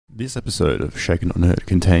This episode of Shaken Not Nerd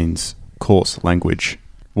contains coarse language.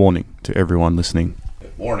 Warning to everyone listening.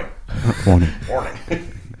 Warning. Warning. Warning.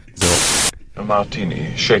 A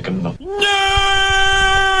martini, shaken not.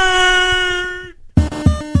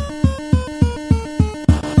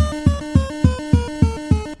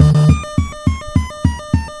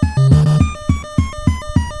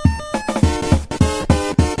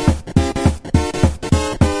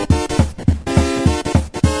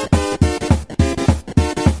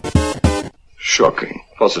 Shocking.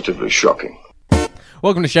 Positively shocking.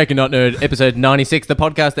 Welcome to Shaken Not Nerd, episode 96, the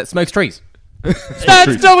podcast that smokes trees.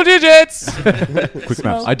 That's double digits! Quick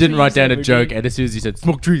maths. I didn't write down a joke, and as soon as you said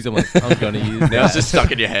smoke trees, I'm like, I'm going to use That that. was just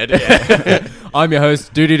stuck in your head. Yeah. I'm your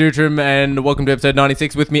host, Doody Dootrim, and welcome to episode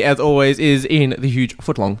 96. With me, as always, is Ian, the huge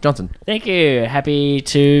footlong Johnson. Thank you. Happy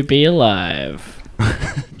to be alive.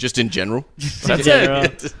 Just in general. That's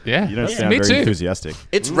it. Yeah, You don't sound me very too. enthusiastic.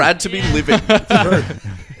 It's rad to be living.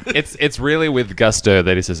 It's really with gusto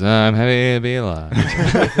that he says, "I'm happy to be alive."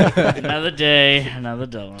 Another day, another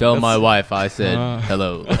dollar. Tell my wife I said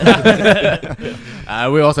hello.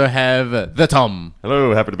 We also have the Tom.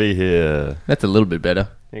 Hello, happy to be here. That's a little bit better.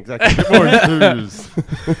 Exactly. A bit more enthused.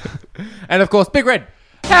 And of course, Big Red.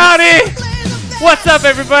 Howdy! What's up,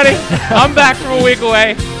 everybody? I'm back from a week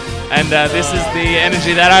away, and this is the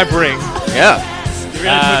energy that I bring. Yeah. You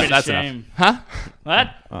really put me to that's shame. Huh? What?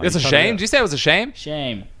 It's a shame. Did you say it was a shame?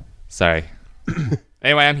 Shame. Sorry.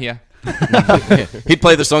 Anyway, I'm here. He'd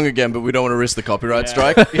play the song again, but we don't want to risk the copyright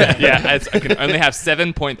strike. Yeah, I can only have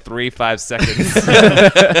 7.35 seconds.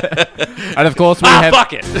 And of course, we have...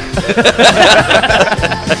 Fuck it!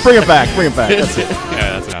 Bring it back. Bring it back. That's it.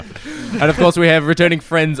 Yeah, that's enough. And of course, we have returning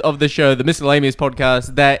friends of the show, the Miscellaneous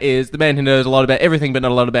Podcast. That is the man who knows a lot about everything, but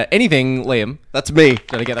not a lot about anything, Liam. That's me.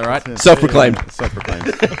 Did I get that right? Self-proclaimed. Self-proclaimed.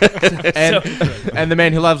 And the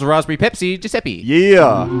man who loves raspberry Pepsi, Giuseppe.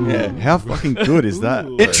 Yeah. How fucking good is that?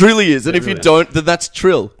 It truly is. And if you don't, then that's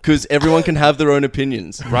trill. Because everyone can have their own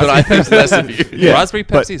opinions. But I think less of you. Yeah, Raspberry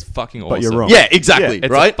but- Pepsi is fucking awesome. But you're wrong. Yeah, exactly. It's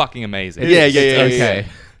right? fucking amazing. Yeah. Okay.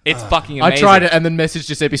 It's fucking I amazing. tried it and then messaged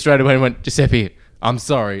Giuseppe straight away and went, Giuseppe, I'm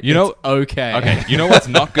sorry. You know- It's okay. Okay, you know what's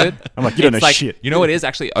not good? I'm like, you don't It's know like, shit. You know what is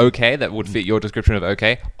actually okay that would fit your description of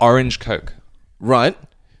okay? Orange Coke. Right.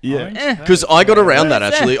 Yeah. Because I got around that,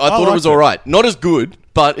 actually. I thought it was liked it. all right. Not as good,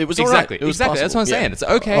 but it was all right. Exactly. It was Exactly. That's what I'm possible. saying. It's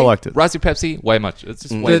okay. I liked it. Raspberry Pepsi, way much. It's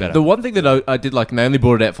just way better. The one thing that I did like, and they only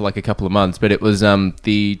brought it out for like a couple of months, but it was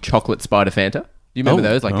the chocolate spider Fanta. Do you remember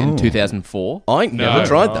those? Like in 2004? I never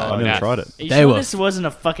tried that. I never Yeah. tried it. Are you They sure were- this wasn't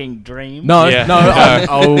a fucking dream? No, Yeah. no.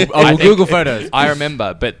 I will Google photos. I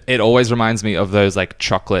remember, but it always reminds me of those like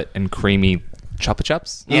chocolate and creamy Chupa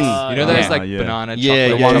Chups. Yes. You know those Yeah. like Yeah. banana Yeah,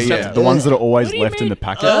 chocolate yeah, Chupa yeah. Chups? The ones that are always What do you left in mean? the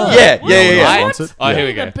packet. Yeah. Wants it? Oh, here we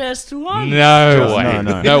You're go. the best one. No way.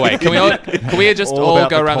 No. No way. Can we just All all about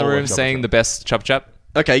go the around the cola room Chupa saying Chup. the best Chupa Chup?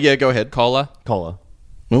 Okay, yeah, go ahead. Cola. Cola.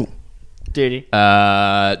 Ooh. Duty.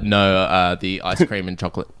 No, the ice cream and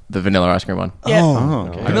chocolate, the vanilla ice cream one. Yeah. Oh,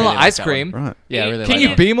 okay. Vanilla really like ice that cream. Right. Yeah, I really Can like you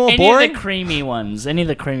that be more Any boring? of the creamy ones. Any of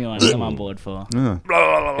the creamy ones I'm on board for. one.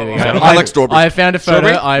 I like strawberry. I found a photo.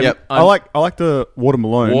 Strawberry? Yep. I like the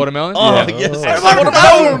watermelon. Watermelon. Oh, Yeah. yes.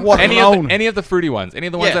 Any of the fruity ones. Any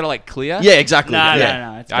of the ones Yeah. that are like clear. Yeah, exactly. No,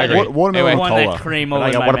 yeah. no. It's I better. agree. Watermelon Anyway. One cola. that cream And all I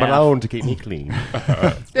in got my mouth. watermelon to keep me clean.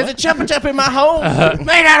 There's a Chupa Chup in my hole,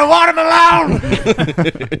 made out of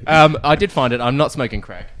watermelon. I did find it. I'm not smoking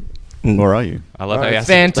crack. Where are you? I love how you asked.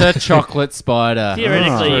 Fanta chocolate spider.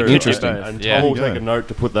 Theoretically, you could Interesting. do both. And Yeah. Tom will There you take go. a note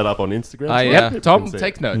to put that up on Instagram. I, so yeah. people Tom, can see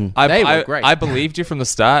take it. note. I, They I, were great. I believed you from the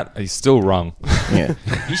start. You're still wrong. Yeah.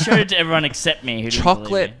 You showed it to everyone except me. Who didn't Chocolate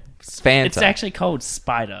believe me. Fanta. It's actually called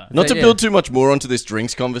Spider. Not to Yeah. build too much more onto this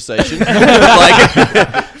drinks conversation, but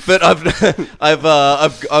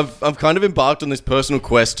I've kind of embarked on this personal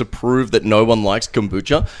quest to prove that no one likes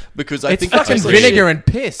kombucha because I It's think it fucking tastes like vinegar shit. and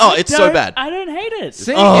piss. Oh, it's so bad. I don't hate it.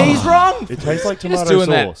 See, he's wrong. It tastes like You're just tomato doing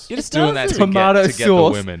that. sauce. You're just doing that to Tomato get the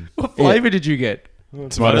sauce. women. What flavor did you get?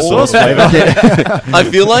 Tomato All sauce of it. flavor. I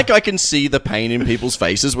feel like I can see the pain in people's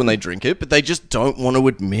faces when they drink it, but they just don't want to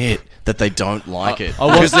admit that they don't like it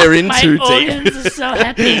because they're in My too deep. organs are so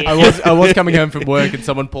happy. I was coming home from work and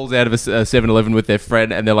someone pulls out of a 7-Eleven with their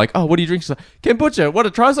friend and they're like, "Oh, what do you drink?" She's like, "Kombucha. Want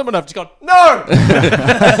to try some?" And I've just gone, "No."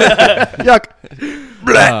 Yuck.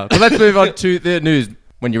 But let's move on to the news.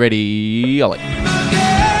 When you're ready, Ollie.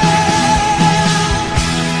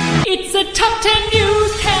 It's a top 10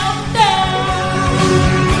 news countdown.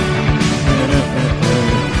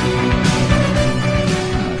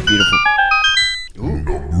 Beautiful.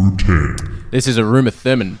 This is a Rumor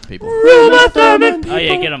Thurman, people. Oh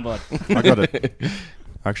yeah, get on board. I got it.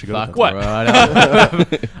 I actually got Fuck it. what?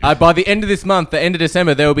 Right. By the end of this month, the end of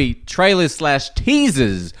December, there will be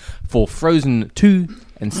trailers/teasers for Frozen 2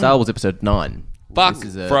 and Star Wars Episode 9. Fuck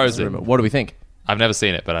This is Frozen. rumor. What do we think? I've never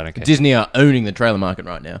seen it, but I don't care. Disney are owning the trailer market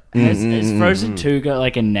right now. Is Frozen 2 got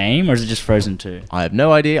like a name, or is it just Frozen 2? I have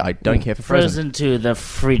no idea. I don't care for Frozen. Frozen 2, the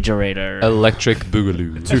refrigerator. Electric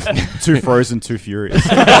Boogaloo. Too Frozen, Too Furious.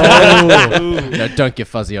 No, don't get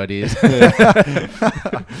fuzzy ideas.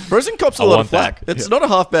 Frozen cops a I lot want of flack. that. It's not a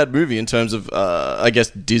half bad movie in terms of, I guess,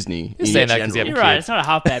 Disney. In saying that 'cause general. you have You're right, it's not a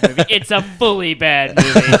half bad movie. It's a fully bad movie.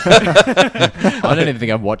 I don't even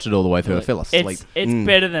think I've watched it all the way through. I fell asleep. It's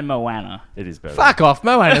better than Moana. It is better. Fuck off,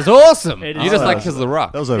 Moana's awesome. It You is just like awesome. because of The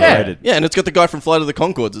Rock. That was overrated. Yeah, and it's got the guy from Flight of the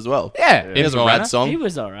Conchords as well. Yeah. He has a Moana? rad song. He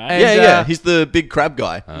was alright. And, Yeah, he's the big crab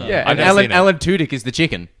guy. Yeah, I've and never seen it. Alan Tudyk is the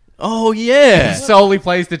chicken. Oh, yeah. Solely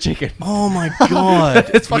plays the chicken. Oh, my God.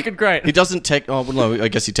 It's fucking great. He doesn't take... Oh, well, no, I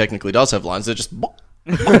guess he technically does have lines. They're just... Imagine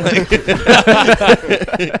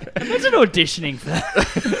auditioning for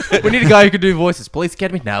that. We need a guy who can do voices. Police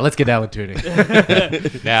Academy? Now let's get Alan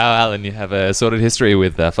Tudyk. Now, Alan, you have a sordid history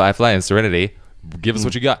with Firefly and Serenity. Give us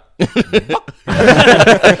what you got.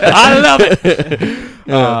 I love it.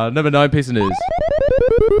 Number 9 piece of news.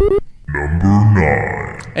 Number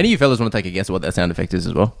 9. Any of you fellas want to take a guess at what that sound effect is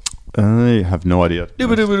as well? I have no idea.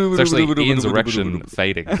 It's actually Ian's erection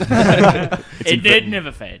fading. It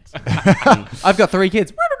never fades. I've got 3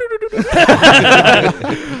 kids.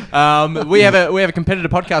 We have a competitor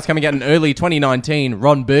podcast coming out in early 2019.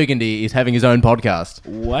 Ron Burgundy is having his own podcast.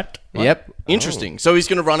 What? Yep. Interesting. So he's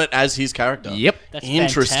going to run it as his character. Yep. That's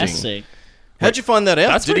Interesting. fantastic. How'd you find that out?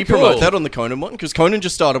 That's Did he pretty promote cool. that on the Conan one? Because Conan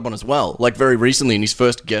just started one as well, like very recently, and his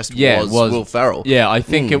first guest Yeah, was it was Will Ferrell. Yeah, I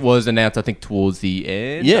think it was announced. I think towards the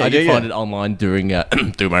end. Yeah, I did yeah, find yeah. it online during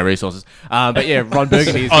through my resources. But yeah, Ron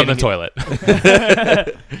Burgundy is On the getting toilet.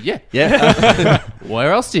 Yeah. Yeah.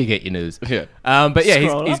 Where else do you get your news? Yeah. But yeah,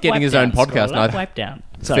 Scroll he's up, getting wipe his down, own podcast. Scroll up, and I wipe down.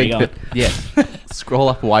 Sorry, think go that, yeah. Scroll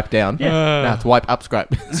up, wipe down. Yeah. No, it's wipe up, scrape.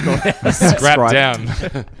 Scroll down. Scrap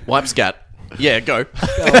down. Wipe scat. Yeah, go.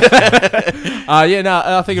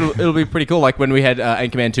 I think it'll be pretty cool. Like when we had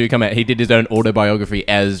Anchorman 2 come out, he did his own autobiography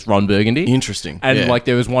as Ron Burgundy. Interesting. And Yeah. like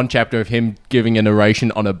there was one chapter of him giving a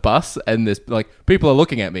narration on a bus, and there's like people are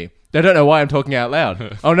looking at me. They don't know why I'm talking out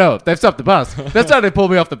loud. Oh no, they've stopped the bus. They're trying to pull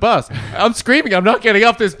me off the bus. I'm screaming, I'm not getting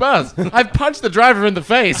off this bus. I've punched the driver in the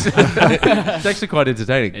face. It's actually quite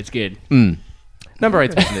entertaining. It's good. Number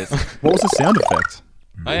 8 business. What was the sound effect?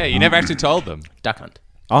 Oh, yeah, you never actually told them. Duck Hunt.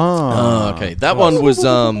 Ah. Oh, okay. That one was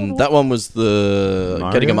the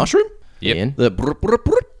Mario? getting a mushroom? Yep. Ian? The brr, brr,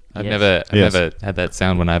 brr. I've Yes. never had that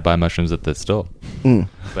sound when I buy mushrooms at the store.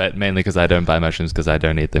 But mainly because I don't buy mushrooms because I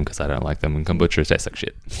don't eat them because I don't like them, and kombucha tastes like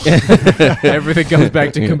shit. Everything comes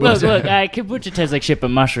back to kombucha. Look, kombucha tastes like shit, but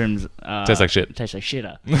mushrooms Tastes like shit. Taste like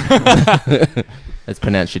shitter. It's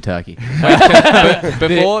pronounced shiitake.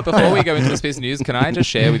 Before we go into this piece of news, can I just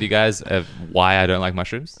share with you guys why I don't like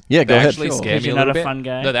mushrooms? Yeah, go they ahead. actually Sure. scare 'Cause me a you're little not a bit. fun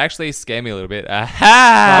guy? No, they actually scare me a little bit.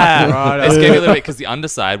 Aha! They scare me a little bit because the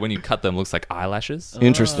underside, when you cut them, looks like eyelashes.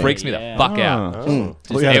 Interesting. Freaks me the Yeah. fuck Ah. out. I thought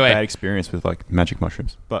you had Anyway. a bad experience with like magic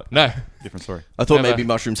mushrooms, but No. different story. I thought Never. maybe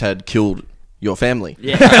mushrooms had killed your family.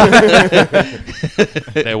 Yeah.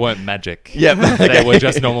 They weren't magic. Yeah. They were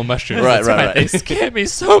just normal mushrooms. Right, That's right, why right. They scare me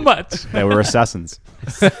so much. They were assassins.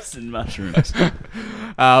 and mushrooms.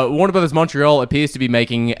 Warner Brothers Montreal appears to be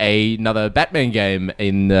making another Batman game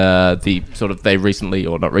in the sort of they recently,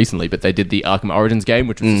 or not recently, but they did the Arkham Origins game,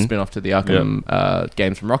 which was a spin-off to the Arkham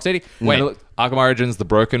games from Rocksteady. Wait, And it look- Arkham Origins, the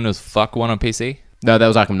broken as fuck one on PC? no, that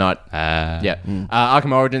was Arkham Knight. Yeah.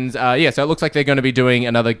 Arkham Origins. So it looks like they're going to be doing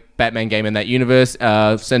another Batman game in that universe,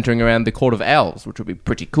 centering around the Court of Owls, which would be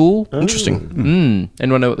pretty cool. Interesting.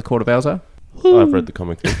 Anyone know what the Court of Owls are? I've read the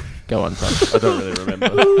comic book. Go on, son. I don't really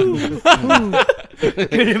remember.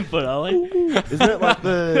 Good input, Ollie. Isn't it like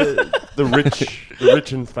the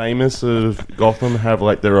rich and famous of Gotham have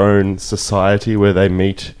like their own society where they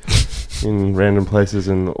meet in random places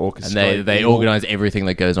and orchestrate? And they organize everything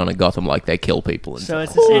that goes on in Gotham, like they kill people. And So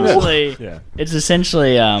it's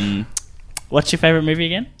essentially, Yeah. what's your favorite movie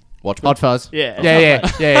again? Watchmen. Hot Fuzz. Yeah.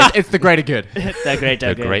 Yeah. It's the greater good. That great,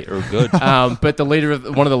 They're great or good. But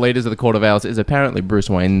one of the leaders of the Court of Owls is apparently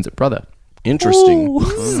Bruce Wayne's brother. Interesting.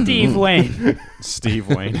 Steve Wayne. Steve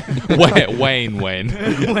Wayne. Wayne. Wayne.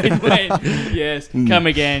 Yes. Come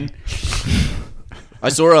again. I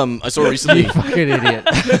saw recently. Fucking idiot.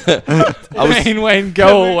 Wayne,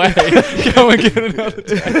 go away. Go and get another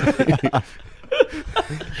day.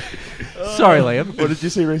 Sorry, Liam. What did you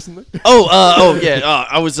see recently?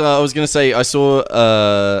 I was gonna say I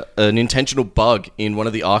saw an intentional bug in one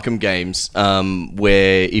of the Arkham games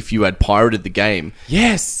where if you had pirated the game,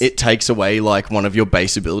 Yes. it takes away like one of your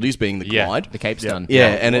base abilities, being the Yeah. glide. The cape's done. Yeah,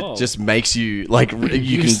 and Whoa. it just makes you like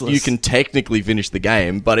you can technically finish the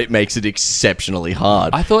game, but it makes it exceptionally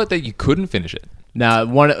hard. I thought that you couldn't finish it. No,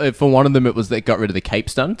 for one of them it was they got rid of the cape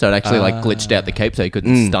stun, so it actually like glitched out the cape, so you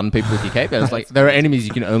couldn't stun people with your cape. And it's like there are enemies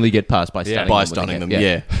you can only get past by stunning By them. with the stunning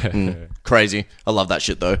cape. them, yeah. Crazy. I love that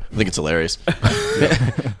shit though. I think it's hilarious.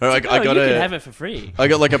 I got you can have it for free. I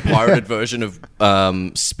got like a pirated version of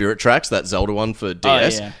Spirit Tracks, that Zelda one for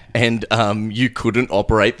DS, yeah. and you couldn't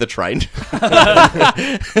operate the train.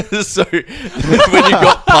 So when you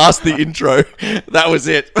got past the intro, that was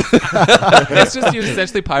it. It's just you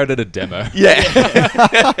essentially pirated a demo. Yeah.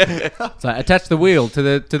 So attach the wheel to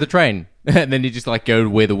the train, and then you just like go to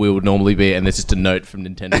where the wheel would normally be, and there's just a note from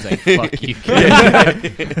Nintendo saying "fuck you."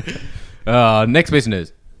 Next piece of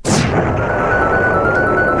news.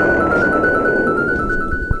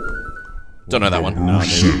 Don't know that one. No,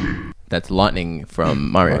 neither. That's Lightning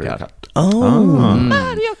from Mario Kart.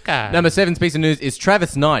 Mario Kart. Number 7's piece of news is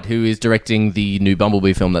Travis Knight, who is directing the new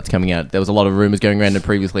Bumblebee film that's coming out. There was a lot of rumors going around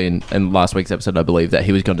previously in last week's episode, I believe, that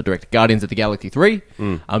he was going to direct Guardians of the Galaxy 3.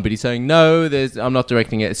 But he's saying, no, I'm not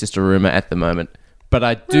directing it. It's just a rumor at the moment. But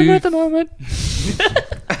I do... At the moment.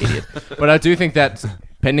 Idiot. But I do think that,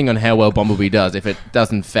 depending on how well Bumblebee does, if it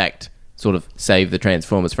does in fact sort of save the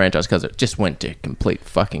Transformers franchise, because it just went to complete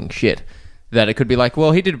fucking shit, that it could be like,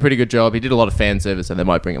 well, he did a pretty good job. He did a lot of fan service, and they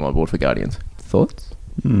might bring him on board for Guardians. Thoughts?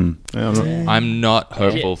 Yeah, I'm not- I'm not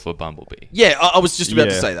hopeful for Bumblebee. Yeah, I was just about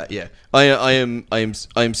to Yeah. say that. Yeah, I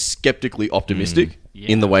am skeptically optimistic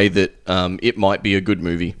in the way that it might be a good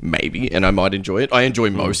movie, maybe, and I might enjoy it. I enjoy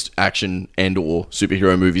most action and or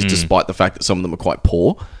superhero movies, despite the fact that some of them are quite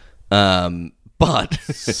poor. But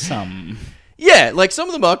Some. yeah, like some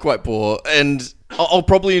of them are quite poor, and I'll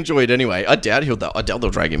probably enjoy it anyway. I doubt they'll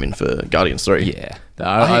drag him in for Guardians 3. Yeah.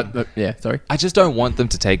 Yeah, sorry. I just don't want them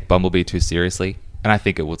to take Bumblebee too seriously, and I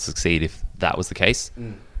think it would succeed if that was the case.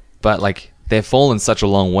 But like, they've fallen such a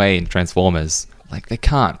long way in Transformers, like they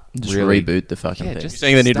can't Just really reboot the fucking thing. Just You're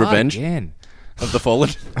saying they need start revenge? again. Of the Fallen.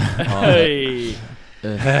 Hey.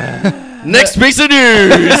 Next piece of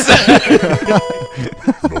news.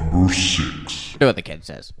 Do what the kid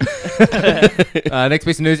says. Next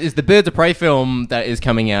piece of news is the Birds of Prey film that is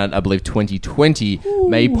coming out, I believe, 2020,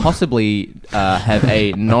 may possibly have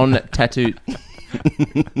a non-tattooed...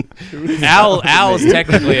 Owl's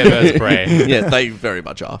technically a bird of prey. Yeah, they very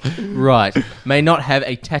much are. Right. May not have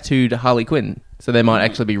a tattooed Harley Quinn. So they might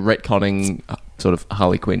actually be retconning sort of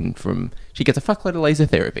Harley Quinn from... She gets a fuckload of laser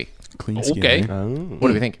therapy. Clean skin, Okay. eh? What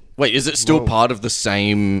do we think? Wait, is it still part of the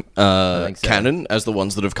same think so. canon as the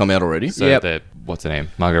ones that have come out already? So Yep. what's her name?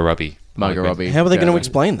 Margot Robbie. Margot Robbie. How are they going to Yeah.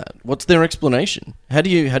 explain that? What's their explanation? How do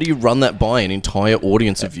you run that by an entire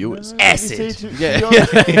audience of viewers? It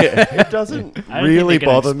doesn't I don't really think they're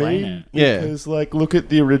gonna bother explain me. it. Yeah. Because, like, look at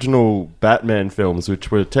the original Batman films,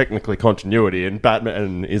 which were technically continuity, and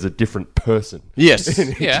Batman is a different person. Yes.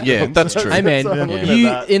 Yeah. Yeah, that's true. Hey man, So I'm looking at you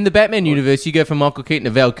that. in the Batman universe, you go from Michael Keaton to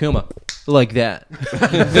Val Kilmer, like that.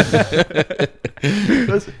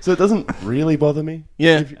 So it doesn't really bother me.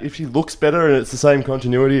 Yeah. If she looks better and it's the same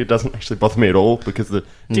continuity, it doesn't actually bother me at all because the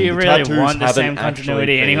Do you the really tattoos want the haven't same actually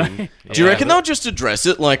continuity anyway? been- Do you reckon they'll just address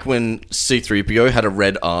it like when C-3PO had a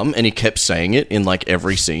red arm and he kept saying it in like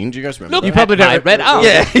every scene? Do you guys remember? You that? probably don't. red arm.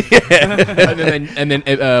 Yeah. and then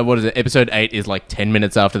what is it? Episode 8 is like 10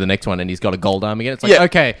 minutes after the next one, and he's got a gold arm again. It's like, Yeah.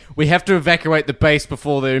 okay, we have to evacuate the base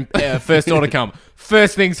before the first order come.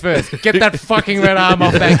 First things first. Get that fucking red arm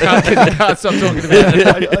off that cunt. Can't stop talking about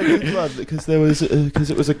it. I did love because there was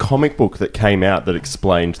because it was a comic book that came out that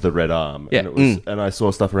explained the red arm. Yeah. And it was, and I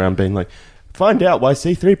saw stuff around being like, find out why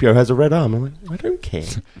C-3PO has a red arm. I'm like, I don't care.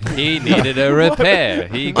 He needed a repair.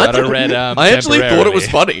 He got a red arm. I actually thought it was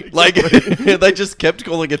temporarily. funny. Like, they just kept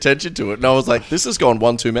calling attention to it, and I was like, this has gone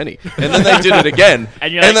one too many. And then they did it again, And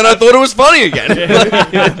and, you're like, then I thought it was funny again.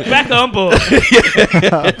 Back on board.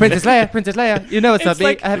 Princess Leia, you know it's not me.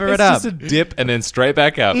 like, I have a it's red arm. just a dip and then straight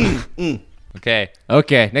back up. Okay.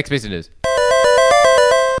 Okay, next piece of news.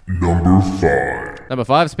 Number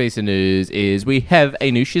 5's piece of news is we have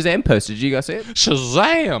a new Shazam poster. Did you guys see it?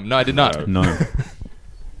 Shazam! No, I did not. No.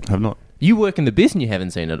 Have not. You work in the biz and you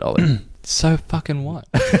haven't seen it, Ollie. So fucking what?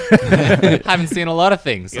 Haven't seen a lot of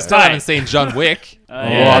things. I still right. haven't seen John Wick.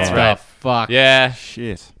 Yeah. That's right. Fuck. Yeah,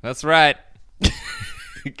 Shit. that's right.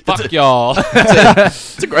 Fuck y'all.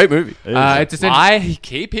 It's a great movie. It's essentially I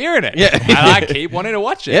keep hearing it. Yeah. And I keep wanting to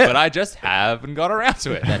watch it, Yeah. but I just haven't got around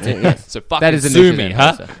to it. That's it, yes. So fucking That is a sue Shazam me,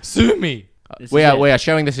 huh? poster. Sue me. we are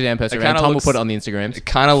showing the Shazam poster, It and kinda Tom will looks- put it on the Instagrams. It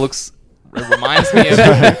kind of looks. It reminds me of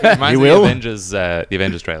the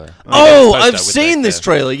Avengers trailer. Oh, Poster I've with seen this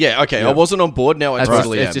trailer. Yeah, okay. I wasn't on board. Now I That's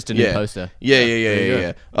totally right. am. It's just a new Yeah. poster.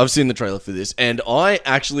 Yeah. I've seen the trailer for this, and I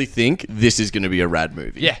actually think this is going to be a rad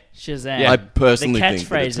movie. Yeah. Shazam. I personally the think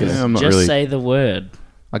that catchphrase it's is Yeah, I'm not just really- say the word.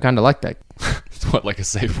 I kind of like that. It's what, like a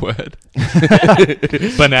safe word?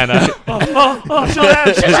 Banana.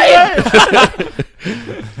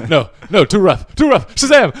 No, too rough.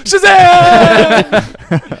 Shazam!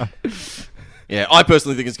 Yeah, I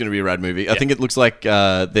personally think it's going to be a rad movie. I think it looks like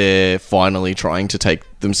they're finally trying to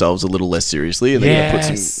take themselves a little less seriously, and they're going to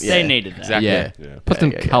put some. They needed that. Exactly. Yeah. Put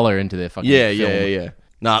some color into their fucking film.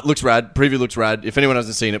 Nah, it looks rad. Preview looks rad. If anyone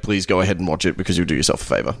hasn't seen it, please go ahead and watch it because you'll do yourself a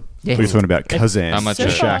favor. Yeah. We're talking about Kazam. How much So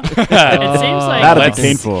is Shaq. It seems like That'd be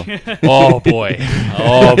keen for. Oh boy.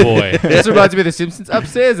 This reminds me of The Simpsons.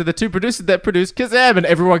 Upstairs are the two producers that produced Kazam, and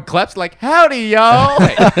everyone claps like, howdy, y'all.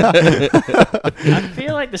 I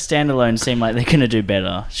feel like the standalones seem like they're gonna do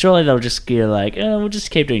better. Surely they'll just go like, we'll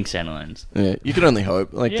just keep doing standalones. Yeah, you can only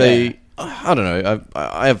hope. Like Yeah. I don't know.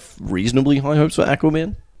 I have reasonably high hopes for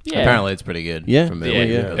Aquaman. Yeah. Apparently it's pretty good. Yeah. From Yeah,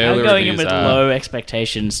 early- yeah. I'm Early going in reviews with are- low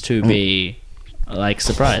expectations to be like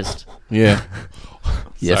surprised. Yeah.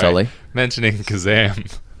 Yes, Sorry. Ollie. Mentioning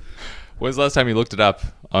Kazam. When's the last time you looked it up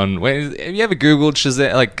on? Have you ever Googled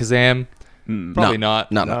Shazam, like Kazam? Probably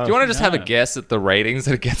not. No. Do you want to just have a guess at the ratings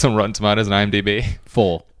that it gets on Rotten Tomatoes and IMDb?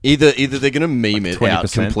 4. Either they're going to meme it out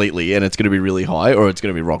 20%. completely and it's going to be really high, or it's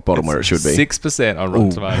going to be rock bottom where it should be. 6% on Rotten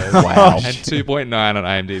Tomatoes. Wow. And 2.9 on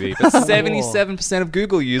IMDb. But 77% of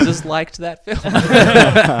Google users liked that film.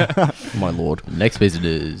 My lord. Next piece of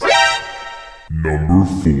news. Number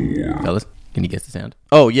 4. Fellas, can you guess the sound?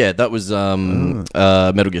 Oh yeah, that was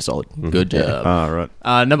Metal Gear Solid. Good job. Ah, right.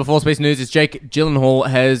 Number 4 space news is Jake Gyllenhaal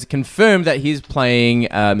has confirmed that he's playing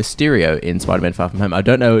Mysterio in Spider-Man Far From Home. I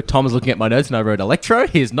don't know. Tom is looking at my notes and I wrote Electro.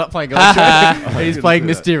 He's not playing Electro. He's playing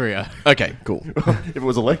Mysterio. Okay, cool. If it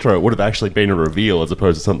was Electro, it would have actually been a reveal as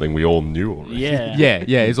opposed to something we all knew already. Yeah.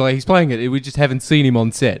 Yeah. He's playing it. We just haven't seen him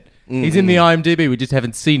on set. He's in the IMDb. We just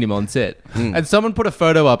haven't seen him on set. And someone put a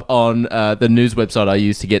photo up on the news website I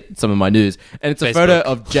use to get some of my news, and it's a photo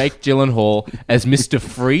of Jake Gyllenhaal as Mr.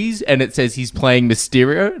 Freeze, and it says he's playing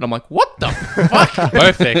Mysterio, and I'm like, what the fuck?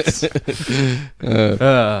 Perfect.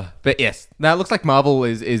 But yes, now it looks like Marvel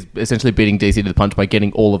is essentially beating DC to the punch by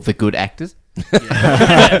getting all of the good actors.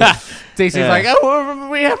 DC's like, oh,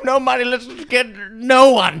 we have no money. Let's get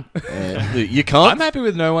no one. You can't. I'm happy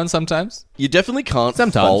with no one sometimes. You definitely can't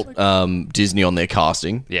Sometimes. fault Disney on their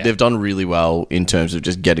casting. Yeah. They've done really well in terms of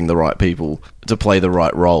just getting the right people to play the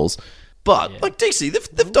right roles. But like DC,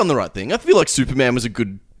 they've done the right thing. I feel like Superman was a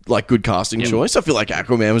good casting choice. I feel like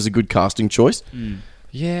Aquaman was a good casting choice.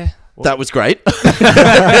 Yeah. That was great.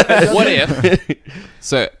 What if?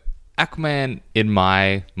 So, Aquaman, in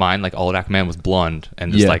my mind, like old Aquaman was blonde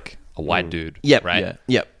and just Yeah. like a white dude. Yep. Right? Yeah.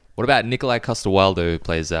 Yep. What about Nikolai Coster-Waldau, who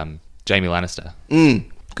plays Jamie Lannister?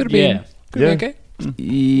 Could have Yeah. been. Could have been okay.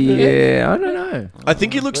 Yeah, I don't know. I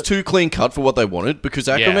think he looks too clean cut for what they wanted because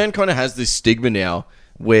Aquaman kind of has this stigma now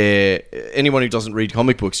where anyone who doesn't read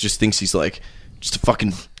comic books just thinks he's like just a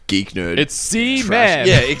fucking geek nerd. It's C-Man.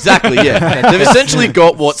 Yeah, exactly. Yeah, they've essentially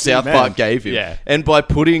got what South Man. Park gave him. Yeah. And by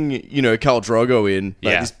putting Khal Drogo in,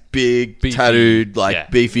 like Yeah. this big, Beefy. tattooed, like Yeah.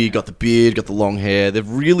 beefy, got the beard, got the long hair. They've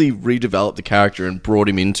really redeveloped the character and brought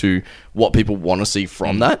him into what people want to see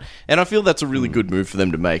from that. And I feel that's a really good move for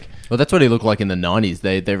them to make. Well, that's what he looked like in the 90s.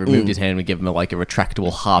 They removed his hand and gave him like a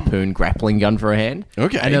retractable harpoon grappling gun for a hand.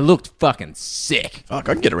 Okay. And it looked fucking sick. Fuck,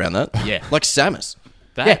 I can get around that. Yeah. Like Samus.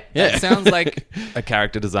 That Yeah. sounds like a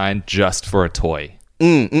character design just for a toy.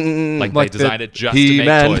 Like they the designed it just to make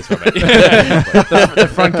He-Man. toys from it. The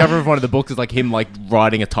front cover of one of the books is like him like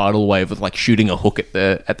riding a tidal wave with like shooting a hook at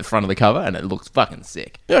the front of the cover, and it looks fucking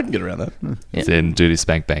sick. Yeah, I can get around that. It's in Duty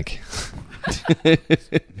Spank Bank.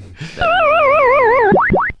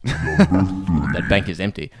 That bank is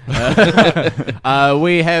empty.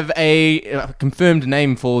 We have a confirmed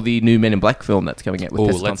name for the new Men in Black film that's coming out with Ooh,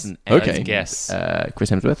 Tessa let's- Thompson okay. and Guess. Chris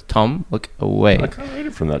Hemsworth. Tom, look away. I can't read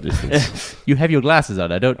it from that distance. You have your glasses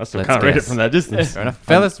on. I don't. I still let's can't read it guess. from that distance. Fair enough.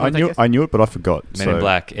 Fellas, I wanna take a knew guess? I knew it, but I forgot. Men in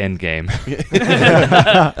Black Endgame.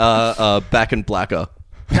 Back and Blacker.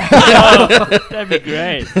 That'd be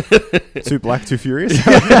great. Too black, too furious.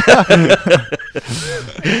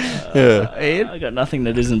 I got nothing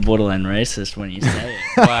that isn't borderline racist when you say it.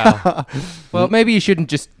 Wow. Well, maybe you shouldn't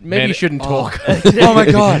just. Maybe Men- you shouldn't talk. Oh my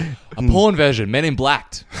god. A porn version, Men in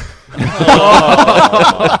Blacked.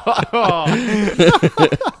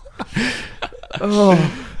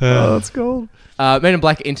 That's cool. Men in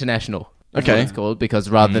Black International. That's what Okay. it's called, because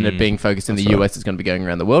rather than it being focused in the US, it's going to be going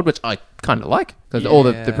around the world, which I kind of like, because all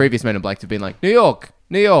the previous Men in Blacks have been like New York,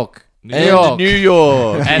 New York, New York. And New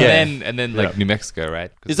York. And then like New Mexico, right?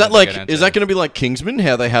 'Cause Is that then they go down is to- that going to be like Kingsman?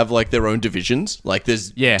 How they have like their own divisions? Like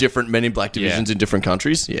there's different Men in Black divisions in different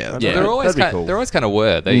countries. Yeah, Yeah. There always That'd be cool. there always kind of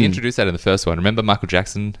were. They introduced that in the first one. Remember Michael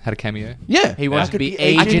Jackson had a cameo? yeah. He wants to be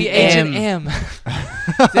I could Agent be Agent M.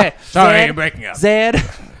 M. Sorry, you're breaking up. Zed.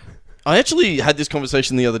 I actually had this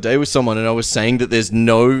conversation the other day with someone, and I was saying that there's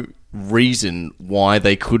no reason why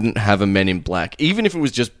they couldn't have a Men in Black, even if it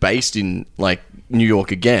was just based in like New York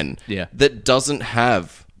again. Yeah. that doesn't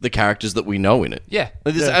have the characters that we know in it. Yeah.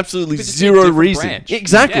 Like, there's absolutely Could just be a zero different reason. branch.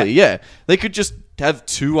 Exactly. Yeah. They could just have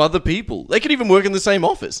two other people. They could even work in the same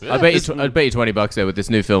office. I bet you $20 there with this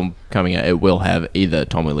new film coming out. It will have either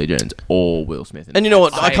Tommy Lee Jones or Will Smith in it. And you know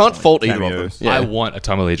what? I can't fault either of them. Cameos. Yeah. I want a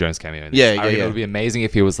Tommy Lee Jones cameo. In this. Yeah, I yeah, reckon yeah. It would be amazing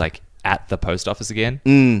if he was like at the post office again.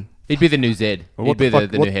 He'd be the new Zed. He'd be the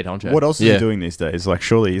new head honcho. What else is Yeah. he doing these days? Like,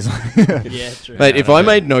 surely he's like... Yeah, true. Mate, if I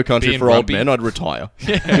made No Country Being for Old grumpy. Men, I'd retire.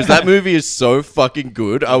 Because that movie is so fucking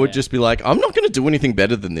good. I would just be like, I'm not going to do anything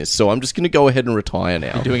better than this, so I'm just going to go ahead and retire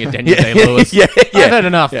now. Doing a Daniel Day-Lewis. yeah, I've yeah. had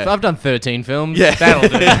enough. Yeah. I've done 13 films. Yeah.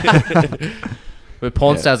 That'll do. With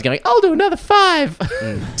porn stars going, I'll do another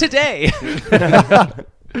 5 Today.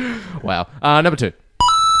 Wow. Number 2.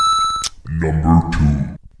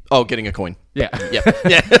 Oh, getting a coin. Yeah. Yeah.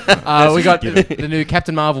 Yeah. We got the new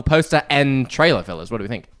Captain Marvel poster and trailer, fellas. What do we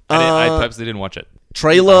think? I purposely didn't watch it.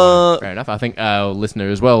 Trailer. Fair enough. I think our listener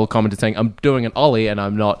as well commented saying, I'm doing an Ollie and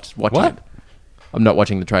I'm not watching What? it. I'm not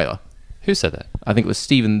watching the trailer. Who said that? I think it was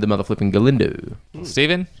Stephen the motherflipping Galindo.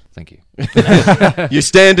 Steven? Thank you. You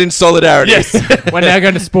stand in solidarity. Yes. We're now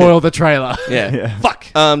going to spoil the trailer. Yeah.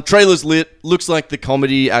 Fuck. Trailer's lit. Looks like the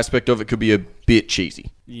comedy aspect of it could be a bit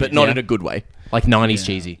cheesy, but not Yeah. in a good way. Like 90s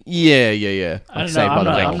cheesy. Yeah, yeah, yeah. I don't know. Saved by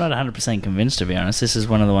the Bell. I'm not 100% convinced, to be honest. This is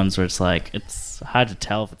one of the ones where it's like, it's hard to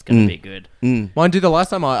tell if it's going to be good. Mind you, the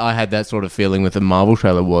last time I had that sort of feeling with a Marvel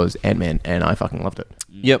trailer was Ant-Man, and I fucking loved it.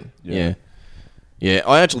 Yep. Yeah. Yeah,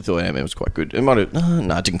 I actually thought Ant-Man was quite good. It might have...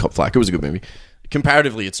 No, it didn't cop flack. It was a good movie.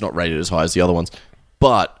 Comparatively, it's not rated as high as the other ones.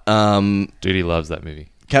 But Dude, loves that movie.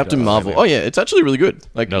 Captain Marvel... Oh, yeah, it's actually really good.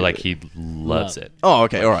 No, like he loves it. Oh,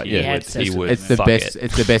 okay, all right, He yeah. had sex He with would it, It's the fuck best. it.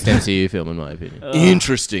 It's the best MCU film in my opinion.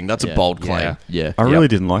 Interesting. That's a bold claim. Yeah. Yeah. I really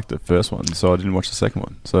didn't like the first one, so I didn't watch the second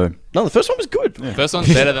one. So No, the first one was good. First one's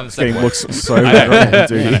better than the second getting one. looks so bad,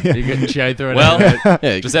 dude. You're getting shade through it. Well,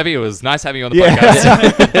 Yeah, Giuseppe, it was nice having you on the Yeah.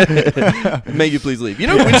 podcast. may you please leave. You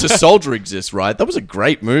know Winter Soldier exists, right? That was a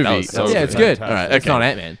great movie. That was so yeah, it's good. All right, It's okay. not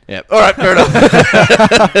Ant-Man. Yeah. All right, fair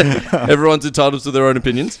enough. Everyone's entitled to their own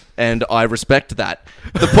opinions, and I respect that.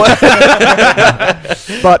 The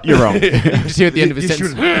point, But you're wrong. Just here at the end of his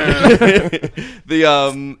sentence.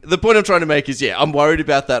 the point I'm trying to make is, I'm worried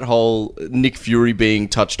about that whole Nick Fury being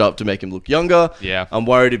touched up to make him look younger. Yeah. I'm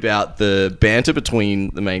worried about the banter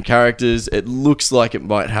between the main characters. It looks like it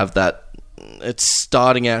might have that. It's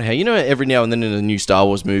starting out how, every now and then in a new Star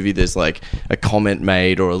Wars movie, there's like a comment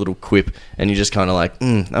made or a little quip, and you're just kind of like,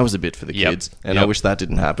 that was a bit for the Yep. kids, and I Yep. wish that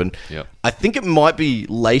didn't happen. Yep. I think it might be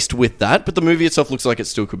laced with that, but the movie itself looks like it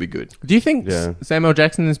still could be good. Do you think Yeah. Samuel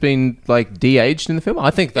Jackson has been like de-aged in the film?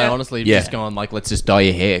 I think they honestly have Yeah. just gone like, let's just dye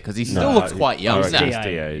your hair because he still looks quite young. I reckon Nah. it's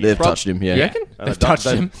DA. They've touched him, yeah. You reckon? They've touched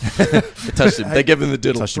him. They touched him. They gave him the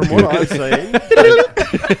diddle. From what I've seen,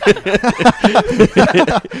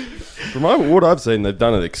 what I've seen, they've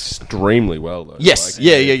done it extremely well. Though. Yes.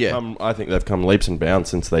 Yeah. I think they've come leaps and bounds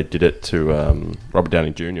since they did it to Robert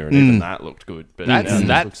Downey Jr. and even that looked good. But now it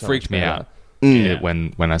That looks so freaked much me better. out. Yeah,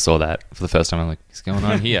 when I saw that for the first time, I'm like, what's going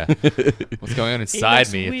on here? What's going on inside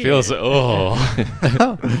looks me? It weird. feels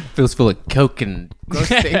Feels full of coke and gross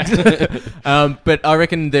things. But I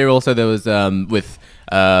reckon there was with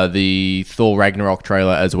the Thor Ragnarok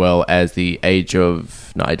trailer as well as the Age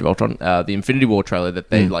of Ultron, the Infinity War trailer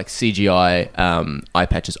that they like CGI eye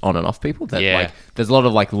patches on and off people. That Yeah. like there's a lot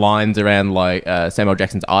of like lines around like Samuel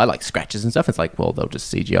Jackson's eye, like scratches and stuff. It's like, well, they'll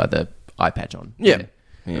just CGI the eye patch on. Yeah.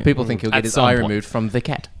 But people think he'll At get his some eye point. removed from the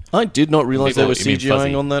cat. I did not realize they People- were you mean CGIing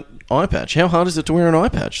fuzzy? on that eye patch. How hard is it to wear an eye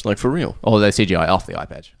patch? Like, for real? Or they CGI off the eye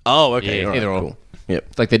patch. Oh, okay. Yeah, all right, either or. cool. Yep.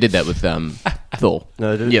 It's like they did that with Thor.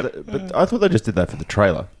 No, Yep. but I thought they just did that for the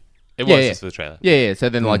trailer. It Yeah, was yeah. just for the trailer. Yeah. So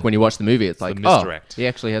then, like when you watch the movie, it's like, the misdirect. he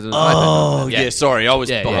actually has an eye patch. Oh, yeah. Sorry, I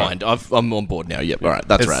was Yeah, yeah. behind. I'm on board now. Yep. All right.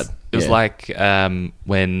 That's rad. It was Yeah. like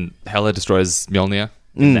when Hela destroys Mjolnir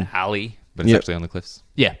in the alley, but it's Yep. actually on the cliffs.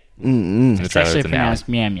 Yeah. In the It's trailer, actually it's in the alley. pronounced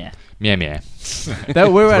meow meow. Meow meow. We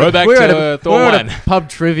were Throwback at to Thor a 1. pub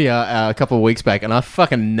trivia a couple of weeks back, and I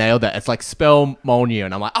fucking nailed that. It's like spell Mjolnir,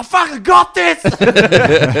 and I'm like, I fucking got this.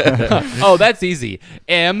 Oh, that's easy.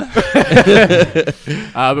 M.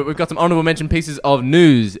 But we've got some honorable mention pieces of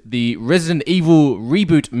news. The Resident Evil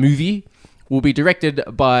reboot movie will be directed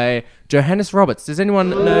by Johannes Roberts. Does anyone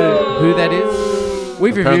know who that is?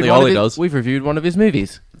 Apparently Ollie does. We've reviewed one of his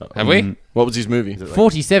movies. Have we? What was his movie?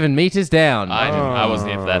 47 meters down. I wasn't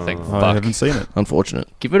here for that thing. I Fuck. haven't seen it. Unfortunate.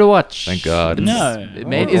 Give it a watch. Thank God. No.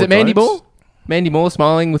 Is it Mandy Moore? Mandy Moore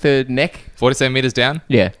smiling with her neck? 47 meters down?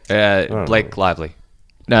 Yeah. Blake Lively.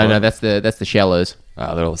 No, that's the Shallows.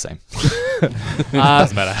 Oh, they're all the same. Uh,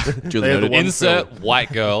 Doesn't matter. Duly noted. Insert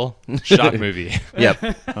white girl shark movie. Yep.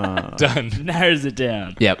 Done. Narrows it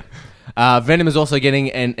down. Yep. Venom is also getting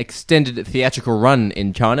an extended theatrical run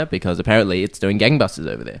in China because apparently it's doing gangbusters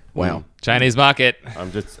over there. Wow. Chinese market.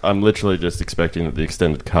 I'm literally just expecting that the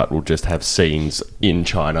extended cut will just have scenes in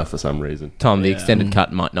China for some reason. Tom, the extended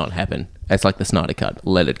cut might not happen. It's like the Snyder cut.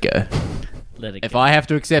 Let it go. Let it If go. I have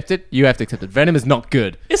to accept it, you have to accept it. Venom is not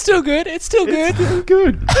good. It's still good. It's still good.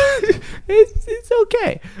 Good. it's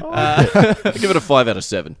okay. I give it a 5 out of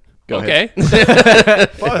 7. Go ahead. Okay.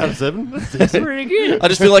 5 out of 7. Pretty good. I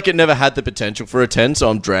just feel like it never had the potential for a 10, so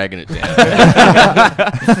I'm dragging it down.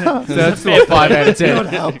 So that's still a 5 out of 10.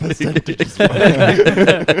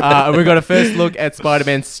 We got a first look at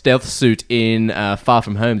Spider-Man's stealth suit in Far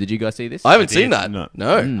From Home. Did you guys see this? I haven't I seen did. that. No.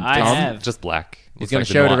 No. I have. Just black. He's going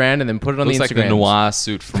to show it around and then put it on the Looks Instagram. like the noir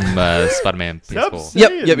suit from Spider-Man PS4.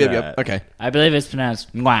 Yep. Okay. I believe it's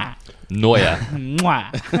pronounced mwah. Noia.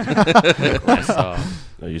 Mwah.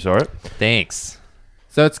 Are you saw it? Thanks.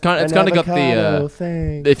 So it's kind of got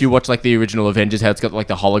the if you watch like the original Avengers, how it's got like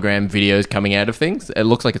the hologram videos coming out of things. It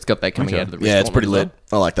looks like it's got that coming out of the. Yeah, it's wrist pretty one as lit.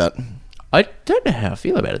 I like that. well. I don't know how I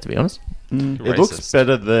feel about it, to be honest. It looks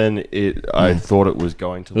better than I thought it was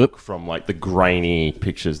going to look from like the grainy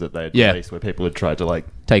pictures that they had released, where people had tried to like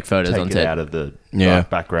Take photos on take it set. out of the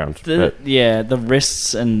background. The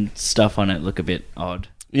wrists and stuff on it look a bit odd.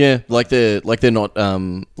 Yeah, like they're not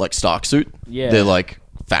like Stark suit. Yeah. They're like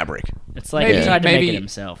fabric. It's like Maybe- he tried to make maybe- it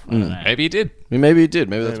himself. I don't know. Maybe he did. I mean, maybe he did.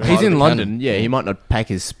 Maybe that's part He's of in the London. canon. Yeah, he might not pack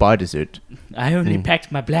his spider suit. I only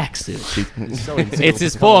packed my black suit. It's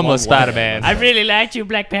his former Spider-Man. I really liked you,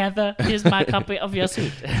 Black Panther. Here's my copy of your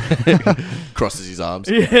suit. Crosses his arms.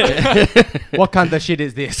 What kind of shit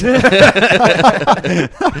is this?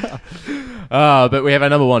 But we have our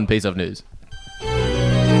number one piece of news.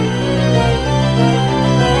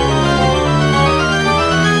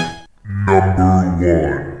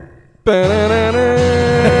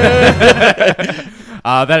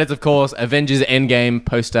 That is, of course, Avengers Endgame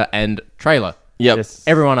poster and trailer. Yep.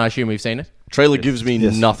 Everyone, I assume we've seen it. Trailer gives me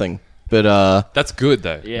nothing, but That's good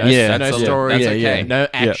though. Yeah. Yeah. No That's story, That's Yeah, okay. yeah. no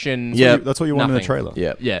action. Yeah. That's what you want in Nothing. a trailer.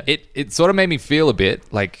 yeah. Yeah. It sort of made me feel a bit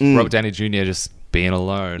like Robert Downey Jr. just being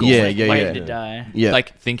alone. Yeah, Like, yeah, Waiting yeah. to die. Yeah.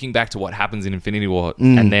 Like thinking back to what happens in Infinity War,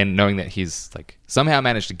 and then knowing that he's like somehow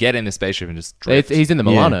managed to get in the spaceship and just drift. He's in the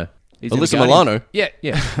Milano. He's in the Alyssa Guardians. Milano. Yeah,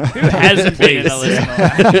 Yeah. Who hasn't been in a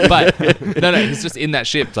list? but no, he's just in that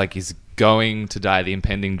ship. Like he's going to die. The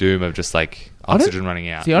impending doom of just like oxygen running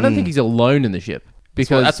out. See, I don't think he's alone in the ship.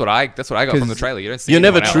 Because That's what I got from the trailer. You don't see You're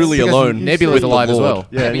never anyone else. truly Because alone. Nebula's with the alive as Lord. well.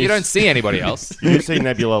 Yeah, but you don't see anybody else. You see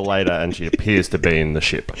Nebula later, and she appears to be in the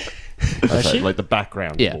ship. she? Like the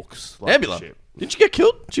background Yeah. looks like Nebula. the ship. Didn't she get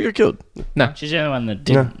killed? She got killed. She's the only one that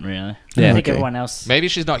didn't, really. Yeah. I think Okay. everyone else... Maybe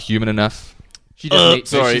she's not human enough. she doesn't need,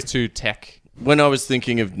 sorry. She's too tech. When I was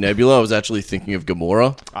thinking of Nebula, I was actually thinking of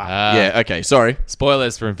Gamora. Yeah, okay, sorry.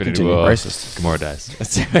 Spoilers for Infinity Continue, War. racist. Gamora dies.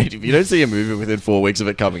 If you don't see a movie within 4 weeks of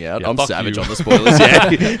it coming out, Yeah, I'm fuck savage you. on the spoilers.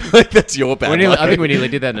 Yeah, like that's your bad luck. I think we nearly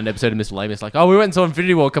did that in an episode of Mr. Lamus. Like, we went and saw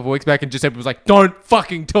Infinity War a couple of weeks back, and Giuseppe was like, "Don't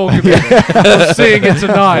fucking talk about it. I'm seeing it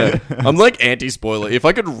tonight." I'm like anti-spoiler. If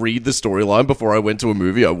I could read the storyline before I went to a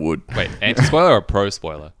movie, I would. Wait, anti-spoiler or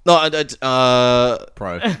pro-spoiler? No,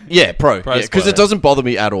 pro. Yeah, pro. Pro Yeah, because spoiler. it doesn't bother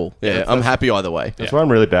me at all. Yeah, I'm happy either way. That's why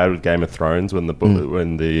I'm really bad with Game of Thrones when the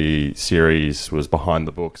when the series was behind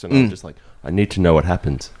the books, and I'm just like, I need to know what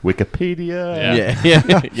happens. Wikipedia.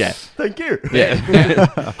 Yeah. Yeah. Thank you.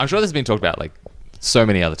 Yeah. I'm sure this has been talked about like so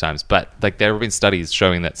many other times, but like there have been studies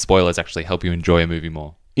showing that spoilers actually help you enjoy a movie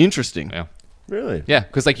more. Interesting. Yeah, Really? yeah,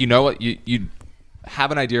 because like you know what you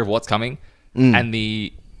have an idea of what's coming, and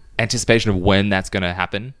the anticipation of when that's going to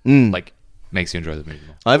happen, like makes you enjoy the movie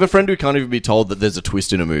more. I have a friend who can't even be told that there's a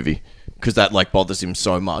twist in a movie because that like bothers him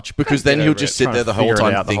so much. Because then he'll just sit Trying there to the whole figure it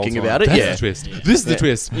time out the whole thinking time. about it. That's Yeah. the twist. This is the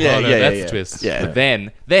twist. Yeah, Oh, no, yeah, that's yeah, the twist. yeah. But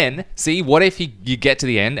then, see, what if you get to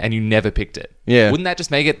the end and you never picked it? Yeah. Wouldn't that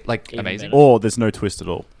just make it like Even amazing? better. Or there's no twist at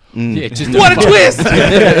all. Yeah, just What a twist!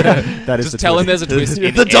 That is Just the tell him twist. there's a twist.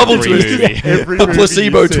 In The double every twist. movie. Every A movie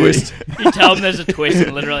placebo you see. twist. You tell them there's a twist,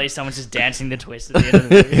 and literally someone's just dancing the twist at the end of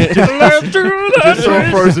the movie. Just saw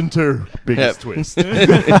Frozen 2. Biggest twist.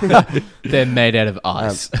 They're made out of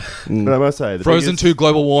ice. But I must say, the Frozen biggest, 2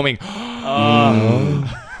 global warming.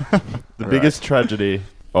 the biggest tragedy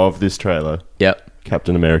of this trailer, Yep.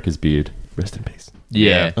 Captain America's beard. Rest in peace.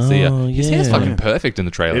 Yeah. See ya. His hair's fucking perfect in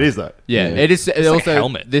the trailer. It is though. Yeah, it is. like a Also,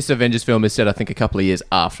 helmet. this Avengers film is set, I think, a couple of years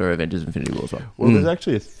after Avengers: Infinity War as well. Well, there's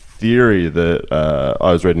actually a theory that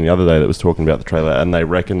I was reading the other day that was talking about the trailer, and they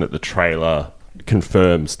reckon that the trailer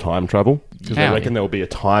confirms time travel because they How? reckon there will be a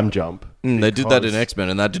time jump. They did that in because- X-Men,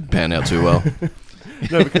 and that didn't pan out too well.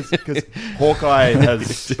 No, because Hawkeye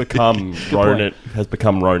has become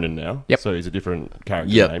Ronan now. Yep. So he's a different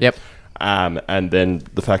character Yep. name. Yep. And then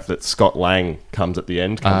the fact that Scott Lang comes at the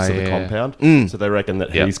end, comes to the yeah. compound. So they reckon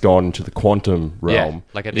that Yep. he's gone to the quantum realm, Yeah,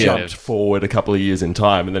 like a jumped native. forward a couple of years in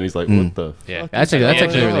time, and then he's like, what the Yeah. That's actually Ant-Man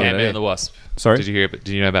really Ant-Man good. and the Wasp. Sorry? Did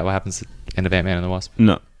you know about what happens at the end of Ant-Man and the Wasp?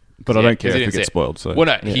 No, but I Yeah, don't 'cause care he if it didn't gets say- spoiled. So Well,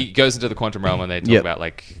 no, he goes into the quantum realm and they talk Yep. about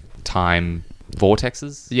like time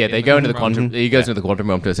vortexes. Yeah, in they go into the quantum quantum. realm. He goes into the quantum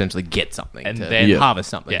realm to essentially get something, And to then- Yeah. harvest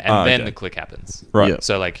something. Yeah, and then okay. the click happens. right, Yeah.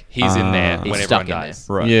 So like he's in there He's when stuck everyone in dies.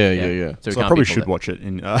 right. Yeah. So, So he I can't probably be should pulled watch it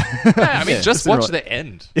in. Yeah, I mean, just watch the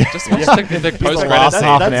end. Just watch the post last credits.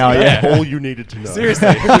 half an hour, That's yeah. all you needed to know. Seriously.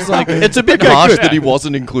 It's a bit harsh that he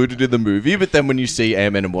wasn't included in the movie, but then when you see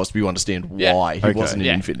Ant-Man and Wasp, you understand Yeah. why he Okay. wasn't in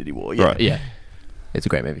Yeah. Infinity War. Yeah. Right. Yeah, it's a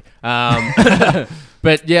great movie.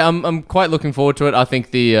 But yeah, I'm quite looking forward to it. I think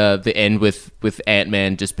the end with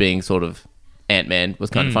Ant-Man just being sort of Ant-Man was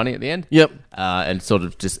kind of funny at the end. Yep. And sort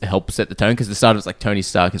of just helped set the tone because the start was like Tony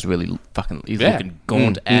Stark is really he's Yeah. looking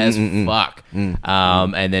gaunt as fuck.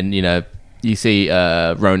 And then you see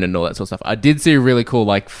Ronan and all that sort of stuff. I did see a really cool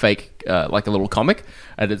like fake like a little comic,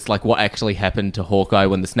 and it's like what actually happened to Hawkeye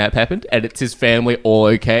when the snap happened, and it's his family all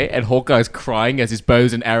okay, and Hawkeye's crying as his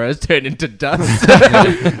bows and arrows turn into dust.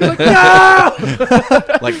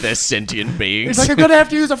 Like they're sentient beings. It's like I'm gonna have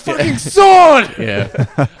to use a fucking sword. Yeah.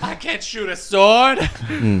 I can't shoot a sword.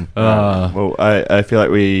 Well, I feel like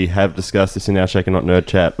we have discussed this in our Shake and Not Nerd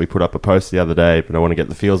chat. We put up a post the other day, but I want to get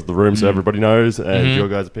the feels of the room so everybody knows and your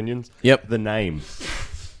guys' opinions. Yep. The name.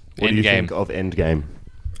 What do you Endgame. think of Endgame?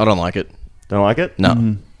 I don't like it. Don't like it?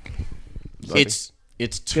 No. It's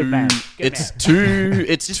too man. Good it's man. too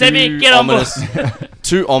it's Just too let me get on board. ominous.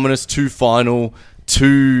 Too ominous, too final,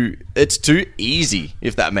 it's too easy,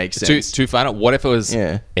 if that makes sense. To find out, what if it was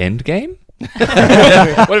Yeah. Endgame?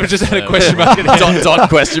 What if it just had a question mark at the end? dot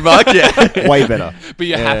question mark, yeah. Way better. But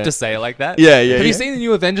you have to say it like that? Yeah, yeah, Have you yeah. seen the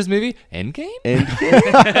new Avengers movie? Endgame?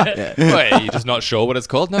 Endgame. Wait, you're just not sure what it's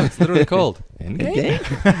called? No, it's literally called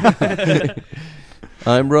Endgame.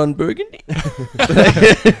 I'm Ron Burgundy.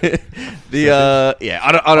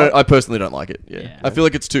 I personally don't like it. Yeah. I feel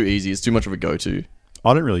like it's too easy. It's too much of a go-to.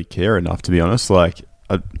 I don't really care enough, to be honest. Like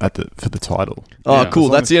for the title. Oh, Yeah. cool. As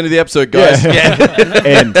long That's the end of the episode, guys.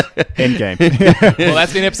 End game. Well,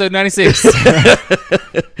 that's been episode 96.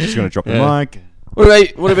 Just gonna drop the mic.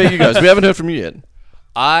 What about you guys? We haven't heard from you yet.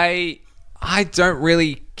 I don't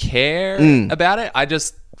really care about it. I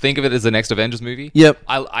just think of it as the next Avengers movie. Yep.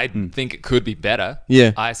 I think it could be better.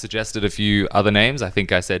 Yeah. I suggested a few other names. I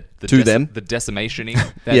think I said the them? the decimationing.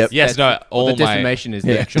 Yep. Yes, no, all the my decimation is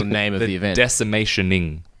the actual name of the event.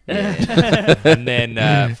 decimationing. And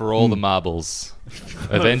then for all the marbles,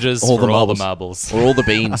 Avengers All the for all the marbles. marbles. Or all the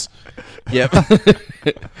beans. Yep.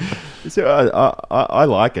 So I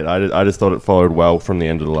like it. I just thought it followed well from the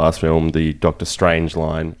end of the last film, the Doctor Strange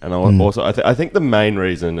line, and also I think the main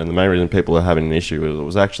reason people are having an issue with it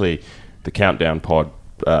was actually the Countdown Pod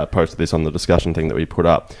posted this on the discussion thing that we put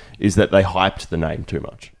up, is that they hyped the name too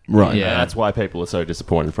much. Right. Yeah. And that's why people are so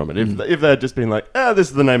disappointed from it. If they had just been like, this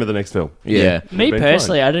is the name of the next film. Yeah. Me been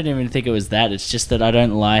personally, fine. I don't even think it was that. It's just that I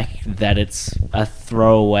don't like that it's a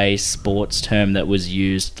throwaway sports term that was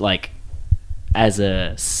used like as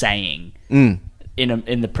a saying in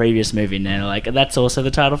the previous movie. Now, like that's also the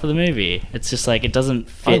title for the movie. It's just like it doesn't I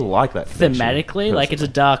fit like that connection, thematically. Like it's a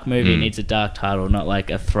dark movie, it needs a dark title, not like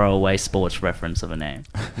a throwaway sports reference of a name.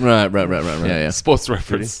 Right. Yeah. Sports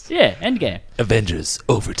reference. Yeah, Endgame. Avengers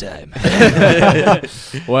overtime.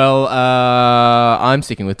 Well, I'm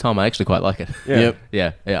sticking with Tom. I actually quite like it. Yep.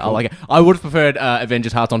 Yeah, I like it. I would have preferred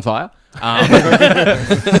Avengers Hearts on Fire.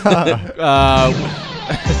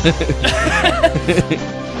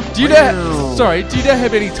 Do you know how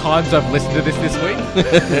many times I've listened to this week?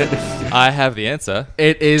 I have the answer.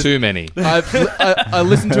 It is Too many. I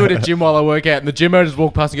listen to it at gym while I work out, and the gym owner just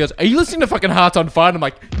walks past and goes, "Are you listening to fucking Hearts on Fire?" And I'm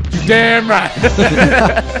like, "You're damn right."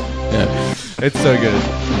 It's so good.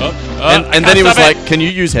 And then he was like, "Can you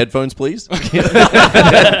use headphones, please?"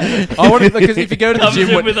 I want because if you go to the Comes gym,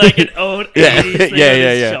 in with like an old 80s thing yeah, on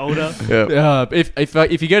yeah, his yeah. shoulder.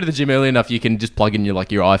 if you go to the gym early enough, you can just plug in your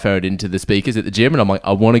iPhone into the speakers at the gym, and I'm like,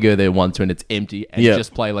 I want to go there once when it's empty and Yeah.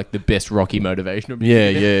 just play like the best Rocky motivational music. Yeah,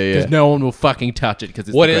 yeah, yeah. Because no one will fucking touch it because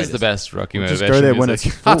it's What the is the greatest. best Rocky Just motivation go there when it's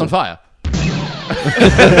music? Hearts on Fire.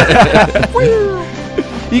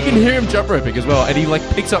 You can hear him jump roping as well, and he like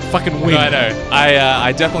picks up fucking wind. No, I know.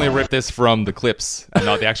 I definitely ripped this from the clips and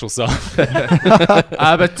not the actual song.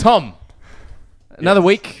 But Tom, another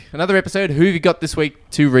week, another episode. Who have you got this week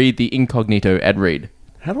to read the incognito ad read?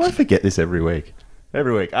 How do I forget this every week?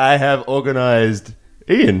 Every week. I have organised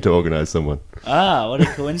Ian to organise someone. Ah, what a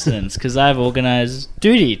coincidence! Because I've organised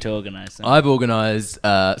duty to organise them. I've organised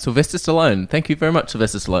Sylvester Stallone. Thank you very much,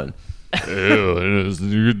 Sylvester Stallone. It's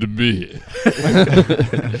good to be here.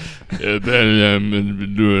 Apparently I'm going to be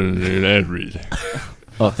doing an ad read.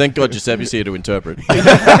 Oh, thank God Giuseppe's here to interpret.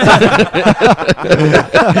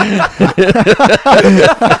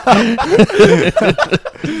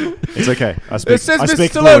 It's okay. I speak. It says I Mr.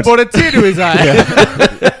 speak Stallone fluent. brought a tear to his eye.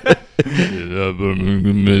 Yeah, but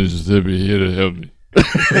I'm Giuseppe here to help me.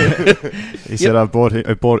 He said I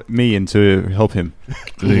brought me in to help him.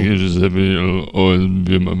 Thank you, Giuseppe. You'll always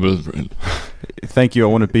be my best friend. Thank you. I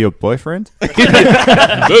want to be your boyfriend. Best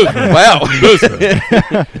friend. Wow.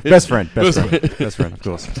 Best friend. Best friend, of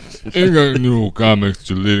course. Incognito Comics,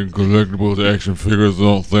 your leading collectibles, action figures, and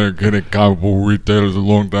authentic comic book retailers, and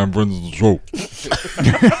longtime friends of the show.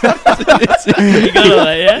 You got all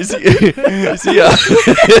that, yeah?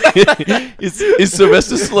 Is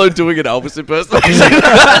Sylvester Stallone doing an Elvis impersonation?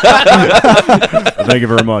 Thank you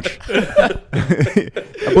very much.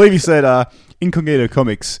 I believe he said, Incognito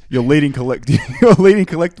Comics, your leading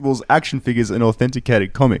collectibles, action figures, and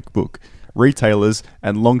authenticated comic book retailers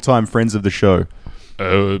and longtime friends of the show.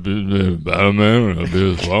 I've been Batman, and I've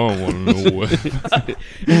been I want to know what.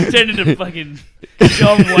 He turned into fucking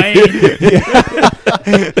John Wayne.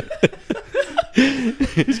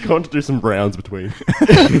 He's gone to do some rounds between.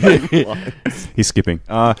 He's skipping.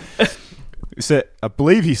 I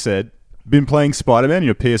believe he said, been playing Spider-Man on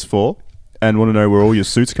your PS4 and want to know where all your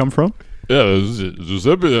suits come from. Yeah, this is it.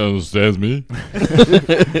 Giuseppe understands me.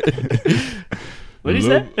 What did he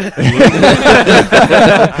say?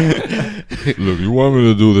 Look, you want me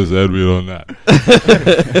to do this ad read on that?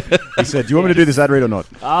 He said, do you want me to do this ad read or not?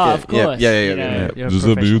 Ah, of yeah, course. yeah, yeah, You know, yeah. you're a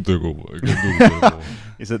Giuseppe, you professional. take over. I can do this anymore.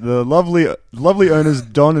 He said, the lovely owners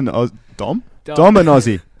Dom and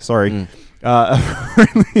Ozzy. Sorry.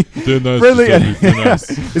 Friendly, They're nice, friendly Giuseppe, and they're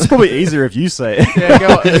nice. it's probably easier if you say it. Yeah, go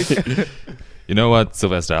on. You know what,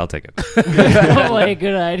 Sylvester? I'll take it. Probably a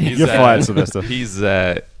good idea. You're fired, Sylvester. He's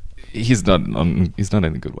not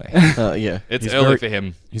in a good way. Yeah. It's He's early very- for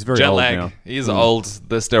him. he's very Jet old lag. now. He's old.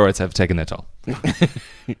 The steroids have taken their toll.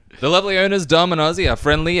 The lovely owners Dom and Ozzy are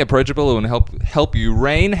friendly, approachable, and help you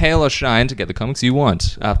rain, hail, or shine to get the comics you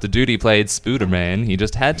want. After Duty played Spooderman, he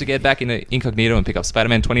just had to get back into Incognito and pick up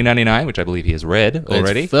Spider-Man 2099, which I believe he has read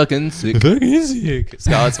already. It's fucking sick.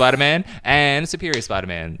 Scarlet Spider-Man and Superior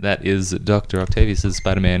Spider-Man. That is Dr. Octavius'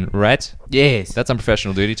 Spider-Man, right? Yes. That's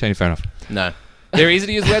unprofessional, Duty. Turn your phone off. No. Their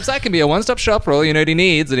easy-to-use website can be a one-stop shop for all your nerdy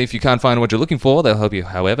needs, and if you can't find what you're looking for, they'll help you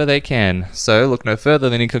however they can. So look no further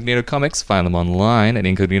than Incognito Comics. Find them online at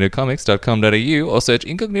incognitocomics.com.au or search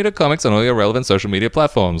Incognito Comics on all your relevant social media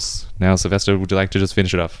platforms. Now, Sylvester, would you like to just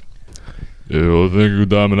finish it off? Yeah, well, thank you,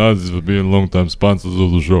 Dom and Ozzy, for being longtime sponsors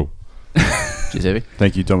of the show. Giuseppe.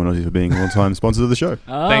 Thank you, Domino's, for being a long-time sponsor of the show.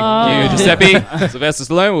 Thank you, Giuseppe. Sylvester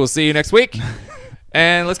Stallone, we'll see you next week.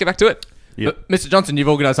 And let's get back to it. Yep. Mr. Johnson, you've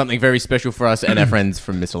organised something very special for us and our friends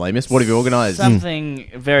from Miscellaneous. What have you organised? Something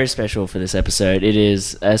very special for this episode. It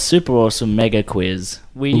is a super awesome mega quiz.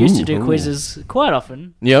 We used to do quizzes quite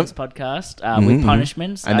often Yep. on this podcast with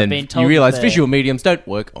punishments. And I've then been told you realise that visual mediums don't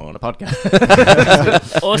work on a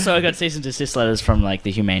podcast. Also, I got cease and desist letters from like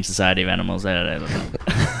the Humane Society of Animals. I don't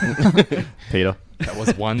know. Peter. That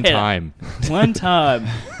was one Yeah. time. One time.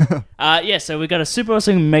 So we got a super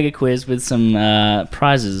awesome mega quiz with some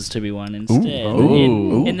prizes to be won instead.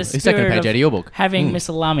 In the The second spirit page of out of your book. having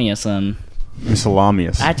miscellaneous on.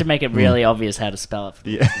 Miscellaneous. I had to make it really obvious how to spell it.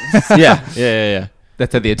 For Yeah.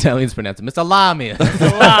 That's how the Italians pronounce it. Miscellaneous.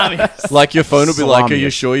 Miscellaneous. Like your phone will be like, "Are you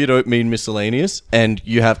Salamious. sure you don't mean miscellaneous?" And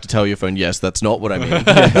you have to tell your phone, "Yes, that's not what I mean."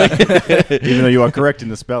 Even though you are correct in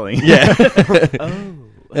the spelling. Yeah.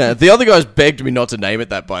 Yeah, the other guys begged me not to name it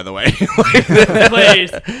that, by the way.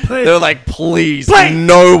 Please. They were like, please,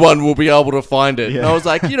 no one will be able to find it. And I was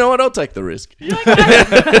like, you know what? I'll take the risk.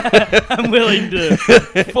 I'm willing to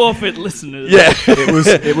forfeit listeners. Yeah.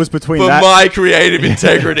 It was between For that. my creative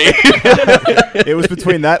integrity. It was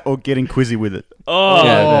between that or getting quizzy with it. Oh.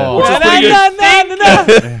 Yeah, Which is pretty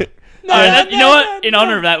good. No. You know what? In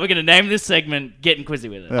honor of that, we're going to name this segment Getting Quizzy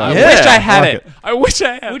With It. Yeah. I Yeah. wish I had like it. I wish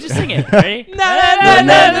I had We'll it. just sing it. Ready?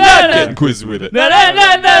 Getting quiz with it.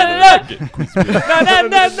 Getting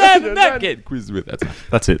quiz with it. That's fine.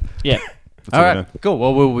 That's it. Yeah. That's All we right, know. cool.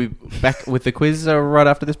 Well, we'll be back with the quiz right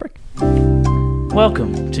after this break.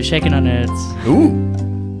 Welcome to Shaken on Nerds.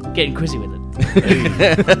 Ooh. Getting Quizzy With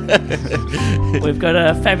It. We've got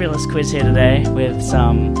a fabulous quiz here today with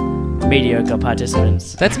some mediocre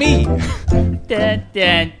participants. That's me. Dun,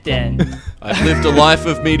 dun, dun. I've lived a life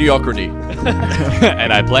of mediocrity.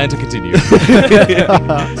 And I plan to continue.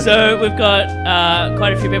 So we've got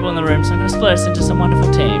quite a few people in the room, so I'm going to split us into some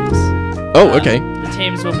wonderful teams. Oh, okay. The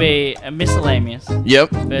teams will be Miscellaneous Yep.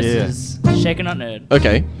 versus Shaken Not Nerd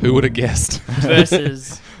Okay. Who would have guessed?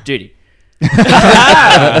 versus Duty.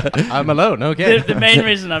 I'm alone. Okay. The main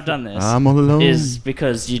reason I've done this I'm all alone. is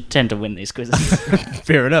because you tend to win these quizzes.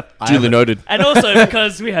 Fair enough. Duly noted. And also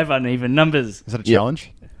because we have uneven numbers. Is that a Yep.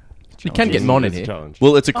 challenge? You can get Mon in It's a here. challenge.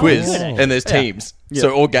 Well, it's a quiz, good. and there's teams. Yeah.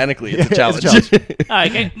 So organically, it's a Yeah, it's challenge. a challenge.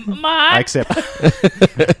 Okay, I Mon, accept.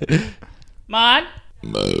 Mon,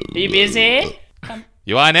 are you busy?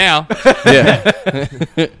 You are now. Yeah.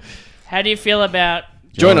 How do you feel about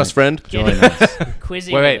Join us, friend. getting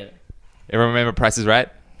quizzy Wait. with it? Everyone remember Price is Right?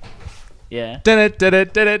 Yeah. Come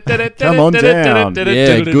on down.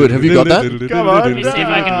 Yeah, good. Have you got that? Come on. Let me see if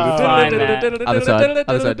I can find that. Other side.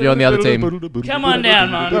 Other side. You're on the other team. Come on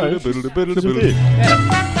down, Mon.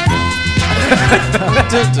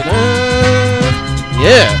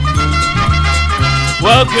 Yeah.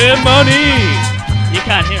 Welcome, money. You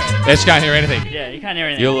can't hear it. Yes, you can't hear anything. Yeah, you can't hear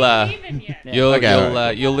anything.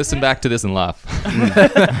 You'll listen back to this and laugh.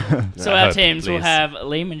 So our hope, teams will please. have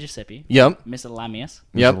Liam and Giuseppe, Yep. Miscellaneous.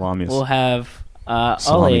 Yep. Salamius. We'll have Ollie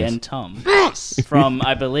Salamius. and Tom from,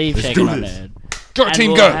 I believe, Shaken Not Nerd. Go And team,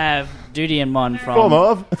 we'll go! have Duty and Mon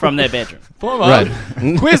Form from their bedroom. Right.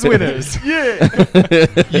 Quiz winners.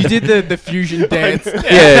 You did the fusion dance.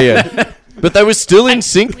 Yeah. But they were still in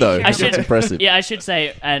sync, though. I That's should, impressive. yeah, I should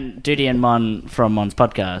say, and Duty and Mon from Mon's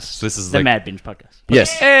podcast. This is the like- Mad Binge podcast.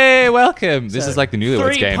 Yes. Hey, welcome. This is like the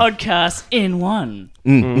Newlyweds 3 game. podcasts in one.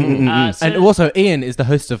 So And also, Ian is the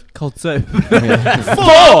host of Cold Soap. 4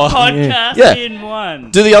 podcasts Yeah. in one.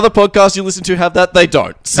 Do the other podcasts you listen to have that? They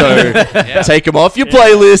don't. So take them off your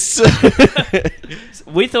playlists.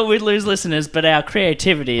 We thought we'd lose listeners, but our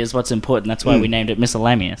creativity is what's important. That's why we named it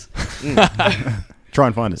Miscellaneous. Try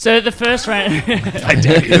and find it. So the first round. I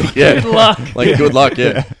dare you. Yeah. Good luck. Like, good luck,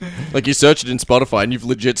 yeah. Like, you search it in Spotify and you've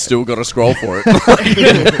legit still got to scroll for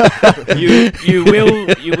it. You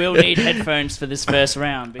will need headphones for this first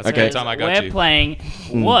round because Okay. Tom, I got we're you. playing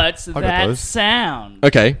What's got That those. Sound?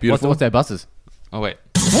 Okay, beautiful. What's their buses? Oh, wait.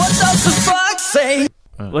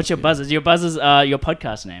 What's your buzzers? Your buzzers are your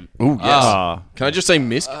podcast name. Ooh, yes. Ah. Can I just say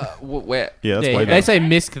Misk? Where? Yeah, that's way They better. say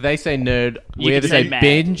misc, they say nerd. You We could either say say mad.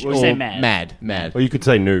 binge Or or say mad. mad. Or you could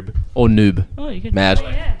say noob. Or noob. Oh, you could. Mad. 5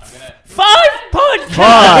 podcasts.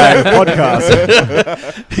 5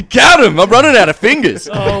 podcasts. Count him! I'm running out of fingers.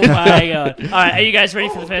 Oh my god! All right, are you guys ready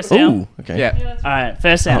for the first sound? Ooh, okay. Yeah. All right,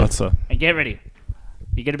 first sound. that's a- And get ready.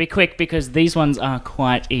 You got to be quick because these ones are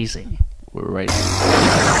quite easy. We're ready.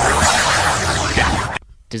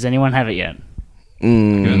 Does anyone have it yet? You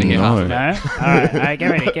only hear half of it. No. All right,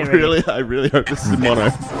 get ready. Get ready. I really hope this is mono.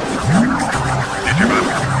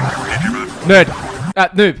 Nerd.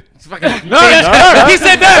 Noob. No, he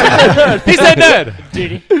said nerd. He said nerd.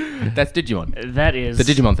 Duty. That's Digimon. That is The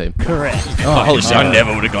Digimon theme. correct. Oh, holy shit. I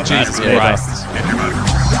never would have got Jesus Christ.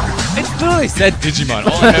 It literally said Digimon.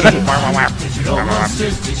 All I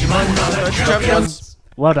heard was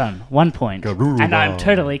Well done. 1 point. And I'm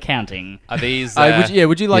totally counting. Are these... Would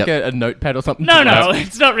you like Yep. a notepad or something? No,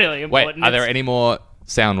 it's not really Wait, important. are there It's- any more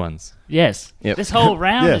sound ones? Yes. Yep. This whole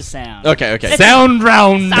round Yes. is sound. Okay. Sound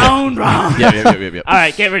round! Sound round. Yeah. All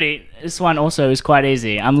right, get ready. This one also is quite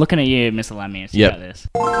easy. I'm looking at you, Miscellaneous. You Yep. got this.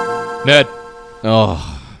 Nerd.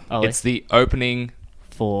 Oh. Ollie. It's the opening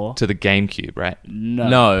 4. to the GameCube, right? No.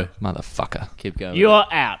 No. Motherfucker. Keep going. You're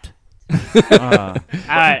out. All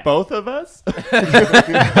right. Both of us? All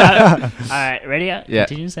right. Ready? Yeah.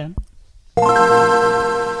 Continue to sound.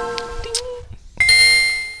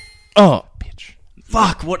 Oh, bitch.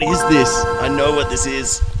 Fuck, what is this? I know what this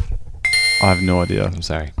is. I have no idea. I'm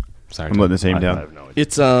sorry. Sorry, I'm letting the team I down. have no idea.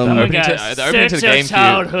 It's Oh my opening to- God, the opening to search the your GameCube.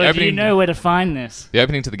 childhood. The opening- You know where to find this. The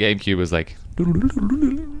opening to the GameCube was like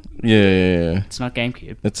yeah. It's not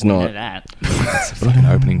GameCube. It's I know not. that. fucking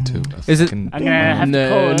opening to. Is it? I'm gonna have to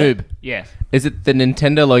call it. Noob. Yes, Is it the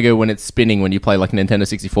Nintendo logo when it's spinning when you play like a Nintendo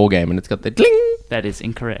 64 game and it's got the ding? that is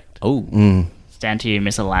incorrect. Oh, It's down to you,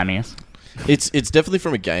 Mr. Lamius. It's definitely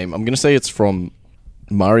from a game. I'm gonna say it's from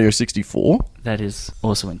Mario 64. That is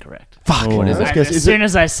also incorrect. Fuck. what is Right, it? guess, as is soon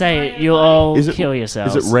as I say it, you'll all Is it- kill Is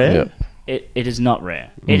yourselves. it rare? Yeah. It is not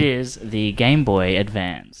rare. It is the Game Boy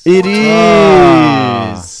Advance. It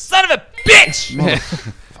is. Son of a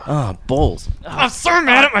bitch! Ah, balls. I'm so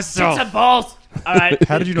mad at myself. It's a balls. All right,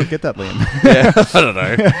 How did you not get that, Liam? I don't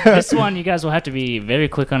know. this one you guys will have to be very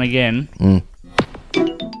quick on again.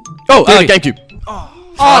 Oh, GameCube. You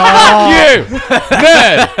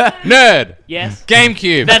nerd. Yes,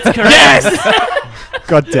 GameCube. that's correct.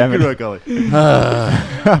 God damn Good it. work, Ollie.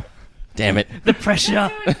 Damn it. The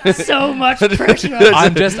pressure, so much pressure.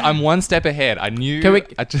 I'm one step ahead. I knew. Can we-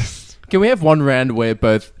 I just. Can we have one round where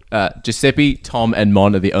both Giuseppe, Tom, and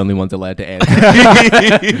Mon are the only ones allowed to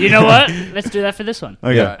answer? You know what? Let's do that for this one.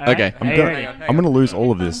 Okay. All right, Okay. are you ready? I'm gonna lose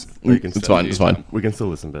all of this. It's fine. It's fine. We can still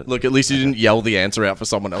listen, but Look, at least you didn't yell the answer out for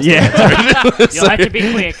someone else. You'll have to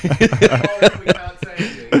be quick.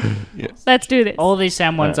 Let's do this. All these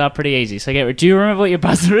sound ones are pretty easy. So do you remember what your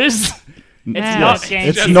buzzer is? It's not GameCube.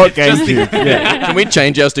 It's not GameCube. Can we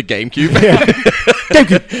change ours to GameCube?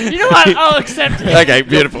 You know what? I'll accept it. Okay,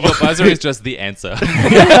 beautiful. Your buzzer is just the answer.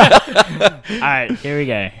 All right, here we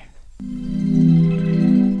go.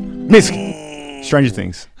 Misk. Stranger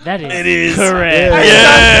Things. That is correct.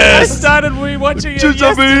 I started rewatching it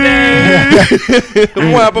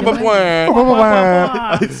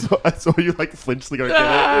I saw you like flinch to go get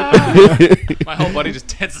it. My whole body just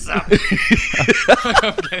tenses up. Is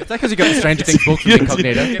that because you got the Stranger Things book from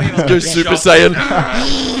Incognito? Go Super Saiyan.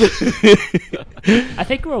 I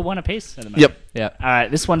think we're one apiece at the moment. Yep. Yeah. All right,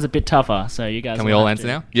 this one's a bit tougher, so you guys. Can we will all have answer to-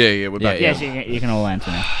 now? Yeah, we're back. Yes, you can all answer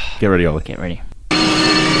now. Get ready, Ollie. Get ready.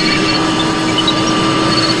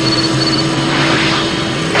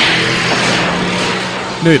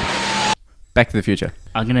 Noob. Back to the Future.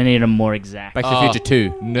 I'm gonna need a more exact. Back to the Future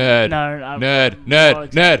 2. Nerd. No, Nerd.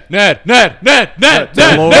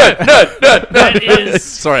 That is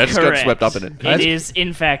Sorry, I just got correct. swept up in it. It is,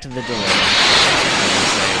 in fact, the DeLorean.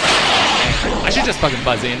 I should just fucking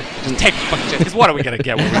buzz in. Just take the fucking chance. Because what are we gonna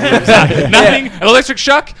get when we lose? Huh? Nothing? An electric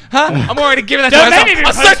shock? Huh? I'm already giving that to Don't myself. make me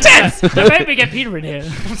I'm so tense. Don't make me get Peter in here.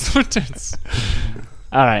 I'm so tense.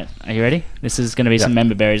 All right, are you ready? This is gonna be some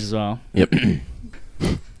member berries as well. Yep.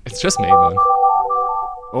 It's just me, man.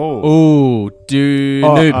 Ooh,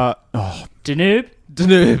 Noob. Danube.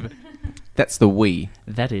 Noob. That's the Wii.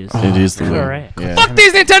 That is It is the correct. Yeah. Fuck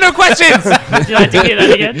these Nintendo questions! Would you like to hear that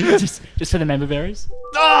again? Just for the member berries.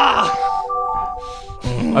 I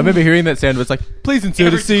remember hearing that sound. It's like, please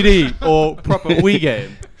insert a CD or proper Wii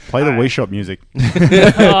game. Play the Wii Shop music.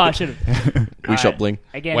 Oh, I should have. We shop bling.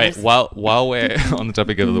 Again, Wait, this- while we're on the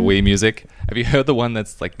topic of the Wii music, have you heard the one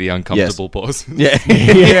that's like the uncomfortable pause? Yeah.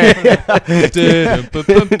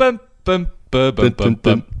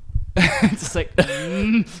 it's just like.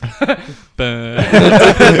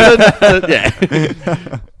 Yeah.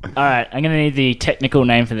 All right, I'm gonna need the technical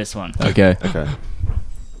name for this one. Okay. Okay.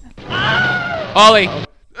 Ollie!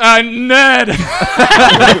 Nerd!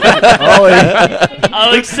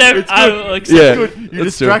 I'll accept. I will accept. Yeah. You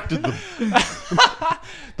distracted them.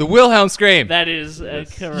 The Wilhelm scream. That is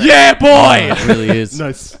correct. Yeah, boy! It really is.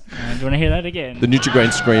 Nice. Do you want to hear that again? The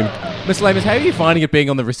Nutrigrain scream. Miss Lamus, how are you finding it being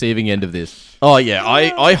on the receiving end of this? Oh yeah,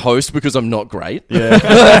 I host because I'm not great. GameCube!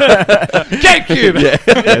 Yeah.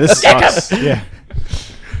 Yeah, this sucks. Yeah.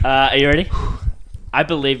 Are you ready? I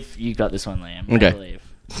believe you got this one, Liam. Okay. I believe.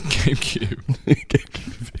 GameCube.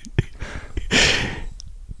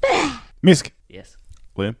 Misk. Yes.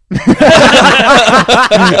 Liam.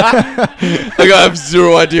 I have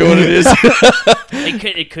zero idea what it is.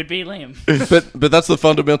 It could be Liam. but that's the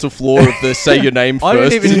fundamental flaw of the say your name I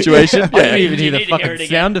didn't first even- situation. I didn't even You hear the need to hear fucking it again.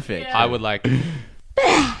 sound effect. I would like.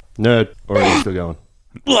 Nerd. Or are you still going?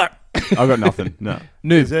 I've got nothing. No.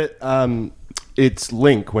 Is it? It's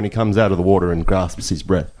Link when he comes out of the water and grasps his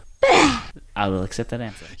breath. I will accept that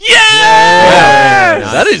answer.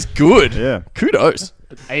 That is good. Yeah. Kudos.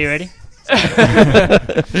 Are you ready?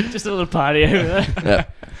 Just a little party over there.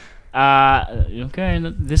 Yeah. Okay,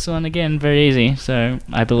 this one again, very easy. So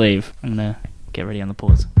I believe I'm gonna get ready on the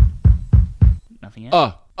pause. Nothing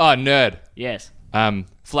else. Oh, nerd. Yes,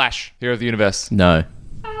 Flash, Hero of the Universe. No.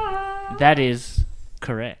 that is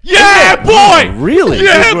correct. Yeah, boy! Really?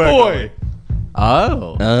 Yeah, boy!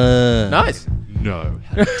 Oh. Uh, Nice. No,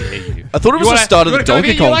 how dare you? I thought it was the start of the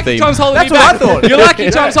Donkey Kong You're lucky theme. Tom's holding That's me what I back. thought. You're lucky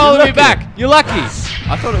Tom's holding me back. You're lucky.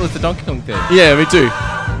 I thought it was the Donkey Kong thing. Yeah, me too.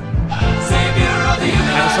 I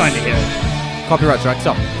just wanted to hear it. Copyright strike.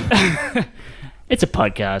 Stop. It's a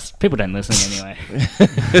podcast. People don't listen anyway.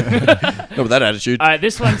 Not with that attitude. All right,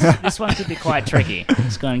 this one could be quite tricky.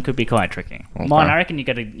 This one could be quite tricky. Mine, I reckon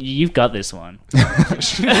you've got this one.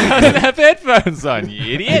 I didn't have headphones on,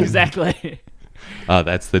 you idiot. Exactly. Oh,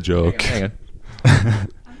 that's the joke. Hang on.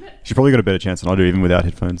 She probably got a better chance than I do, even without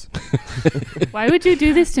headphones. Why would you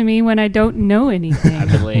do this to me when I don't know I anything?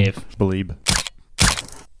 believe. Believe.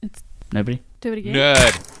 Nobody. Do it again.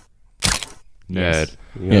 Nerd.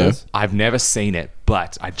 Yes. I've never seen it,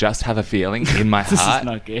 but I just have a feeling in my This heart is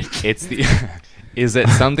not good. it's the. Is it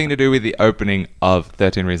something to do with the opening of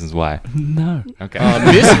 13 Reasons Why? No. Okay.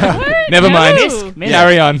 Never mind. Miss.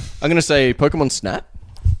 Carry on. I'm going to say Pokemon Snap.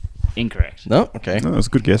 Incorrect. No? Okay. No, that's a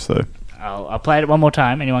good guess, though. I'll play it one more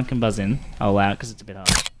time. Anyone can buzz in. I'll allow it because it's a bit hard.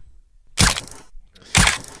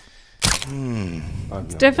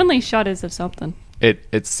 It's definitely shutters of something.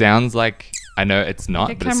 It sounds like, I know it's not,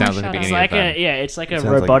 Like a but it sounds camera like the shutter. beginning It's like of a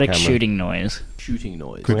sounds like a robotic camera. shooting noise. Shooting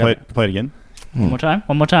noise. Could we play it again? One more time.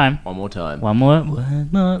 One more time. One more time. One more.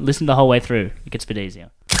 Listen the whole way through. It gets a bit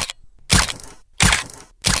easier.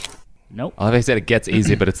 Nope. I they said it gets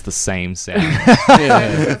easier, but it's the same sound.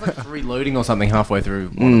 It's like reloading or something halfway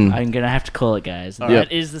through. I'm gonna have to call it, guys.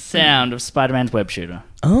 That is the sound of Spider-Man's web shooter.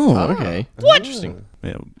 Oh, okay. Interesting.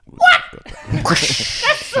 Yeah.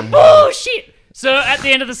 Bullshit. So at the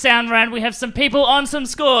end of the sound round, we have some people on some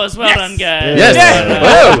scores. Well done, guys. Yes.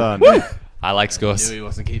 Well done. I like scores. He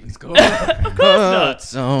wasn't keeping score. Of course not.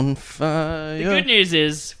 It's on fire. The good news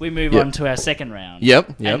is we move Yep. on to our second round.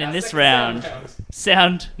 Yep. And in this round,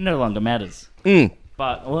 sound no longer matters.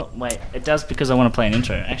 But wait, it does because I want to play an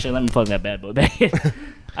intro. Actually, let me plug that bad boy back in.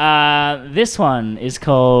 This one is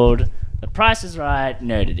called The Price is Right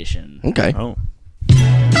Nerd Edition. Okay. Oh.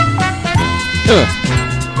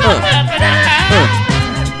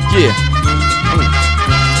 Yeah.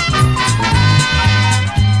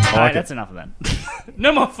 Alright, that's enough of that.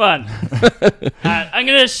 No more fun. I'm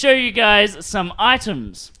going to show you guys some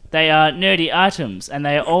items. They are nerdy items, and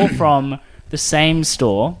they are all from the same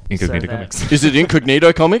store. Incognito So that- Comics. Is it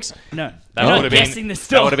Incognito Comics? No. That You're would not have been, guessing the that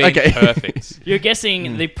store. would have been Okay. perfect. You're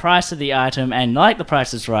guessing the price of the item, and like The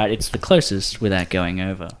Price is Right, it's the closest without going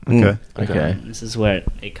over. Okay. Okay. This is where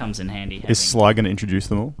it comes in handy. Is having- Sly going to introduce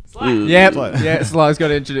them all? Yep. Yeah, Sly's got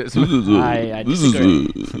to introduce. I disagree.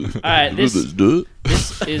 Alright, this is the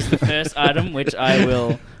first item which I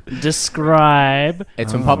will describe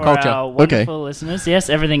It's from for pop culture. our wonderful listeners. Yes,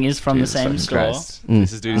 everything is from the same store. Christ.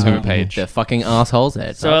 This is Duty's homepage. The fucking assholes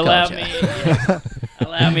there. So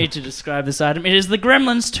allow me to describe this item. It is the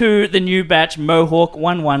Gremlins 2, the new batch Mohawk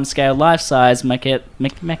 1/1 scale life-size maquette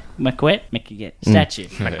statue.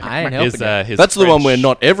 I ain't helping it. His That's the one French- where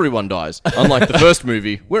not everyone dies, unlike the first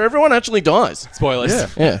movie, where everyone actually dies.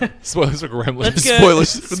 Spoilers. Yeah. Spoilers for Gremlins. Let's go.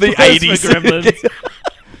 Spoilers for the Spoilers for 80s. Gremlins.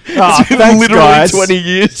 Ah, thanks, Literally guys. 20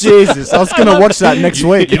 years. Jesus, I was going to watch that next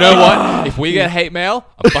week. You know what? If we get hate mail,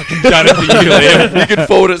 I'm fucking done it for you, Liam. You can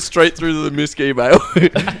forward it straight through the Misk email.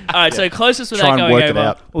 Alright, so closest Try without and going work it over.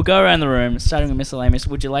 out. We'll go around the room, starting with miscellaneous.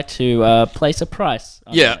 Would you like to place a price?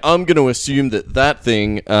 on Yeah, that? I'm going to assume that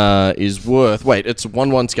thing is worth... Wait, it's a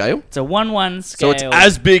 1/1 scale? It's a 1/1 So scale. it's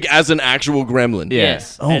as big as an actual gremlin.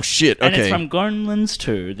 Yes. Oh, And- shit, And it's okay. from Gremlins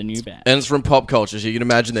 2, the new batch. And it's from pop culture, so you can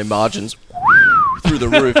imagine their margins through the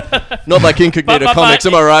roof. Not like Incognito But- Comics,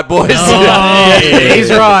 am I right, boys? He's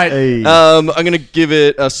right. Hey. I'm going to give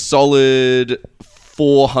it a solid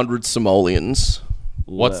 400 simoleons.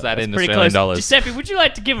 What's that in Pretty Australian close. dollars? Giuseppe, would you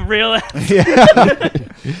like to give a real...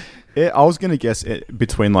 Yeah, I was going to guess it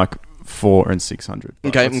between like 400 and 600. But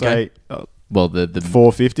Okay, let's okay. say, Well, the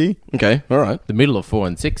 450. Okay, all right. the middle of 4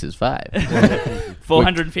 and 6 is 5.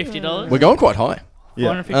 $450? We're going quite high.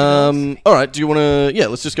 Yeah. $450? All right, do you want to... Yeah,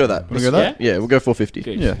 let's just go that. Wanna go that? Yeah, we'll go 450.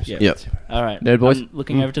 Good. Yeah. Yep. All right. Nerd boys? I'm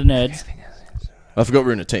looking over to the nerds. I forgot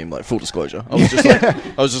we're in a team, like, full disclosure. I was just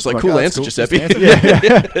like, Like, cool oh, that's answer, cool. Giuseppe.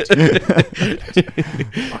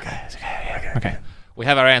 Okay. We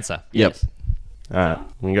have our answer. Yep. Alright,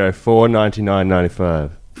 we can go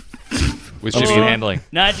 $499.95. With shipping and handling.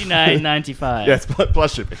 $99.95. Yes,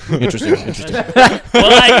 plus shipping. Interesting. Well,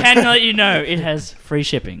 I can let you know it has free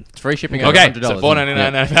shipping. It's free shipping over Okay, $100. so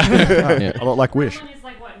 $499.95. A lot like Wish.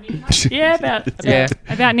 Yeah, about Yeah.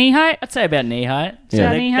 About knee height? I'd say about knee height. So About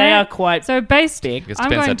they, knee they height? are quite So based, big. It I'm depends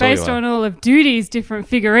going how tall you based are. on all of Duty's different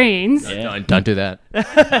figurines. Yeah. Don't do that.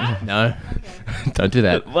 No. Don't do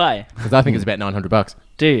that. Why? Because I think it's about $900.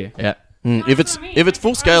 Do you? Yeah. If it's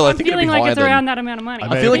full scale, I think it'd be feeling like higher it's around than. that amount of money.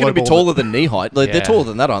 I feel like it'd be taller than knee height. Like, They're taller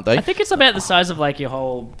than that, aren't they? I think it's about the size of like your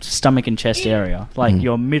whole stomach and chest area, like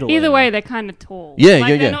your middle. Either area. way, they're kind of tall. Yeah, like, yeah,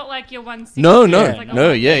 they're yeah. not like your 160. No, It's like a no,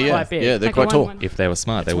 one- yeah. Quite big. Yeah, they're like a quite tall. 1-1. If they were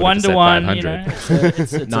smart, they It's would have 1 to said 1. 500.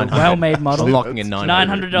 It's a 900. well-made model. I'm locking in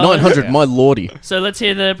 900. $900. 900, my lordy. So let's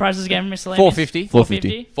hear the prices again, miscellaneous. 450.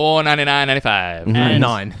 450. $499.95. And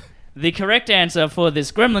 9. the correct answer for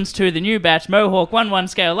this Gremlins 2, the new batch, Mohawk 1/1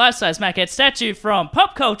 scale life-size maquette statue from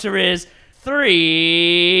Pop Culture is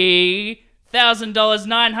 $3,000,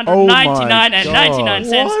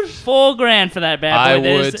 $999.99. $4,000 for that bad boy. I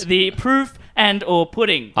There's would- the proof and or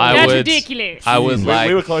pudding. I That's would. ridiculous. I would like.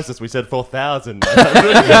 we were closest. We said 4,000.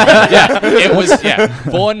 It was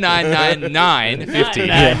 $4,999.50.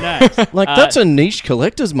 Nice. Like, that's a niche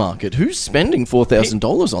collector's market. Who's spending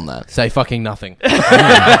 $4,000 on that? Say fucking nothing. Oh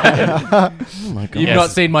my god. You've Yes. not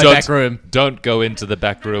seen my Don't- back room. Don't go into the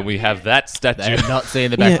back room. We have that They statue. have not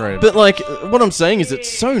seen the back room. But like, what I'm saying is, it's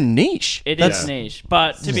so niche. It is niche,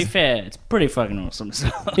 but to be fair, it's pretty fucking awesome. So.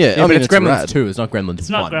 Yeah, Yeah, I but mean, it's Gremlins rad. 2. It's not Gremlins It's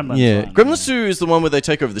not 1. Gremlins. Yeah, one. Gremlins 2 is the one where they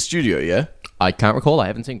take over the studio. Yeah. I can't recall. I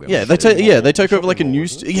haven't seen Gremlins. Yeah, they take over like a new.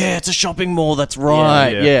 Yeah, it's a shopping mall. That's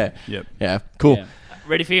right. Yeah. Yep. Yeah. Cool. Yeah.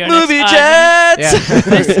 Ready for your Movie next chats. item?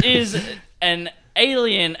 This is an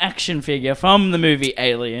Alien action figure from the movie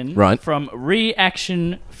Alien. Right. From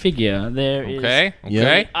Reaction Figure. There is Okay. Yeah.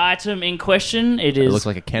 Okay. item in question. It is looks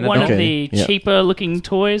like a Canada one doll. of the Okay, yeah. cheaper looking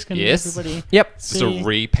toys. Can Yes. everybody Yep. It's just a see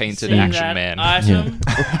repainted that Action Man. item?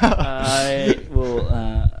 I will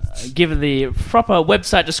give the proper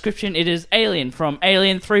website description. It is Alien from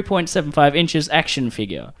Alien 3.75 inches action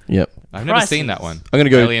figure. Yep. I've never seen Prices. that one. I'm gonna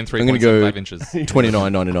go. Alien I'm gonna go 3.75 inches.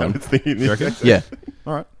 $29.99. Yeah.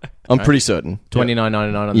 All right. I'm pretty certain.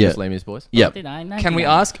 $29.99 on the Yeah. miscellaneous boys. Yep. Can we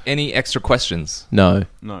ask any extra questions? No.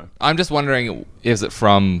 No. I'm just wondering, is it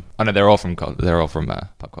from? Oh no, they're all from pop culture.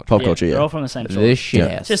 Pop culture. They're Yeah. all from the same source. This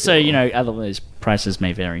shit. Just so you know, otherwise prices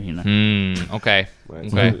may vary. You know. Okay.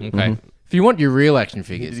 Okay. If you want your real action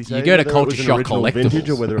figures, you go to Culture Shock Vintage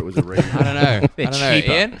or Collectibles. whether it was a re- I don't know. They're I don't know.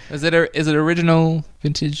 cheaper. Ian, is it original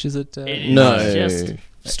vintage? Is it? It is No. just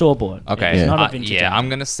store bought. Okay. It's Yeah. not a vintage. Yeah, item. I'm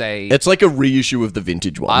gonna say. It's like a reissue of the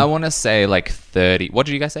vintage one. I want to say like 30. What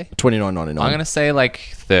did you guys say? $29.99. I'm gonna say like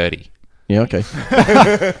 30. Yeah. Okay.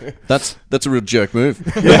 That's a real jerk move.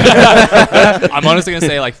 I'm honestly gonna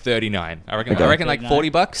say like 39. I reckon. Okay. I reckon like 40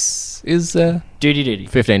 bucks is Duty.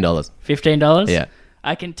 $15. $15. Yeah.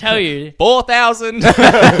 I can tell you 4,000.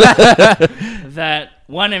 that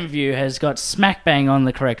one of you has got smack bang on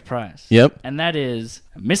the correct price. Yep. And that is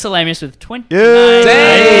miscellaneous with 29. Yeah.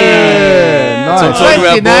 That's what I'm Nice.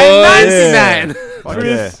 talking about, boys. Oh, Proof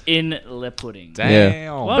yeah. in Le Pudding.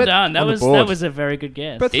 Damn. Well done. That on the was board. a very good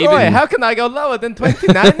guess. But Even- Roy, how can I go lower than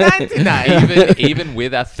 $29.99? even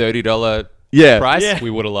with our $30 Yeah. price, Yeah.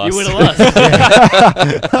 we would have lost. You would have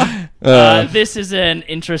lost. This is an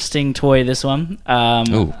interesting toy, this one.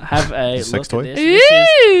 Ooh. Have a Sex look toy? at this. This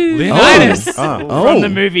is Leonidas. from Oh. the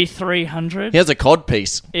movie 300. He has a cod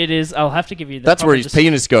piece. It is, I'll have to give you the That's where proper his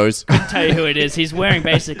penis goes. tell you who it is. He's wearing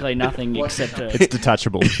basically nothing except a... It's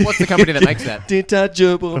detachable. What's the company that makes that?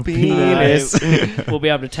 Detachable penis. We'll be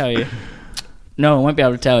able to tell you. No, I won't be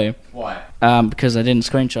able to tell you. Why? Because I didn't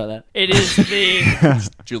screenshot that. It is the...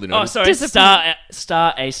 Julie Oh, noticed. sorry,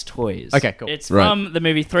 Star Ace Toys. Okay, cool. It's Right. from the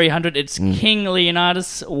movie 300. It's King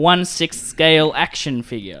Leonidas 1/6 scale action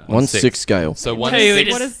figure. 1/6 scale. So Tell you, it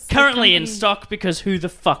 1/6. What is is the currently in company? stock because who the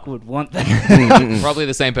fuck would want that? Probably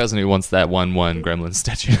the same person who wants that 1/1 Gremlin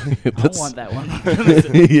statue. I want that one.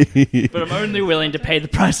 But I'm only willing to pay the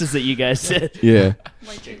prices that you guys said. Yeah.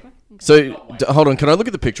 So hold on, can I look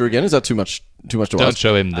at the picture again? Is that too much to Don't ask?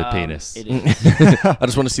 show him the penis. It is. I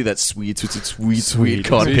just want to see that sweet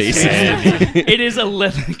cod piece. It is a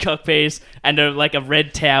leather cock piece and a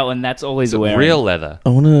red towel, and that's all he's wearing. Real leather. I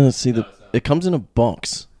want to see the. It comes in a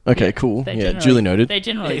box. Okay, cool. They Yeah, generally- duly noted. They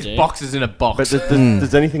generally His do. box is in a box. But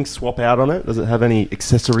does anything swap out on it? Does it have any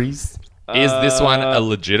accessories? Is this one a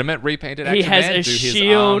legitimate repainted He action has man? a Do his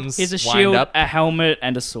shield. arms He has a wind shield, up? a helmet,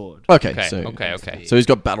 and a sword. Okay, Okay, so okay. so he's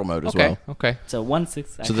got battle mode as Okay, well. okay. So 1/6.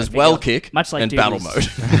 So action there's figure, well kick much like and battle Doodles.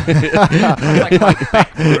 mode.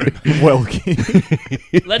 Well,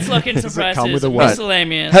 Let's look into Does it come prices. with a what?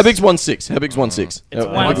 Miscellaneous. How big's 1/6? How big's 1/6? It's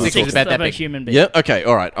How one big is it? sixth about that of a big. human being. Yeah. Okay.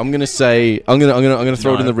 All right. I'm gonna say I'm gonna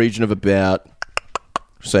throw it in the region of about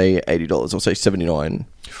say $80. I'll say 79.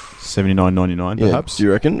 $79.99 Yeah. perhaps. Do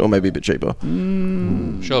you reckon, or maybe a bit cheaper?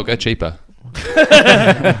 Sure, go cheaper.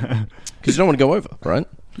 Because you don't want to go over, right?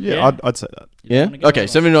 Yeah, Yeah. I'd say that. Yeah. wanna go Okay. over.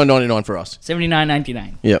 $79.99 for us.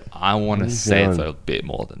 $79.99. Yep. I want to say it's a bit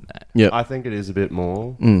more than that. Yep. I think it is a bit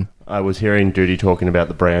more. I was hearing Duty talking about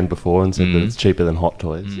the brand before and said that it's cheaper than Hot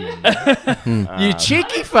Toys. You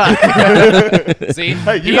cheeky fuck. See,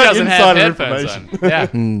 Hey, you he got doesn't have insider headphones on. information. Yeah,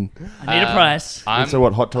 I need a price. And so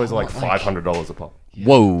what? Hot Toys are like $500 a pop.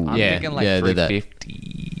 Whoa. I'm thinking like yeah, they're that.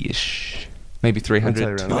 350-ish, maybe 300.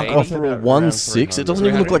 I'd say around- Oh, for a 1.6, it doesn't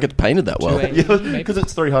even look like it's painted that well. Yeah, because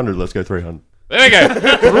it's 300. Let's go 300. There we go.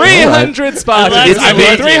 300 Spartans. I like I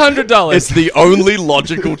it. mean, $300. It's the only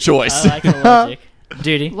logical choice. I like the logic.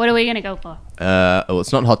 Duty. What are we gonna go for? Well,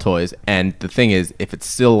 it's not Hot Toys, and the thing is, if it's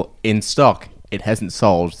still in stock, it hasn't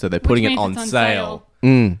sold, so they're putting it means on, it's on sale.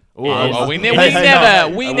 Oh, we Hey,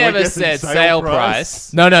 never guessing said sale sale price?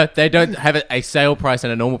 price. No, they don't have a sale price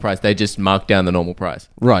and a normal price. They just mark down the normal price.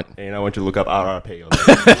 Right. And I want you to look up RRP on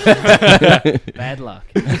that. Bad luck.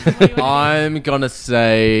 I'm gonna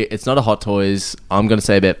say it's not a Hot Toys. I'm gonna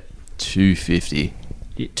say about $250.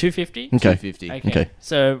 250. Okay. $250. Okay.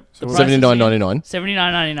 So the price is $79.99.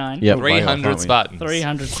 $79.99. Yep. 300 Spartans.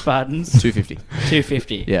 300 Spartans. $250.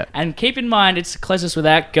 250. Yeah. And keep in mind, it's closest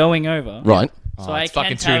without going over. Right. So I it's can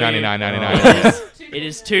fucking tell you- $299.99. It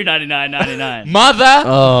is $299.99.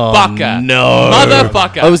 Motherfucker. No.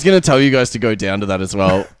 Motherfucker. I was going to tell you guys to go down to that as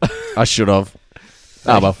well. I should have.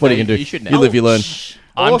 Ah, well, what are you going to do? You shouldn't You have. live, you learn.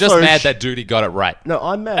 I'm just Also, mad that Duty got it right. No,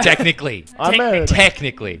 I'm mad. Technically. I'm mad.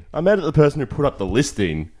 Technically. I'm mad at the person who put up the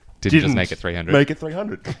listing. Didn't just make it 300. Make it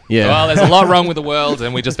 300. Yeah. Well, there's a lot wrong with the world,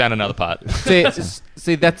 and we just found another part. See,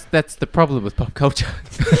 that's the problem with pop culture.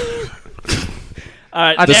 All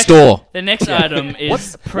right. The store. The next item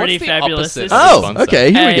is pretty what's the fabulous. opposite This of is Oh, sponsor.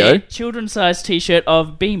 okay. Here we a go. children's size T-shirt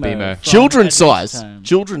of BMO. BMO. from Children's Adventure size. Time.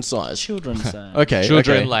 Children's size. Children's size. Okay.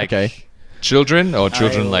 Children okay, like Okay. children or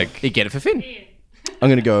children like. You get it for Finn. I'm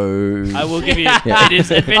going to go. I will give you. It is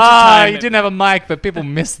Adventure Ah, Time. you didn't have a mic, but people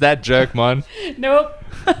missed that joke, man. Nope.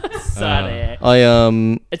 Sorry.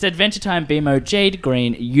 It's Adventure Time BMO Jade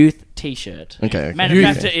Green Youth T-shirt. Okay.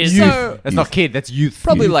 Manufacturer is That's not kid. That's youth.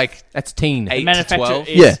 Probably Youth. like That's teen. 8 to manufacturer 12.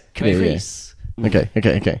 is Yeah. Caprice. Okay.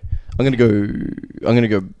 I'm going to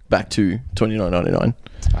go back to $29.99.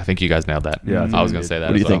 I think you guys nailed that. Yeah, I think I was we going to did. say that.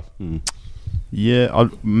 What do you as well. think? Yeah,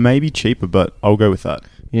 maybe cheaper, but I'll go with that.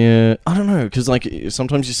 Yeah, I don't know, because like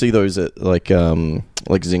sometimes you see those at like Zing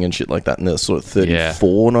and shit like that in the sort of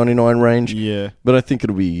 $34.99 range. Yeah. But I think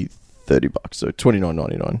it'll be $30, so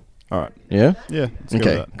 $29.99. All right. Yeah. Yeah. Let's go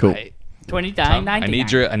Okay. with that. Cool. Hey, $29.99. Tom, I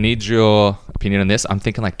need your opinion on this. I'm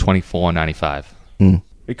thinking like $24.95.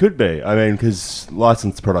 It could be. I mean, because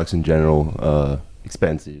licensed products in general are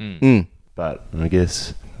expensive. But I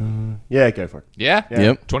guess, yeah, go for it. Yeah.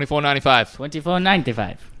 Yep. $24.95.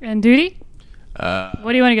 $24.95. And Duty? What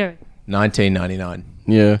do you want to go with? $19.99.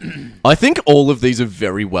 Yeah. I think all of these are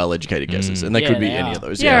very well educated guesses, and they Yeah, could be they any are. of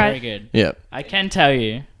those. Yeah, Yeah. right. Very good. Yeah. I can tell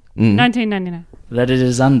you $19.99. that it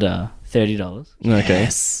is under $30. Okay.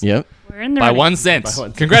 Yep. We're in the By running. 1 cent.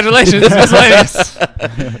 Congratulations, miscellaneous.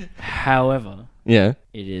 However, Yeah.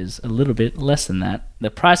 it is a little bit less than that. The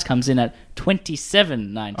price comes in at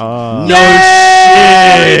 $27.99.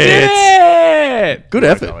 Good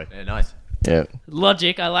effort. Yeah, nice. Yeah.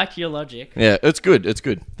 Logic. I like your logic. Yeah. It's good. It's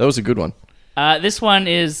good. That was a good one. This one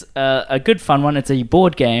is a good fun one. It's a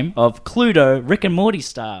board game of Cluedo, Rick and Morty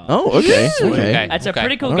style. Oh. Okay. Okay. Okay. It's a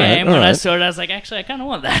pretty cool All right, game. all When I right. saw it, I was like, actually, I kind of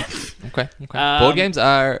want that. Okay. Board games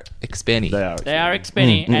are expensive. They are. They are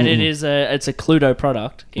expensive, and it's a Cluedo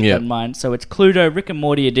product. Keep Yeah. that in mind. So it's Cluedo Rick and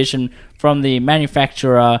Morty edition from the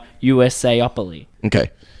manufacturer USAopoly. Okay.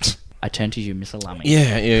 I turn to you, Miss Alami.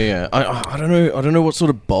 Yeah. I don't know. I don't know what sort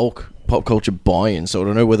of bulk pop culture buy-in, so I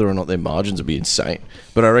don't know whether or not their margins would be insane.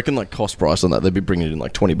 But I reckon like cost price on that, they'd be bringing it in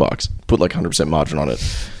like $20. Put like 100% margin on it.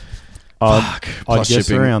 Fuck. I'd Plus guess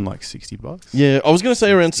shipping. around like $60. Yeah, I was gonna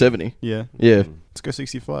say around 70. Yeah. Yeah. Let's go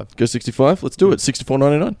 65. Go 65. Let's do it.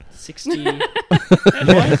 $64.99. 60.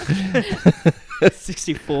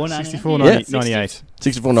 64.99. $64.98.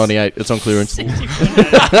 $64.98. It's on clearance. I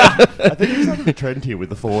think there's something a trend here with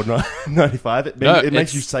the $4.95. It No, makes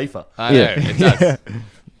it's- you safer. I know, Yeah. it does.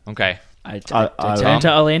 Okay. I I- turn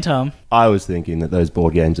to Ollie and Tom. I was thinking that those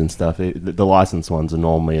board games and stuff, the licensed ones are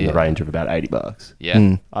normally in the range of about $80.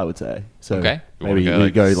 Yeah. I would say. So Okay. maybe you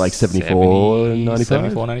go like $74.95.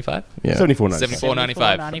 $74.95? Yeah. $74.95.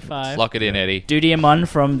 $74.95. $74.95. Lock it in, Eddie. Duty Amon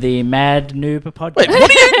from the Mad Noob podcast. Wait, what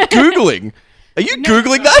are you googling? Are you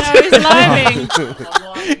googling that? No, he's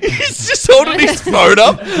living. He's just holding his phone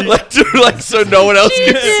up, like so no one else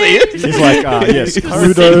can see it. He's like, yes, Send on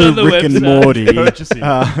Cluedo, the Rick and website. Morty. Purchasing.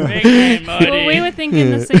 Rick and Morty. Well, we were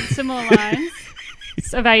thinking the similar lines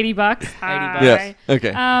of $80. $80. Yeah.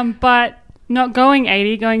 Okay. But Not going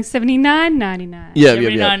 80, going 79.99. Yeah,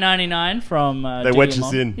 $79.99 from They wedged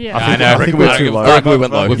us in. Yeah. I know. I reckon we're too low. I reckon we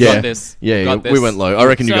went low. We've yeah. got this. Yeah, Got we this. went low. I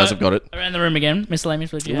reckon you guys have got it. Around the room again.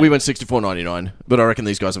 Miscellaneous, what did you have? We went $64.99, but I reckon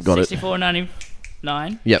these guys have got it. $64.99.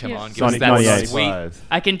 Yep. Come Yeah. on, give us that 98. sweet.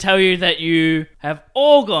 I can tell you that you have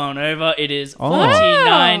all gone over. It is Oh.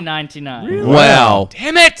 $49.99. Wow.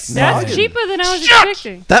 Damn it! That's cheaper than I was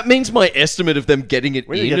expecting. That means my estimate of them getting it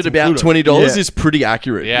We need to in get at some about food $20 on. is pretty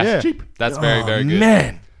accurate. Yeah, Yeah. that's very, very good.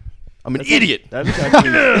 Man, I'm an idiot. That is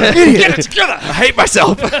actually. Get it together. I hate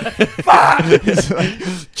myself.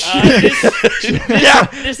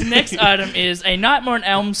 This next item is a Nightmare on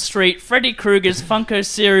Elm Street Freddy Krueger's Funko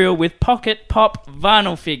cereal with Pocket Pop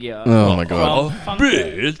vinyl figure. Oh my god. From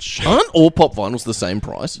Funko. Aren't all pop vinyls the same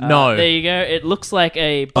price? No. There you go. It looks like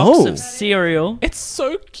a box Oh. of cereal It's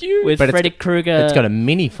so cute. with But it's Freddy Krueger. It's got a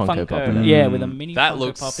mini Funko Pop in it. Yeah, with a mini that Funko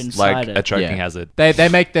looks Pop inside like it. a choking Yeah. hazard. They're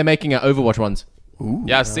making Overwatch ones.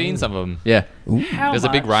 Yeah, I've seen some of them. Yeah. How There's a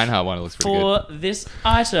big much Reinhardt one that looks pretty good. for this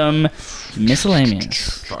item,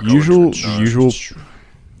 miscellaneous. Usual.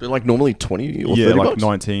 They're like normally 20 or Yeah, 30 like bucks.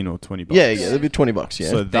 19 or 20 bucks. Yeah, they'd be $20, yeah.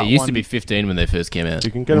 So So, They that used to one- be 15 when they first came out.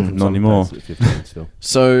 You can get them from not some anymore. places at 15 still.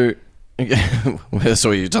 so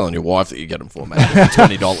you're telling your wife that you get them for, mate.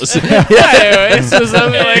 $20. Yeah, it's just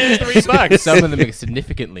only like $3. Some of them are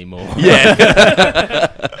significantly more. Yeah.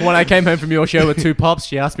 When I came home from your show with 2 pops,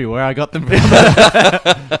 she asked me where I got them from.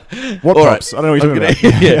 What All pops? right. I don't know what you're I'm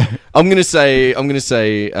talking gonna, about. yeah. I'm gonna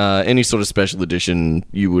say any sort of special edition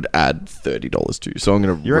you would add $30 to. So I'm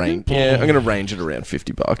gonna You reckon? range. Yeah, I'm gonna range it around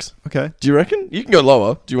 $50. Okay. Do you reckon? You can go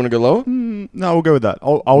lower. Do you want to go lower? No, we'll go with that.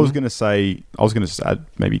 I was gonna say I was gonna just add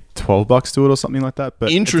maybe $12 to it or something like that.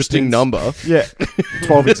 But it Interesting depends. number. Yeah,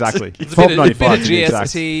 12 exactly. It's a bit of $12.95 to be exact.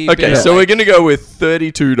 GST. Okay, bit of so like we're gonna go with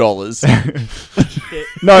 $32.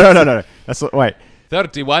 No. That's wait.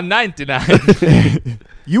 $31.99.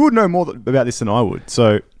 You would know more about this than I would.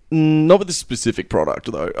 So Not with this specific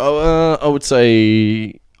product though. I would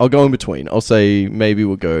say I'll go in between. I'll say maybe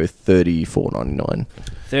we'll go $34.99.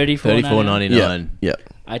 $34.99. Yeah.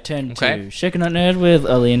 I turn Okay. to Shaken Not Nerd with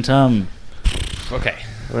Ollie and Tom. Okay.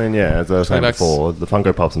 I mean, yeah, as I was saying $20. before, the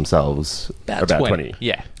Funko Pops themselves are about 20.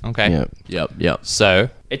 Yeah. Okay. Yeah. Yep. So,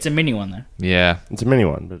 It's a mini one though. yeah. It's a mini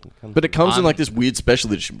one, but it comes But it comes in like this weird special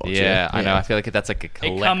edition box. Yeah, I know. I feel like that's like a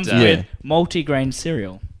collector. It comes Yeah. with multi-grain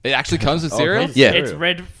cereal. It actually comes with cereal? It's, Yeah. it's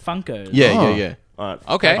red Funkos. Yeah, Oh. yeah. Alright,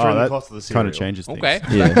 Okay. factor in the that cost of the kind of cereal. changes things. Okay.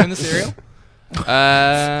 Yeah. Back in the cereal.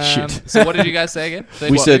 Shit. So what did you guys say again?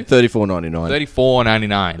 We said $34.99.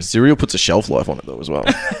 $34.99. Cereal puts a shelf life on it though as well.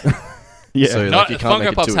 Yeah. So, Not, like, you can't make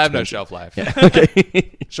Funko it Pops too have no expensive. shelf life.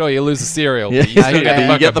 Okay. Sure, you lose the cereal, Yeah. but you still Yeah, get the you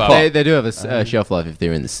Funko get the Pop. pop. They do have a shelf life if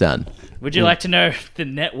they're in the sun. Would you like to know the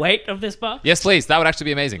net weight of this box? Yes, please. That would actually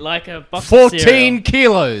be amazing. Like a box of cereal. 14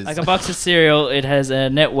 kilos. Like a box of cereal, it has a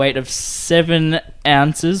net weight of 7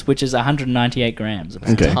 ounces, which is 198 grams.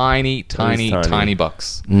 Okay. Tiny, tiny, tiny. tiny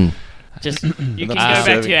box. Just you can go That's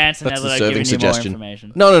back the to your answer now that's that the I've serving given you more suggestion.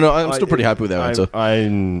 information. No. I'm still pretty happy with our answer.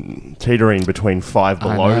 I'm teetering between 5 I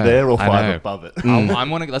below know, there or I 5 know. above it.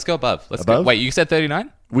 I'm wanna, let's go above. Let's go. Above? Wait, you said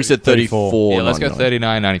 39? We said 34. $34. Yeah, let's go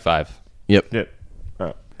 39.95. Yep. Yep.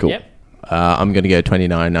 Alright. Cool. Yep. I'm going to go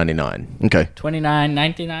 $29.99. Okay.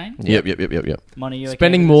 $29.99. Yep. Money, you okay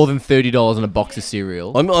Spending with more than $30 on a box of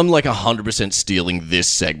cereal. I'm like 100% stealing this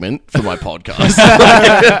segment for my podcast.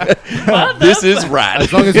 This is rad.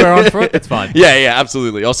 As long as we're on for it, it's fine. Yeah,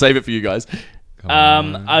 absolutely. I'll save it for you guys.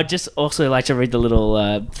 I'd just also like to read the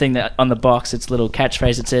little thing that on the box. It's a little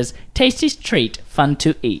catchphrase. It says, "Tastiest treat, fun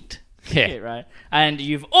to eat." Yeah. Right. And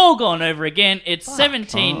you've all gone over again. It's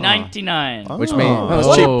 $17.99. Which means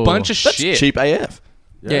that's cheap. Bunch of That's shit. cheap AF.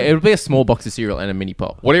 Yeah, it would be a small box of cereal and a mini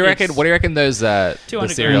pop. What do you reckon? It's What do you reckon? Those the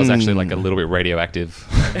 200 cereal's grams. actually like a little bit radioactive.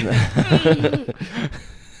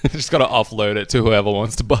 Just got to offload it to whoever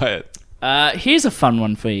wants to buy it. Here's a fun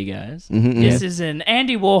one for you guys. Mm-hmm, This is an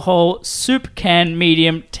Andy Warhol soup can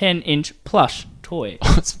medium 10-inch plush toy.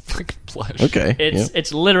 It's fucking plush. Okay.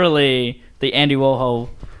 It's literally the Andy Warhol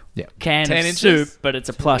can 10 of inches? soup, but it's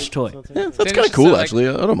a plush toy. Yeah, that's 10 kind of inches, cool, so, like- actually.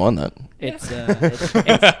 I don't mind that.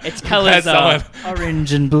 Its colors are someone-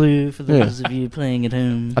 orange and blue for those of you playing at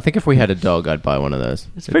home. I think if we had a dog, I'd buy one of those.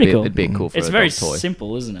 It's pretty cool. It'd be cool for It's a very dog toy.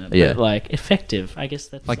 simple, isn't it? Yeah. But, like, effective. I guess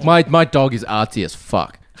that's... Like my dog is artsy as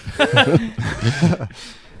fuck.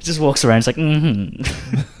 just walks around. It's like,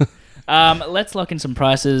 let's lock in some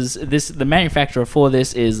prices. The manufacturer for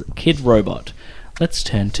this is Kid Robot. Let's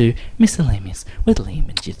turn to miscellaneous with Liam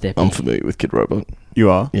and Giuseppe. I'm familiar with Kid Robot.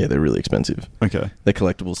 You are? Yeah, they're really expensive. Okay. They're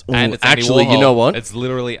collectibles. And Ooh, it's Andy actually, you Warhol. know what? It's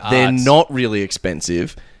literally art. They're not really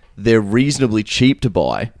expensive. they're reasonably cheap to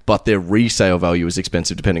buy, but their resale value is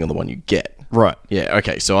expensive depending on the one you get. Right. Yeah,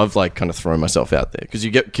 okay, so I've like kind of thrown myself out there because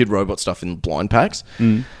you get Kid Robot stuff in blind packs.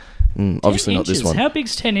 Obviously not this 10 inches. one. How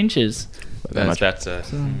big's 10 inches? That's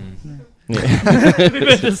We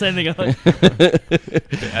both the same thing.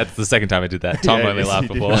 that's the second time I did that. Tom Yeah, only yes, laughed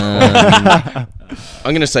you did. before.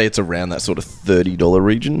 I'm going to say it's around that sort of $30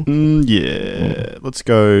 region. Yeah. Let's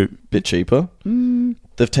go. Bit cheaper.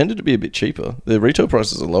 They've tended to be a bit cheaper. Their retail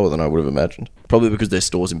prices are lower than I would have imagined. Probably because their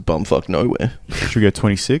stores in bumfuck nowhere. Should we go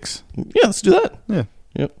 26? Yeah, let's do that. Yeah.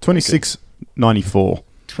 Yep. 26.94.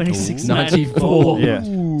 26.94. Yeah.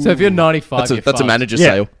 So if you're 95, That's a manager's Yeah.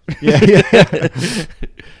 sale. Yeah.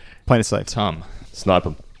 Plain and safe. Tom. Snipe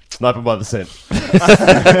them. Snipe them by the cent.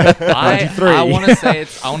 I want to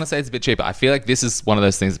say it's a bit cheaper. I feel like this is one of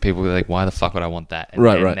those things that people will be like, why the fuck would I want that? And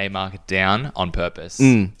Right, then right. they mark it down on purpose.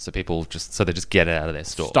 So people they just get it out of their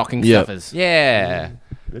store. Stocking Yeah. stuffers. Yeah.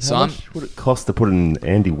 So How I'm, much would it cost to put in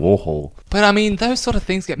Andy Warhol? but I mean, those sort of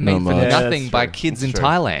things get made for much. Yeah, nothing that's by true. kids That's in true.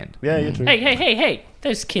 Thailand. Yeah, you're true. Hey.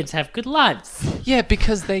 Those kids have good lives. Yeah,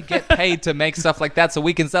 because they get paid to make stuff like that so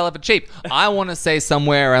we can sell it for cheap. I want to say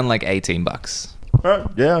somewhere around like $18. All right.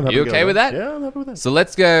 Yeah, I'm happy You to go okay with that? Yeah, I'm happy with that. So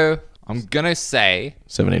let's go. I'm going to say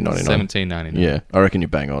 $17.99. $17.99. Yeah, I reckon you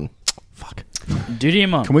bang on. Fuck. Duty your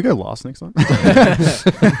mom. Can we go last next time?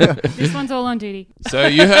 This one's all on duty. So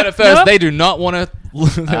you heard it first. Nope. They do not want to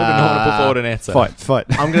put forward an answer. Fight.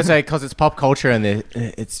 I'm gonna say because it's pop culture and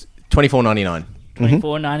it's $24.99.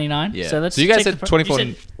 $24.99. Yeah. So let's. So you guys take said the you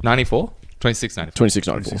said $24.94? $26.94.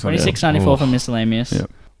 $26.94. $26.94 for miscellaneous. Yeah.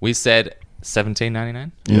 We said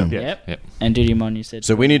 $17.99. Yeah. Yep. Yep. And Duty Mon, you said.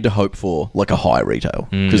 So we need to hope for like a high retail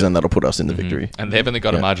because then that'll put us in the victory. And they've only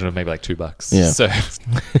got a Yeah. margin of maybe like $2. Yeah. So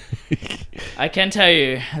I can tell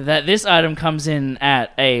you that this item comes in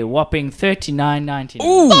at a whopping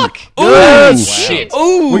 $39.99. fuck. Oh, shit.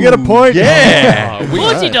 Ooh. We get a point. Yeah.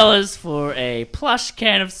 $40 for a plush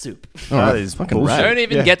can of soup. That is fucking bullshit. rad. Don't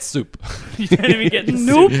even Yeah. get soup. You don't even get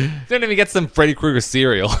nope. Don't even get some Freddy Krueger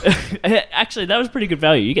cereal. Actually, that was pretty good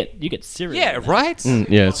value. You get cereal. Yeah, with that. right?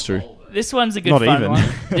 Yeah, it's true. This one's a good Not fun even. one.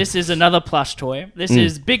 This is another plush toy. This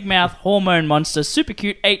is Big Mouth Hormone Monster Super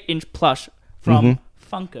Cute 8-inch plush from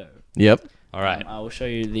Funko. Yep. All right. I will show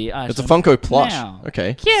you the item. It's a Funko plush. now.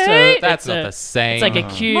 Okay. Cute. So That's it's not a- the same. It's like a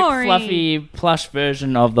cute, Maury. fluffy plush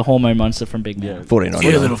version of the Hormone Monster from Big Mouth.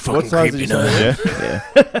 $14.99. What size did you say? Yeah.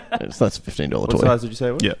 That's a $15 What toy. size did you say?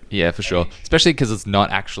 it was? Yeah. Yeah, for sure. Especially because it's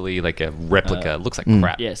not actually like a replica. It looks like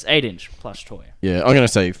crap. Yes, 8-inch plush toy. Yeah, I'm gonna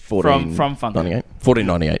say 14. From Funko. 98.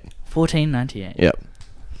 14.98. $14.98. Yep.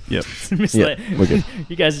 Yep. Yeah, we're good.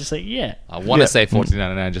 You guys just like, yeah. I want to say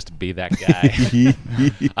 $14.99 just to be that guy. We've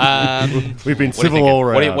been What are you civil thinking? all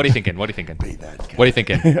around. What are you thinking? What are you thinking? Be that guy. What are you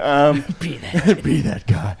thinking? Be that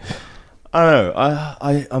guy. I don't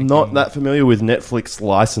know. I'm not that familiar with Netflix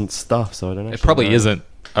licensed stuff, so I don't know. It probably isn't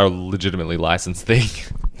a legitimately licensed thing.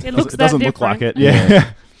 It looks It doesn't that look like different. it.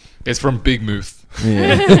 Yeah. It's from Big Mouth.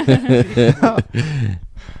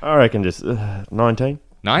 I reckon just 19.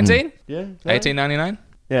 19? Yeah. 18.99?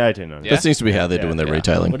 Yeah, 18. Yeah. That seems to be how they're doing their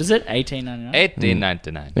retailing. What is it? $18.99?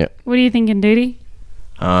 18.99. Yeah. What are you thinking, Duty?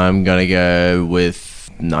 I'm gonna go with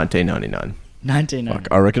 $19.99. $19.99.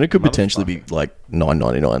 I reckon it could potentially be like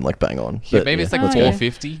 $9.99, like bang on. Yeah, But, maybe it's like Oh, yeah.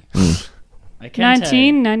 $4.50. I can tell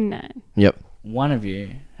you, $19.99. Yep. one of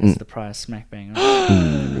you has the prize smack bang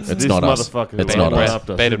on. It's This not us. motherfucker It's who not went us.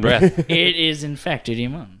 after us, Bated isn't it? breath. It is, in fact, Duty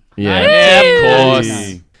Mon. Yeah. Yeah, of course.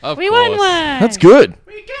 Nice. Of We course. won one. That's good.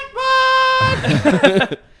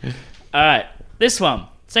 All right, this one.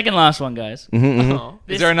 Second last one, guys. Oh.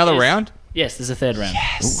 Is there another round? Yes, there's a third round.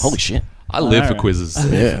 Ooh, holy shit. I live for Alright. quizzes.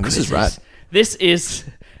 Yeah, this is right. This is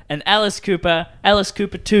an Alice Cooper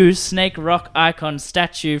 2 Snake Rock icon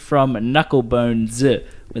statue from Knucklebones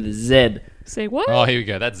with a Z. Say what? Oh, here we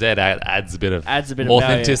go. That Z adds a bit of Adds a bit of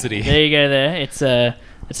authenticity. value. There you go. There, it's a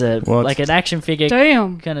What? like an action figure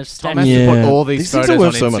Damn. kind of Tom statue. has to put all these These things photos are on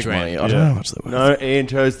worth so much Instagram. money. I don't know how much they're worth. No, Ian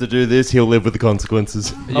chose to do this. He'll live with the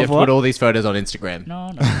consequences. You have to what? put all these photos on Instagram.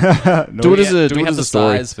 No, Do it as a, Do do we it have as the a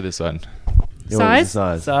story. size for this one? Size?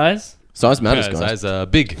 size. Size matters, Yeah, guys. size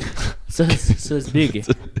big. So it's big.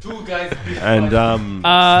 And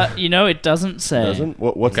You know, it doesn't say. doesn't.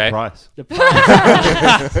 What's Okay. the price? The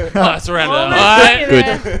price. Oh, it's around Oh,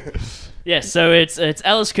 that. Yes, so it's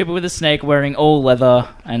Alice Cooper with a snake wearing all leather,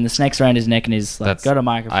 and the snake's around his neck, and he's like That's- got a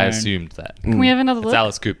microphone. I assumed that. Can we have another It's look?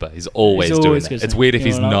 Alice Cooper. He's always He's doing always that. good It's snake. weird if You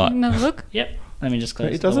he's wanna- not. Another look? Yep. Let me just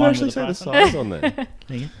close. It doesn't one actually with say the price on it. size on there. There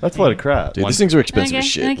you go. That's a lot of crap. Dude, these things are expensive as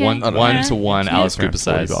shit. Okay. One to one Alice Cooper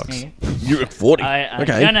size. $40. There you go. You're at 40. I'm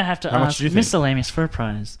okay. gonna have to How much ask do you think? miscellaneous for a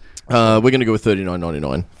prize. We're going to go with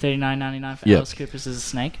 $39.99. $39.99 for Yeah. Alice Cooper's as a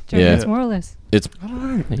snake. Do you reckon Yeah. it's more or less? It's You're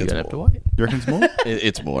gonna have to more. wait. You reckon it's more?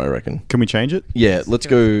 It's more, I reckon. Can we change it? Yeah, let's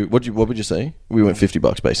go. What would you say? We went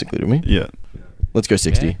 $50 basically, didn't we? Yeah. Let's go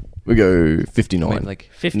 60. Yeah. We go 59. Wait, like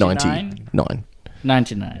 59? 99.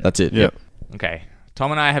 99. That's it. Yep. Okay.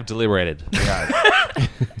 Tom and I have deliberated.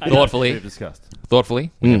 We've thoughtfully. discussed.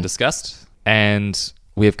 Thoughtfully, we have discussed, and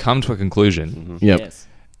we have come to a conclusion. Yep. Yes.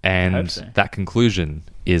 And Hope so. that conclusion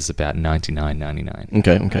is about $99.99.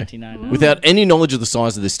 Okay. 99. Without any knowledge of the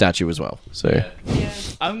size of this statue as well. So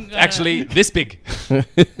I'm gonna- Actually, this big. In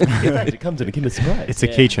fact, it comes in a Kinder Surprise. It's a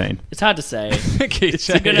keychain. It's hard to say.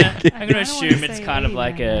 Keychain. I'm gonna I don't wanna assume it's say kind of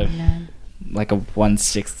like a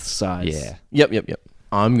 1/6 size. Yeah. Yep.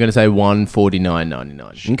 I'm gonna say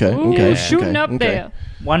 $149.99. Okay. Ooh, okay. shooting up okay. there.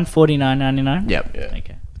 $149.99. Yep.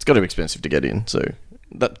 Okay. It's got to be expensive to get in. So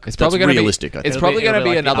that's probably gonna be- realistic. I think. it's probably going to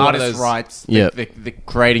be another one of those. rights. Yeah. The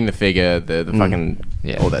creating the figure, the fucking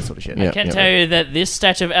all that sort of shit. Yeah. I can tell you that this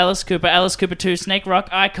statue of Alice Cooper 2 Snake Rock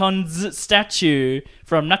Icons statue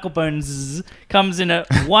from Knucklebones comes in at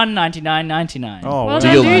 $199.99. Oh, Well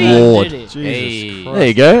Dear done, Judy. Lord. Jesus Hey. Christ. There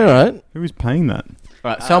you go. All right. Who's paying that?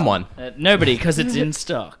 Right, someone. Nobody, because it's in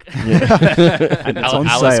stock. And it's on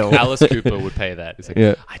sale. Alice Cooper would pay that. It's like,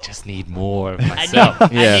 Yeah. I just need more of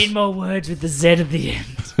myself. Yeah. I need more words with the Z at the end.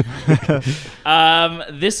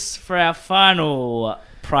 This for our final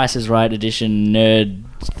Price is Right edition nerd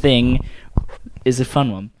thing is a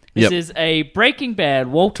fun one. This Yep. is a Breaking Bad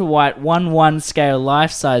Walter White 1/1 scale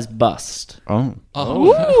life-size bust. Oh.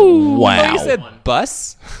 Ooh. Wow. You said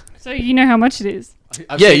bus? So you know how much it is.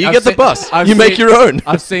 Yeah, you get the bus. I've You make seen- your own.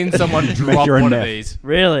 I've seen someone drop your own one of net. these.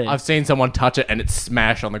 Really? I've seen someone touch it and it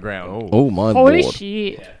smash on the ground. Oh my Holy lord.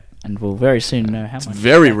 shit. And we'll very soon know how much.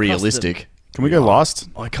 Very that cost realistic. Can we go last?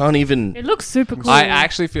 I can't even. It looks super cool. I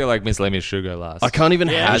actually feel like Miss Lemmy should go last. I can't even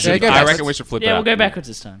Yeah, hazard. go I back. reckon we should flip them. Yeah, that. we'll go backwards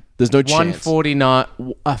this time. There's no chance. 149,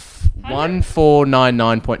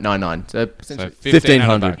 1499.99. So So essentially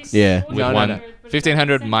 1500. $1,500. Yeah. With No, no, one, no.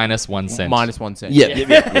 1,500 minus 1 cent. minus 1 cent.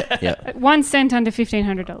 Yeah. 1 cent under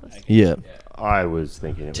 $1,500. Yeah. I was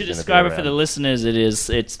thinking it To was gonna describe be it for the around- listeners,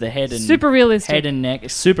 it's the head and Super realistic. head and neck,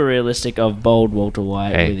 super realistic of bold Walter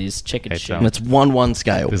White Hey. with his checkered Hey, shirt, Tom. And it's 1/1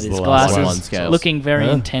 scale. This with is his the last glasses, one scales. looking very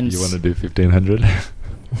intense. You want to do 1,500?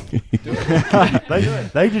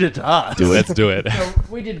 They did it to us. Let's do it.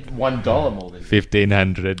 We did $1 more than you.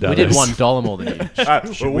 $1,500. We did $1 more than you.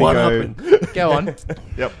 Should we What go happened? Go on.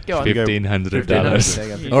 Yep. Go on. $1,500.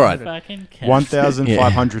 There you go. All right. Fucking cat.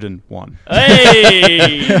 1,501.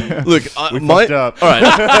 Hey! Look, my fucked up. all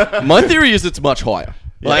right. My theory is it's much higher.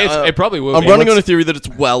 Like, It probably will I'm be. running on a theory that it's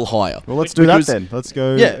well higher. Well, let's do that Because- then. Let's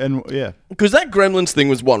go. Yeah. And yeah. Because that Gremlins thing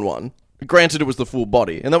was 1/1. Granted, it was the full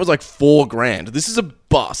body, and that was like $4,000. This is a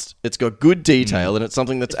bust. It's got good detail, and it's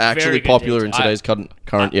something that's very actually good popular in detail. today's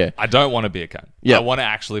current. Yeah. I don't want to be a cunt. Yeah. I want to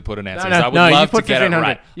actually put an answer. No, So I would no, you love to put get it 1,500.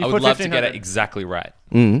 right. You I would put love to get 1,500. it exactly right.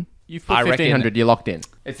 You've put I reckon- 1,500. You're locked in.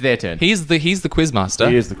 It's their turn. He's the quiz master.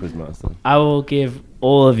 He is the quizmaster. I will give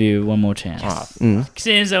all of you one more chance.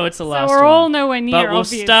 Seeing as though it's the So last we're one. all nowhere near, But we'll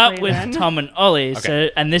obviously, start with then. Tom and Ollie,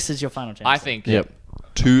 Okay. and this is your final chance. I think Yep.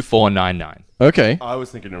 2,499. Okay. I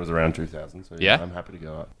was thinking it was around 2,000, so Yeah? I'm happy to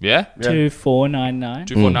go up. Yeah? 2,499.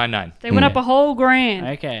 2,499. They went up a whole grand.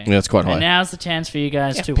 Okay. Yeah, that's quite high. And now's the chance for you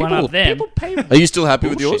guys to one up them. Are you still happy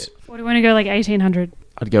with yours? What do you want to go like 1,800?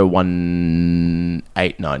 I'd go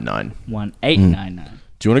 1,899. 1,899.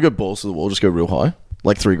 Do you want to go balls to the wall? Just go real high,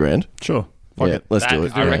 like $3,000. Sure. Yeah, let's do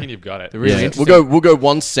it. I Yeah. reckon you've got it. The really Yeah. interesting- We'll go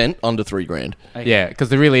 1 cent under $3,000. Yeah, because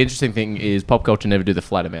the really interesting thing is pop culture never do the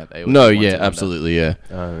flat amount. They always No, do 1 yeah, cent under. absolutely, yeah.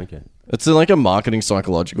 Oh, okay. It's like a marketing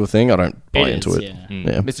psychological thing. I don't buy It into is, it. yeah.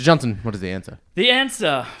 Yeah. Mr. Johnson, what is the answer? The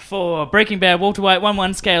answer for Breaking Bad Walter White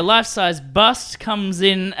 1/1 scale life-size bust comes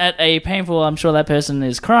in at a painful, I'm sure that person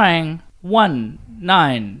is crying,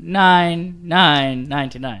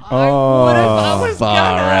 1,999.99. Oh, far Did we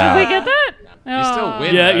out. get that? You still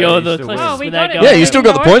win. Yeah, though. you're the still closest win. Oh, we without got it. going. Yeah, you still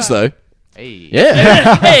got the points though. Hey.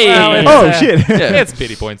 Yeah. Hey! Oh shit! Yeah, it's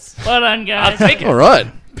pity points. Well done, guys. All right.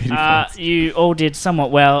 You all did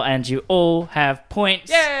somewhat well, and you all have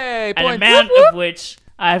points. Yay, An points. amount of which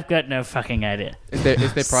I've got no fucking idea. Is there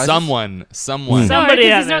prizes? Someone No, Somebody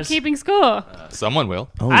because out he's not there. keeping score. someone will.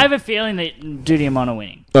 I have a feeling that Duty and Mon are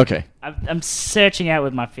winning. Okay. I'm searching out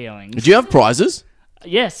with my feelings. Do you have prizes?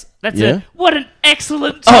 Yes, that's Yeah. it. What an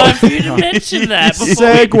excellent time for you to mention that before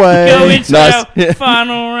we Segue. go into Nice. our Yeah.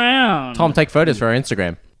 final round. Tom, take photos for our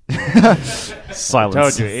Instagram. Silence.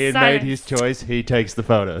 Told you, Ian Silence. made his choice. He takes the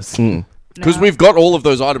photos. Because we've got all of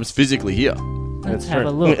those items physically here. Let's That's have true.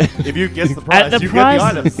 a look. If you guess the At price, the you get the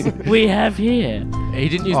prices items. we have here. He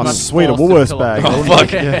didn't use Oh, much sweet, a force to Woolworths fill bag. up. Oh,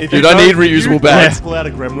 fuck. If Dude, you I need don't- reusable you bags. Pull out a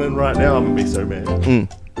gremlin right now, I'm gonna be so mad.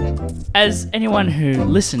 As anyone who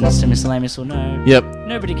listens to Miscellaneous will know, Yep.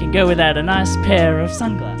 nobody can go without a nice pair of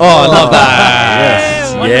sunglasses. Oh, I love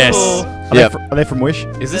that. Yeah, Yes. wonderful. Yep. Are they from Wish?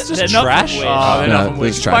 Is this They're just not from trash? Wish. Oh, they're No, not from Wish.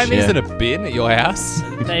 it's You trash, find these yeah. in a bin at your house?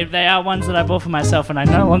 They are ones that I bought for myself and I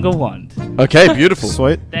no longer want. Okay, beautiful.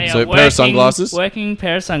 Sweet. They So, are pair of sunglasses? Working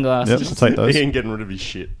pair of Yep, sunglasses. I'll take those. Ian getting rid of his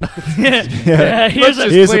shit. Here's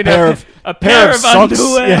Here's a pair of a pair of socks.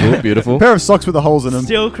 underwear. Yeah. Ooh, beautiful. A pair of socks with the holes in them.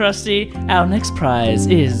 Still crusty. Our next prize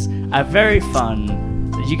is a very fun.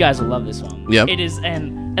 You guys will love this one. Yep. It is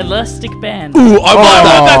an elastic band. Ooh, I want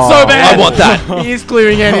that. That's so bad. I want that. He is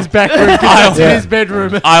clearing out his back room because it's in his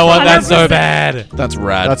bedroom. I want that so 100%. bad. That's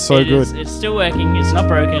rad. That's so It good. is- it's still working. It's not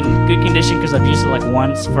broken. Good condition because I've used it like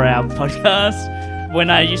once for our podcast. When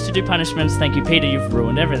I used to do punishments, thank you, Peter. You've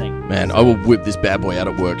ruined everything. Man, I will whip this bad boy out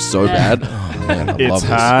at work so Yeah. bad. Oh, man, I It's love this.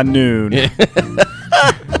 high noon. Yeah.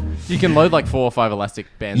 You can load like 4 or 5 elastic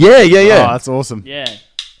bands. Yeah, yeah, Oh, yeah. that's awesome. Yeah.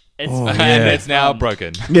 It's Oh, And it's now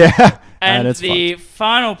broken. Yeah. And it's the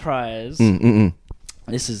final prize.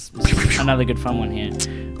 This is another good fun one here.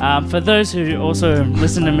 For those who also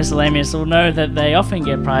listen to Miscellaneous will know that they often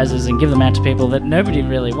get prizes and give them out to people that nobody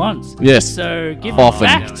really wants. Yes. So give Often.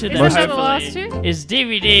 them back to them. Isn't that the last hopefully, two? is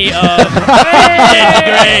DVD of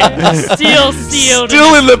Great. Still sealed.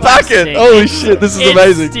 Still in the plastic. packet. Holy shit, this is It's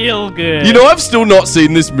amazing. still good. You know, I've still not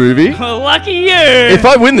seen this movie. Well, lucky you. If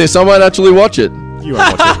I win this, I might actually watch it. You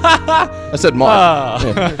won't watch it. I said might.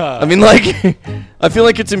 Yeah. I mean, like, I feel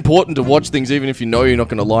like it's important to watch things even if you know you're not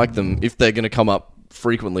going to like them, if they're going to come up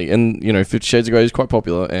frequently. And, you know, 50 Shades of Grey is quite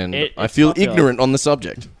popular, and I It's feel popular. ignorant on the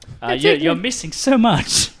subject. You're missing so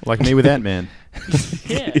much. Like me with Ant-Man.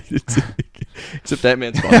 Yeah. Except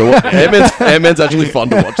Ant-Man's fun to watch. Ant-Man's actually fun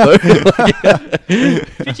to watch, though.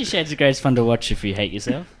 50 Shades of Grey is fun to watch if you hate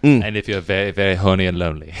yourself. And if you're very, very horny and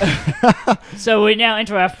lonely. So we now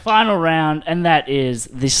enter our final round, and that is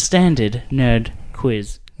the standard nerd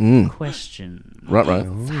quiz question. Right.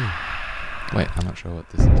 Wait, I'm not sure what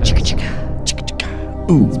this is.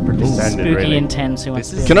 Spooky intense. Who wants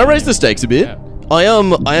to Can I raise the stakes a bit? Yeah. I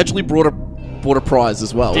actually brought a prize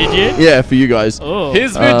as well. Did you? Yeah, for you guys. Oh.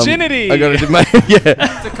 His virginity! I got to yeah.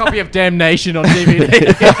 It's a copy of Damnation on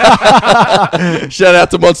DVD. Shout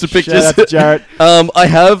out to Monster Pictures. Shout out to Jarrett. I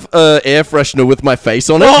have air freshener with my face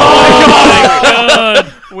on it.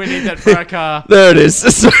 God. We need that for our car. There it is.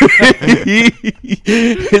 So,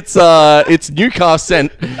 it's new car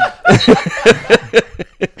scent.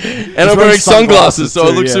 And I'm wearing sunglasses, so I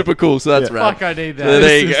too, look yeah. super cool. So that's rad. Fuck, I need that.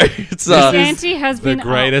 There you go. It's Santy has The been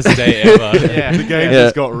greatest day ever. Yeah. The game Yeah.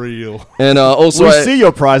 just got real. and also We I, see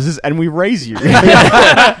your prizes and we raise you.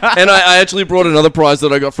 and I actually brought another prize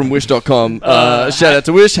that I got from Wish.com. Shout out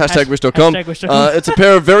to Wish. Hashtag Wish.com. hashtag Wish.com. It's a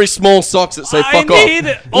pair of very small socks that say "fuck I need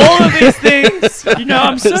off." all of these things. You know,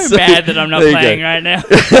 I'm so So, bad that I'm not there you playing go. right now.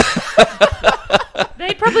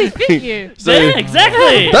 They probably fit you. So Yeah,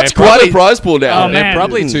 exactly. that's They're quite probably- a prize pool now. Oh, man. They're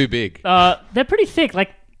probably too big. They're pretty thick. Like,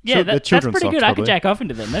 yeah, They're that's children's pretty socks, good. I probably. could jack off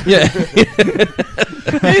into them. That's Yeah.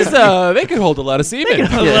 These, they could hold a lot of semen.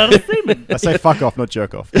 a lot of semen. I say fuck off, not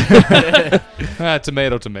jerk off.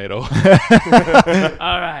 Tomato, tomato.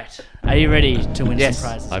 All right. Are you ready to win some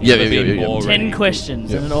prizes? I've Yeah, never yeah, been yeah, yeah. more 10 ready.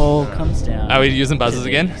 questions, and it all comes down. Are we using buzzers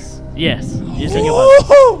again? Yes. Using your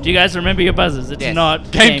buzzers. Do you guys remember your buzzers? It's not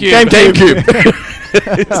GameCube.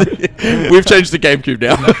 GameCube. We've changed to GameCube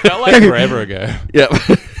now. Felt like forever ago. Yep.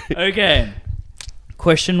 Okay.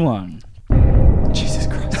 Question 1. Jesus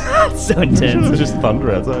Christ. So intense. There's just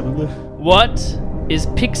thunder outside of there. What is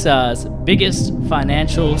Pixar's biggest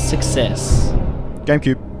financial success?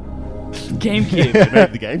 GameCube. GameCube.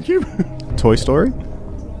 Made the GameCube? Toy Story.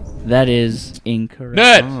 That is incorrect.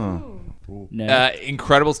 Nerd. No.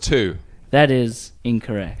 Incredibles 2. That is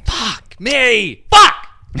incorrect. Fuck me. Fuck.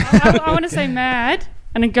 I want to say mad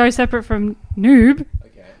and then go separate from noob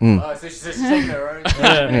Oh, so she's taking her own.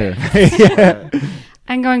 Yeah.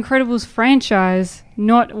 and go Incredibles franchise,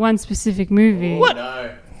 not one specific movie. What?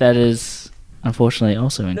 That is unfortunately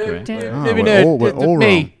also incorrect. Damn. Oh, we're all wrong.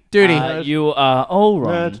 Me. Duty. You are all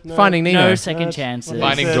wrong. Finding Nemo. No second chances.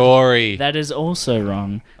 Finding Dory. That is also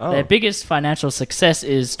wrong. Their biggest financial success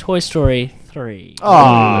is Toy Story 3.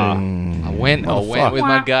 Ah, I went with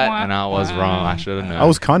my gut and I was wrong. I should have known. I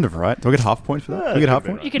was kind of right. Do I get half a point for that? Do I get half a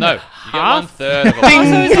point? You can No, you half. get 1/3 of a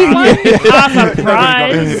Also, is it one? half a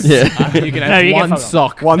prize. Yeah. You can No, have you get one fuck off.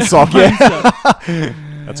 sock. One sock, yeah.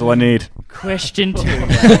 That's all I need. Question 2.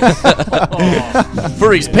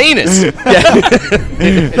 For his penis.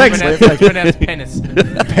 Thanks, It's pronounced penis.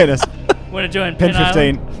 Penis. Want to join Pen Pen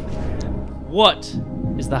 15. Island? What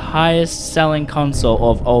is the highest selling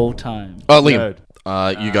console of all time? Oh, Liam.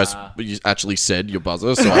 You guys you actually said your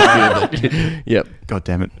buzzer, so I feel that. Yep. God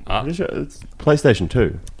damn it. Pretty sure it's PlayStation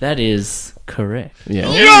 2. That is correct. Yeah.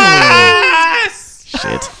 Yes!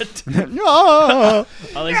 Shit. Oh,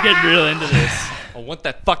 let's get real into this. I want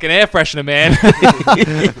that fucking air freshener, man.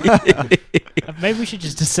 Maybe we should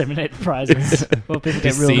just disseminate prizes. Well, people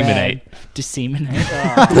get real mad. Disseminate.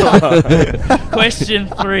 Question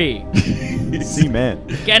 3. C-Man.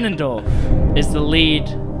 Ganondorf is the lead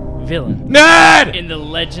villain. Nerd! In the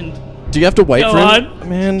legend. Do you have to wait Go for on. him?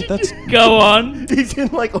 Man, that's... Go on. He's in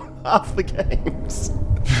like half the games.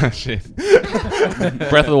 Shit.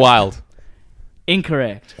 Breath of the Wild.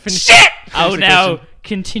 Incorrect. Shit! I will now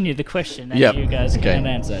continue the question and Yep. you guys Okay. can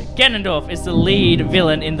answer. Ganondorf is the lead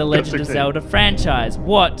villain in the Legend of Zelda franchise.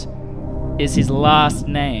 What is his last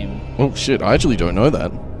name? Oh, shit. I actually don't know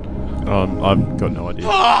that. I've got no idea.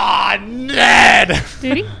 Ah, Ned!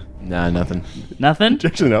 Did he? Nah, nothing. Nothing? Do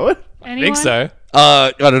you actually know it? I think so.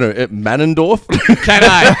 I don't know. Manendorf? Can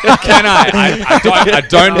I? I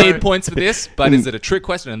don't need points for this, but is it a trick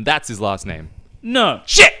question? And that's his last name. No.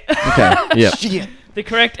 Shit! Okay. Yeah. The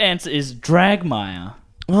correct answer is Dragmire.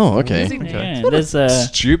 Oh, okay. Yeah, there's a...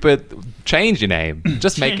 Stupid. Change your name.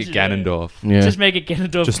 Just make it Change your name. Ganondorf. Yeah. Just make it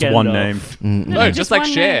Ganondorf. Just Ganondorf. one name. No, just like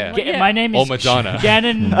one Cher. name. My name Or is Madonna.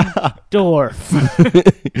 Ganondorf.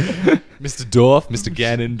 Mr. Dorf, Mr.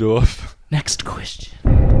 Ganondorf. Next question.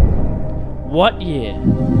 What year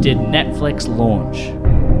did Netflix launch?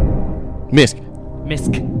 Misk.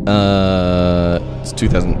 Misk. It's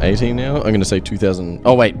 2018 now. I'm going to say 2000.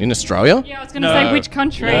 Oh, wait. In Australia? Yeah, I was going to say which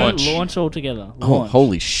country. Launch altogether. Oh, Launch.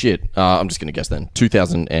 holy shit. I'm just going to guess then.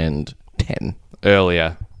 2010.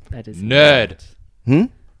 Earlier. That is Nerd.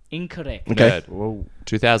 incorrect. Okay. Whoa.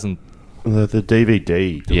 2000. The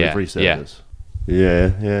DVD delivery Yeah, service.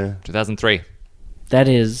 Yeah. 2003. That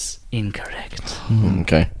is incorrect.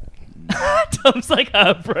 Okay. Tom's like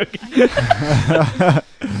heartbroken.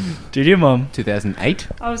 Did your mom? 2008.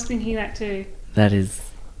 I was thinking that too. That is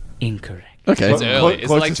incorrect. Okay. It's early. Is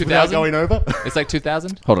it like Closest without 2000? going over? It's like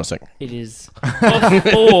 2000? Hold on a second. It is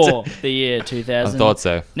before the year 2000. I thought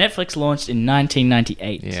so. Netflix launched in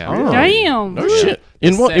 1998. Yeah. Oh. Damn. No shit.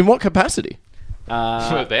 In what capacity? They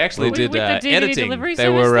actually With- did with the DVD editing. delivery They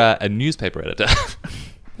were service a newspaper editor.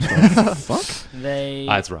 Fuck. They.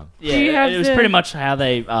 That's wrong. Yeah, Do you have it was the- pretty much how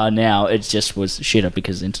they are now. It just was shitter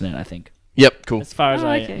because of internet, I think. Yep. Cool. As far as Oh,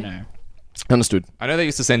 I okay. know. Understood. I know they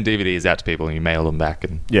used to send DVDs out to people and you mail them back.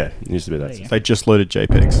 And Yeah, it used to be that. They just loaded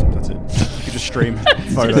JPEGs. That's it. You could just stream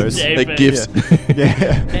photos. JPEG. They gifts.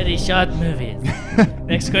 Yeah. Very short movies.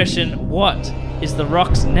 Next question. What is The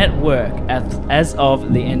Rock's net worth as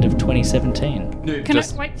of the end of 2017? Can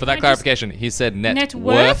just I, wait, for can that I clarification, he said net, Net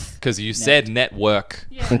worth worth? because you said network.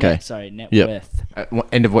 Yeah. Okay. Sorry, net Yep. worth.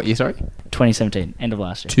 End of what year, sorry? 2017. End of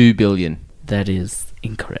last year. 2 billion. That is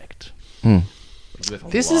incorrect.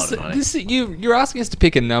 This is you're asking us to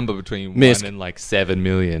pick a number between Misk. 1 and like 7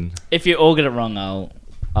 million. If you all get it wrong, I'll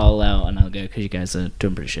allow another go because you guys are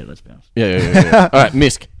doing pretty shit. Let's be honest. Yeah. All right,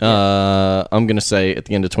 Misk. I'm going to say at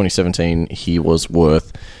the end of 2017, he was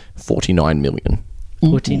worth 49 million.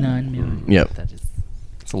 49 million. Yep. That is.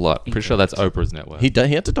 It's a lot. Pretty sure that's Oprah's net worth. He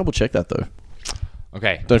had to double check that though.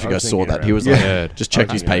 Okay. Don't know if you I was guys saw thinking that. He was around- like, just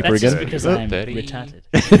checked his paper That's just again. because I'm 30. retarded.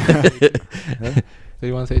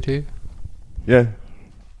 3132. Yeah.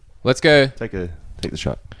 Let's go. Take the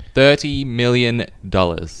shot. $30 million.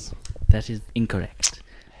 That is incorrect.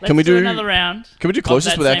 Can we do- another round? Can we do of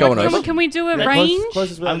closest that without same going question? over? Can we do a Let's-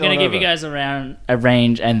 range? I'm going to give you guys a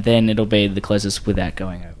range, and then it'll be the closest without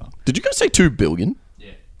going over. Did you guys say 2 billion?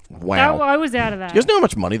 Yeah. Wow. I was out of that. You guys know how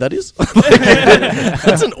much money that is?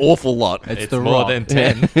 That's an awful lot. It's The more Rock. than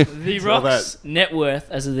 10. The Rock's net worth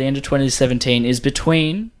as of the end of 2017 is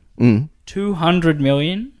between 200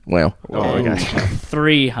 million Wow. and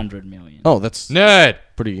 300 million. Oh, that's Nerd.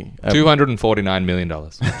 pretty. $249 million.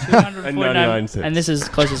 249 99 cents. and this is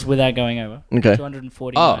closest without going over. Okay.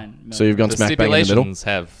 249 million. So you've gone The smack bang in the middle. stipulations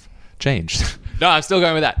have changed. No, I'm still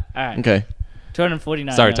going with that. All right. Okay.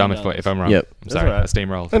 249 Sorry, Tom, million if I'm wrong. Yep. I'm sorry. alright. I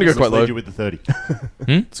steamrolled. I'm gonna go quite Misled low. you with the 30.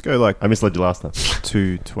 Let's go like I misled you last time.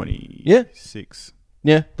 226.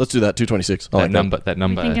 Yeah. Yeah, let's do that. 226. I like That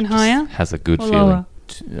number thinking just higher has a good or feeling.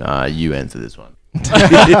 lower? You answer this one. No,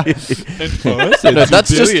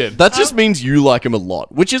 that just means you like him a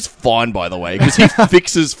lot, which is fine, by the way, because he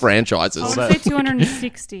fixes I franchises. would say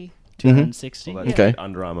 260. 260. Okay.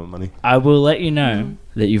 Under Armour money. I will let you know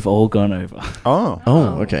that you've all gone over. Oh.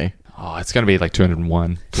 Oh, okay. Oh, it's going to be like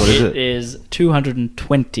 201. What is It it? is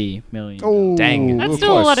 220 million. Oh, Dang. That's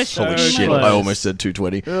still a lot of Holy shit. shit! close. I almost said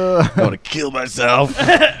 220. I want to kill myself.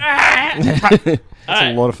 That's a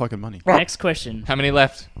Alright. lot of fucking money. Next question. How many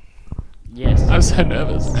left? Yes. I'm so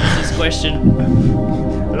nervous. This is question.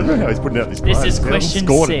 I don't know how he's putting out this This prize. is He hasn't question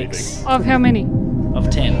scored 6 Of how many? of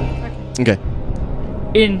 10. Okay.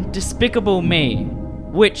 In Despicable Me,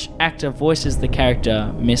 which actor voices the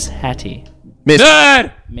character Miss Hattie? Miss.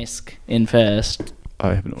 Nerd! Misk in first.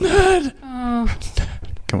 I have no idea. Oh,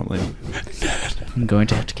 Come on, Liam. I'm going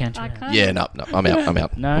to have to count you I out. can't. Yeah, no, I'm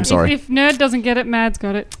out. No. I'm sorry. If Nerd doesn't get it, Mad's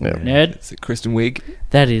got it. Yeah. Nerd, Is it Kristen Wiig?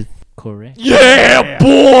 that is correct. Yeah,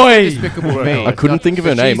 boy! Despicable Me. I couldn't think of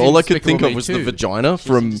her But name. she's All in I could Despicable think of Me was too. the vagina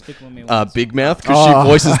from Despicable Me once. Big Mouth because she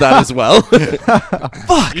voices that as well.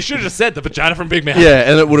 You should have just said the vagina from Big Mouth. Yeah,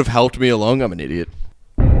 and it would have helped me along. I'm an idiot.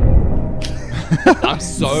 I'm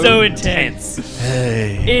So intense.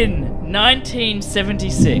 In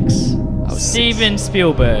 1976, Steven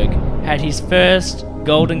Spielberg had his first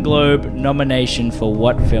Golden Globe nomination for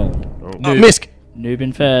what film? Misk. Noob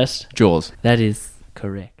in first. Jaws. That is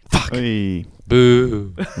correct. Hey,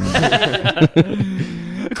 Boo.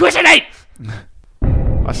 Question 8!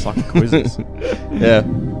 I suck at quizzes. Yeah.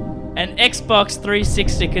 An Xbox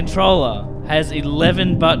 360 controller has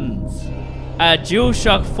 11 buttons. A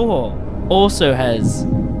DualShock 4 also has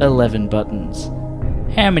 11 buttons.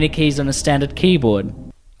 How many keys on a standard keyboard?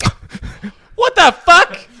 What the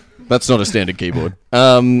fuck? That's not a standard keyboard.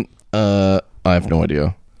 I have no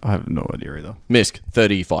idea. I have no idea either. Misk.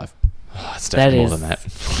 35. Oh, it's That definitely more is than that.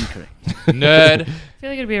 incorrect. Nerd. I feel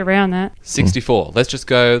like it'd be around that. 64. Let's just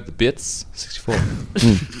go the bits. 64.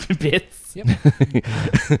 Bits.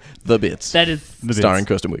 The Bits. That is The Starring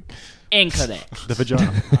bits. Kirsten Wiig. incorrect. The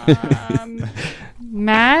vagina.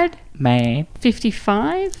 Mad? Man,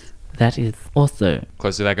 55? that is also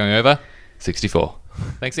Close to that going over. 64.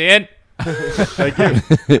 Thanks, Ian. Thank you.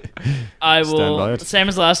 I Stand by will, it. same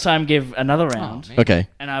as last time, give another round. Okay.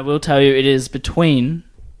 And I will tell you it is between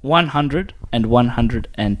 100 and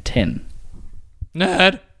 110.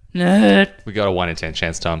 Nerd. Nerd. We got a 1 in 10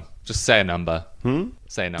 chance, Tom. Just say a number.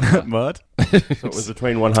 Say a number. What? So it was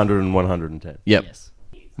between 100 and 110. Yep. Yes.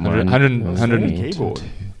 100, Keyboard.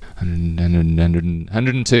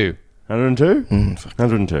 102. 102?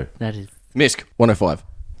 102. That is Misk. 105.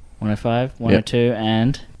 105, 102,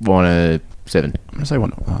 and 107. I'm gonna say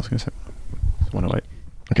one. I was gonna say 108.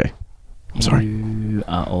 Okay. I'm sorry. you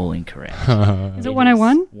are all incorrect. Is it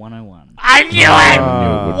 101? 101. I knew it!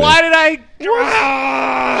 Why did I?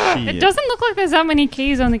 It doesn't look like there's that many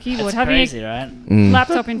keys on the keyboard. That's Having crazy, right? a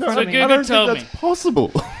laptop in front So of me. Google told me. That's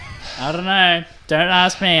possible. I don't know. Don't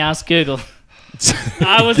ask me. Ask Google.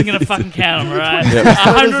 I wasn't going to fucking count them, right? Yep.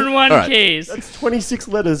 101 All right. keys. That's 26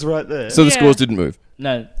 letters right there. So the Yeah. scores didn't move.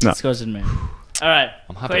 No, No. the scores didn't move. All right.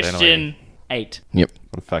 I'm happy they're not Question 8. Yep.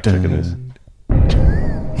 I'm fact checking this.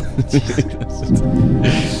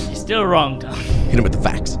 You're still wrong, Tom. Hit him with the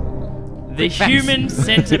facts. The Human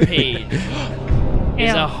Centipede is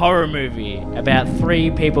Yeah. a horror movie about 3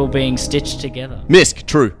 people being stitched together. Misk.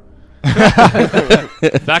 True.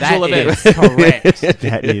 Factual events. Correct.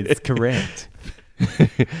 That is correct.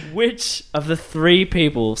 Which of the 3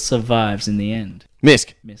 people survives in the end?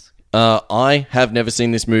 Misk. Miss. I have never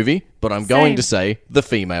seen this movie, but I'm going Same. to say the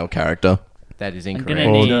female character. That is I'm incorrect. gonna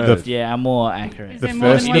Oh, need, no. a more accurate. Is The there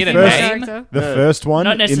more first- than you one need a female name? character? The first one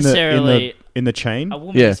Not necessarily- in the chain. A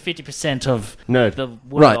woman Yeah. is 50% of Nerd. the world.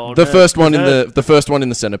 Right. The first one in the first one in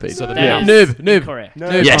the centipede. So the That nerd. is Noob. Correct.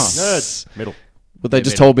 Nerd. Yes. Nerd. Middle. But they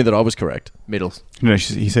just told me that I was correct. Middles. No,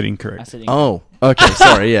 he said I incorrect. said Oh. Okay.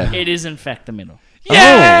 Sorry. Yeah. it is in fact the middle.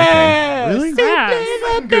 Really?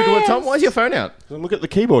 Yes. Google it, Tom. Why is your phone out? Look at the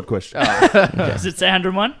keyboard question. Does it say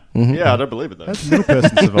 101? Yeah, I don't believe it though. That's middle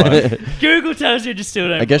person survived. Google tells you to still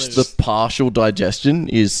don't I guess believe the partial digestion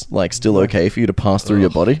is like still okay for you to pass through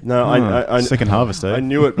your body. No, I Second harvest, eh? I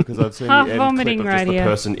knew it because I've seen Half the end vomiting clip of just the radio.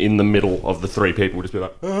 person in the middle of the 3 people just be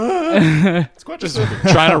like, it's quite just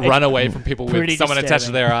Trying to run away from people with Pretty someone attached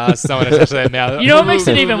to disturbing. their ass, someone attached to their mouth. You know what makes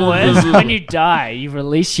it even worse? When you die, you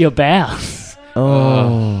release your bowels.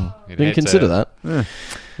 Oh. Didn't consider that.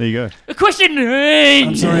 There you go. Question 9.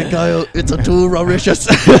 I'm sorry, Kyle. It's a too rubbish. Cuttlefish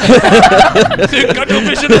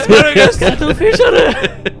and asparagus. Cuttlefish on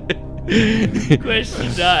it.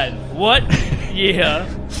 Question 9. What year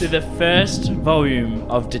did the first volume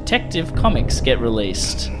of Detective Comics get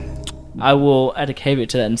released? I will add a caveat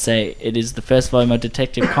to that and say it is the first volume of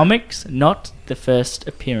Detective Comics, not the first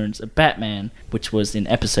appearance of Batman, which was in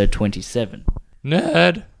episode 27.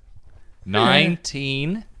 Nerd.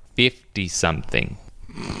 1950 something.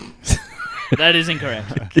 That is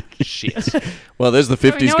incorrect. Shit. Well, there's the So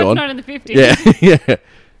we 50s know gone. it's not in the 50s. Yeah, yeah.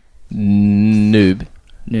 Noob.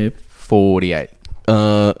 Nope. 48.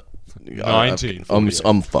 I'm 1948.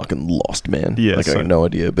 I'm fucking lost, man. Yeah, like I so- have no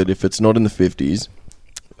idea. But if it's not in the 50s,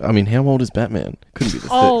 I mean, how old is Batman? Couldn't be the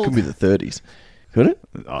Old. couldn't be the 30s, could it?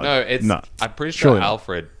 No, it's. No. I'm pretty sure Surely not.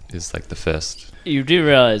 Alfred is like the first. You do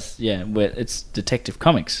realize, yeah, it's Detective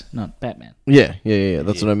Comics, not Batman. Yeah.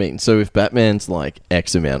 That's what I mean. So if Batman's like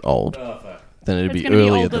X amount old, then it'd It's be gonna be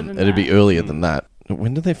earlier older than than it'd be that. earlier than that.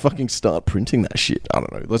 When did they fucking start printing that shit? I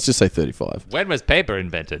don't know. Let's just say 35. When was paper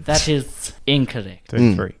invented? That is incorrect.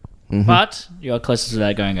 33. But you're closest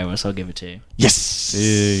without going over, so I'll give it to you.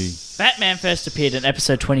 Yes. Batman first appeared in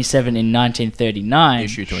episode 27 in 1939.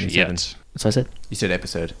 Issue 27. Shit. That's what I said. You said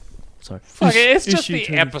episode. Sorry. Fuck it, it's just Issue the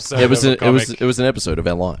 20. episode. It was of a it was comic. it was an episode of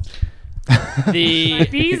our life. The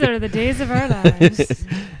These are the days of our lives.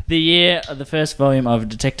 the year of the first volume of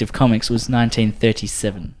Detective Comics was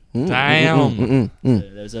 1937. Damn. So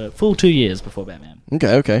there was a full 2 years before Batman.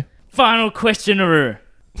 Okay. Final questioner.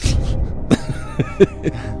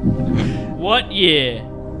 What year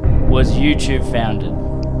was YouTube founded?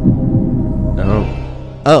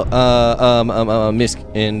 Misk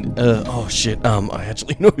and oh shit. I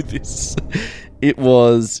actually know this. It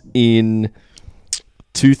was in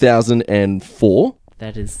 2004.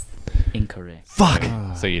 That is incorrect. Fuck.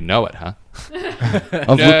 So you know it, huh?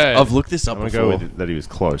 I've looked this up I'm going to before. go with that he was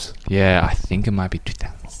close. Yeah, I think it might be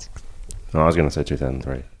 2006. No, I was going to say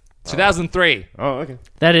 2003. 2003. Oh, okay.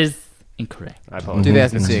 That is incorrect. I apologize.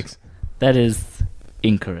 2006. That is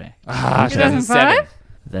incorrect. Ah, 2005?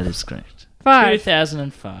 That is correct. 5.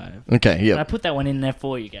 2005. Okay, And I yeah. put that one in there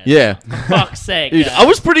for you guys. Yeah. For fuck's sake. Dude, guys. I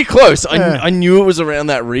was pretty close. I knew it was around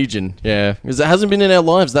that region. Yeah. Because it hasn't been in our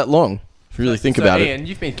lives that long. If you really think So, about it. Ian,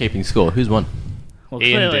 you've been keeping score. Who's won? Well,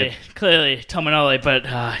 Ian clearly, Tom and Ollie, but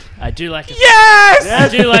I do like to. Yes! I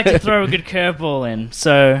do like to throw a good curveball in,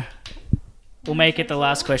 so we'll make it the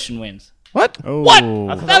last question wins. What? What? Oh.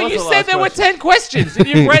 No, you said there were 10 questions, and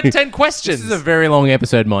you've read 10 questions. This is a very long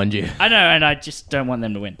episode, mind you. I know, and I just don't want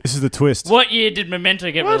them to win. This is the twist. What year did Memento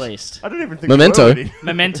get released? I don't even think Memento? we were ready.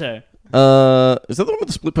 Memento. Is that the one with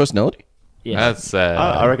the split personality? Yeah. That's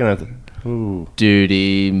I reckon I... Ooh.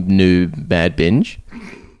 Duty, noob, bad binge.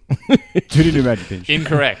 Duty New Magic Pinch.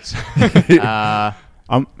 incorrect.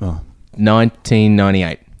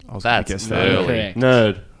 1998. I was gonna That's guess that. early. Correct.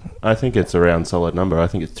 No, I think it's a round solid number. I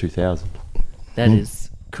think it's 2000. That is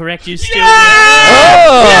correct. You still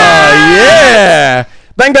Oh, yeah!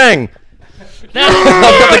 Bang, bang! win.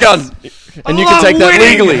 I've got the gun. And you can take that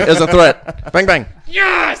legally as a threat. Bang, bang.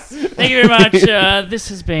 Thank you very much. This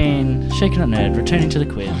has been Shaken Up Nerd, returning to the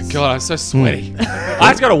quiz. God, I'm so sweaty.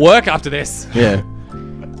 I've got to work after this. Yeah.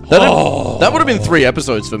 That would have been 3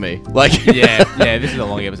 episodes for me. Like, yeah, this is a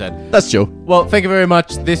long episode. that's chill. Well, thank you very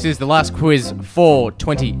much. This is the last quiz for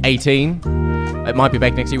 2018. It might be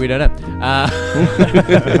back next year, we don't know.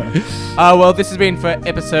 Well, this has been for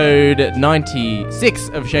episode 96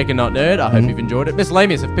 of Shaken Not Nerd. I hope you've enjoyed it.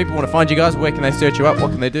 Miscellaneous, if people want to find you guys, where can they search you up? What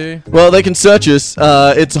can they do? Well, they can search us.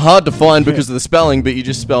 It's hard to find because of the spelling, but you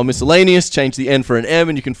just spell miscellaneous, change the N for an M,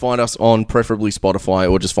 and you can find us on preferably Spotify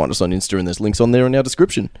or just find us on Insta, and there's links on there in our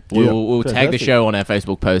description. We'll tag the Fantastic. show on our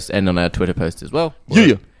Facebook post and on our Twitter post as well.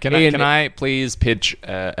 Yeah. Can I please pitch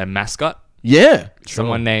a mascot? Yeah.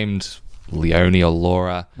 Someone named Leonie or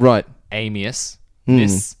Laura Right. Amius.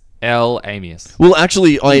 Miss L. Amius. Well,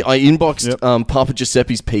 actually, I inboxed Papa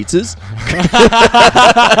Giuseppe's pizzas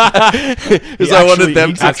because I wanted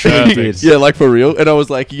them to. perfect. Yeah, like for real. And I was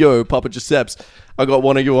like, "Yo, Papa Giuseppe's, I got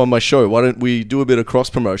one of you on my show. Why don't we do a bit of cross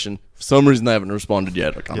promotion?" For some reason, they haven't responded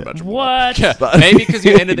yet. I can't imagine why. What? Maybe because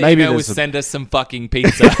you ended the Maybe email there's with a- send us some fucking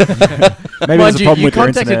pizza. Maybe Mind there's a you, problem you with your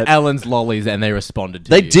contacted internet. Alan's Lollies and they responded to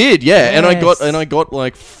They you. did, yeah, and Yes. I got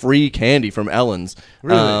like free candy from Allen's.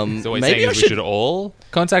 Really? So what you're maybe saying I is we should all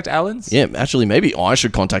contact Allen's? Yeah, actually, maybe I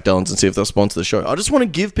should contact Allen's and see if they'll sponsor the show. I just want to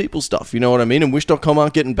give people stuff, you know what I mean? And Wish.com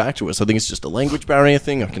aren't getting back to us. I think it's just a language barrier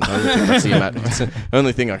thing. I can only think that's it's the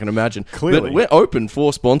only thing I can imagine. Clearly. But we're open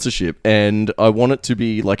for sponsorship, and I want it to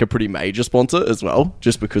be like a pretty major sponsor as well,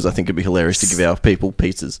 just because I think it'd be hilarious to give our people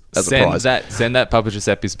pizzas as a prize. Send that Papa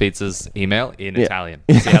Giuseppe's Pizzas email in Yeah. Italian.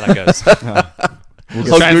 See how that goes. I'll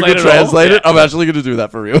Google translate it all. translate it. I'm actually going to do that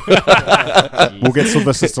for real. We'll get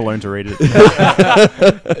Sylvester Stallone to read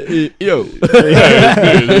it. Yo.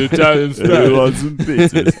 Italian style.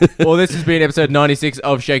 Well, this has been episode 96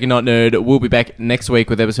 of Shaken Not Nerd. We'll be back next week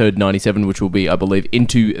with episode 97, which will be, I believe,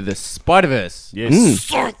 Into the Spider-Verse. Yes.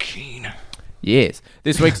 So keen. Yes.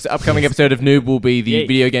 This week's upcoming episode of Noob will be the Yay.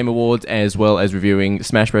 Video Game Awards, as well as reviewing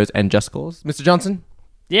Smash Bros. And Just Cause. Mr. Johnson?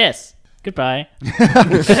 Yes. Goodbye.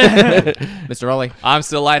 Mr. Ollie. I'm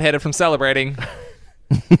still lightheaded from celebrating.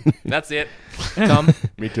 That's it. Tom.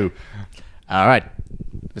 Me too. All right.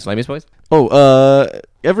 Miscellaneous boys.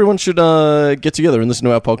 Everyone should get together and listen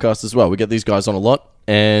to our podcast as well. We get these guys on a lot,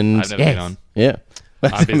 and I've never been on. yeah.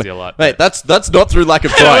 I'm busy a lot. Mate, that's not through lack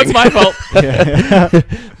of No, trying. it's my fault.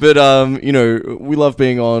 But you know, we love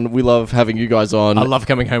being on. We love having you guys on. I love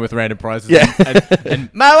coming home with random prizes. Yeah. And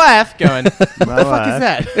my wife going, what the fuck is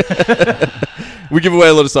that? We give away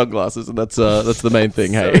a lot of sunglasses, and that's the main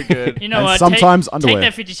thing. So Hey, good. You know And what? sometimes take underwear.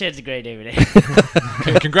 that 50 Shades of Grey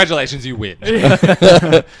DVD. Congratulations, you win.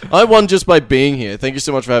 I won just by being here. Thank you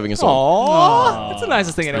so much for having us on. Aww. That's the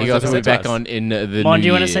nicest thing You anyone's guys ever will be said back to us. on in the Mon, new do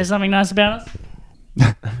you want to year. say something nice about us?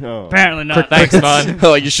 Oh. Apparently not. Thanks, Mon.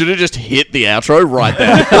 Oh, you should have just hit the outro right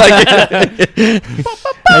there.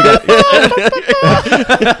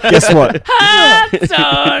 Guess what? Hearts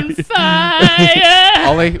on fire.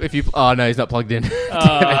 Ollie, if you... Oh, no, he's not plugged in.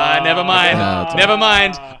 Never mind. No, it's Never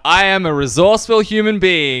mind. I am a resourceful human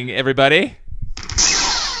being, everybody.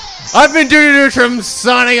 I've been Duty Neutrum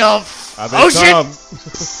signing off. I bet shit.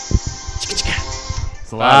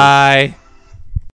 Tom. Bye.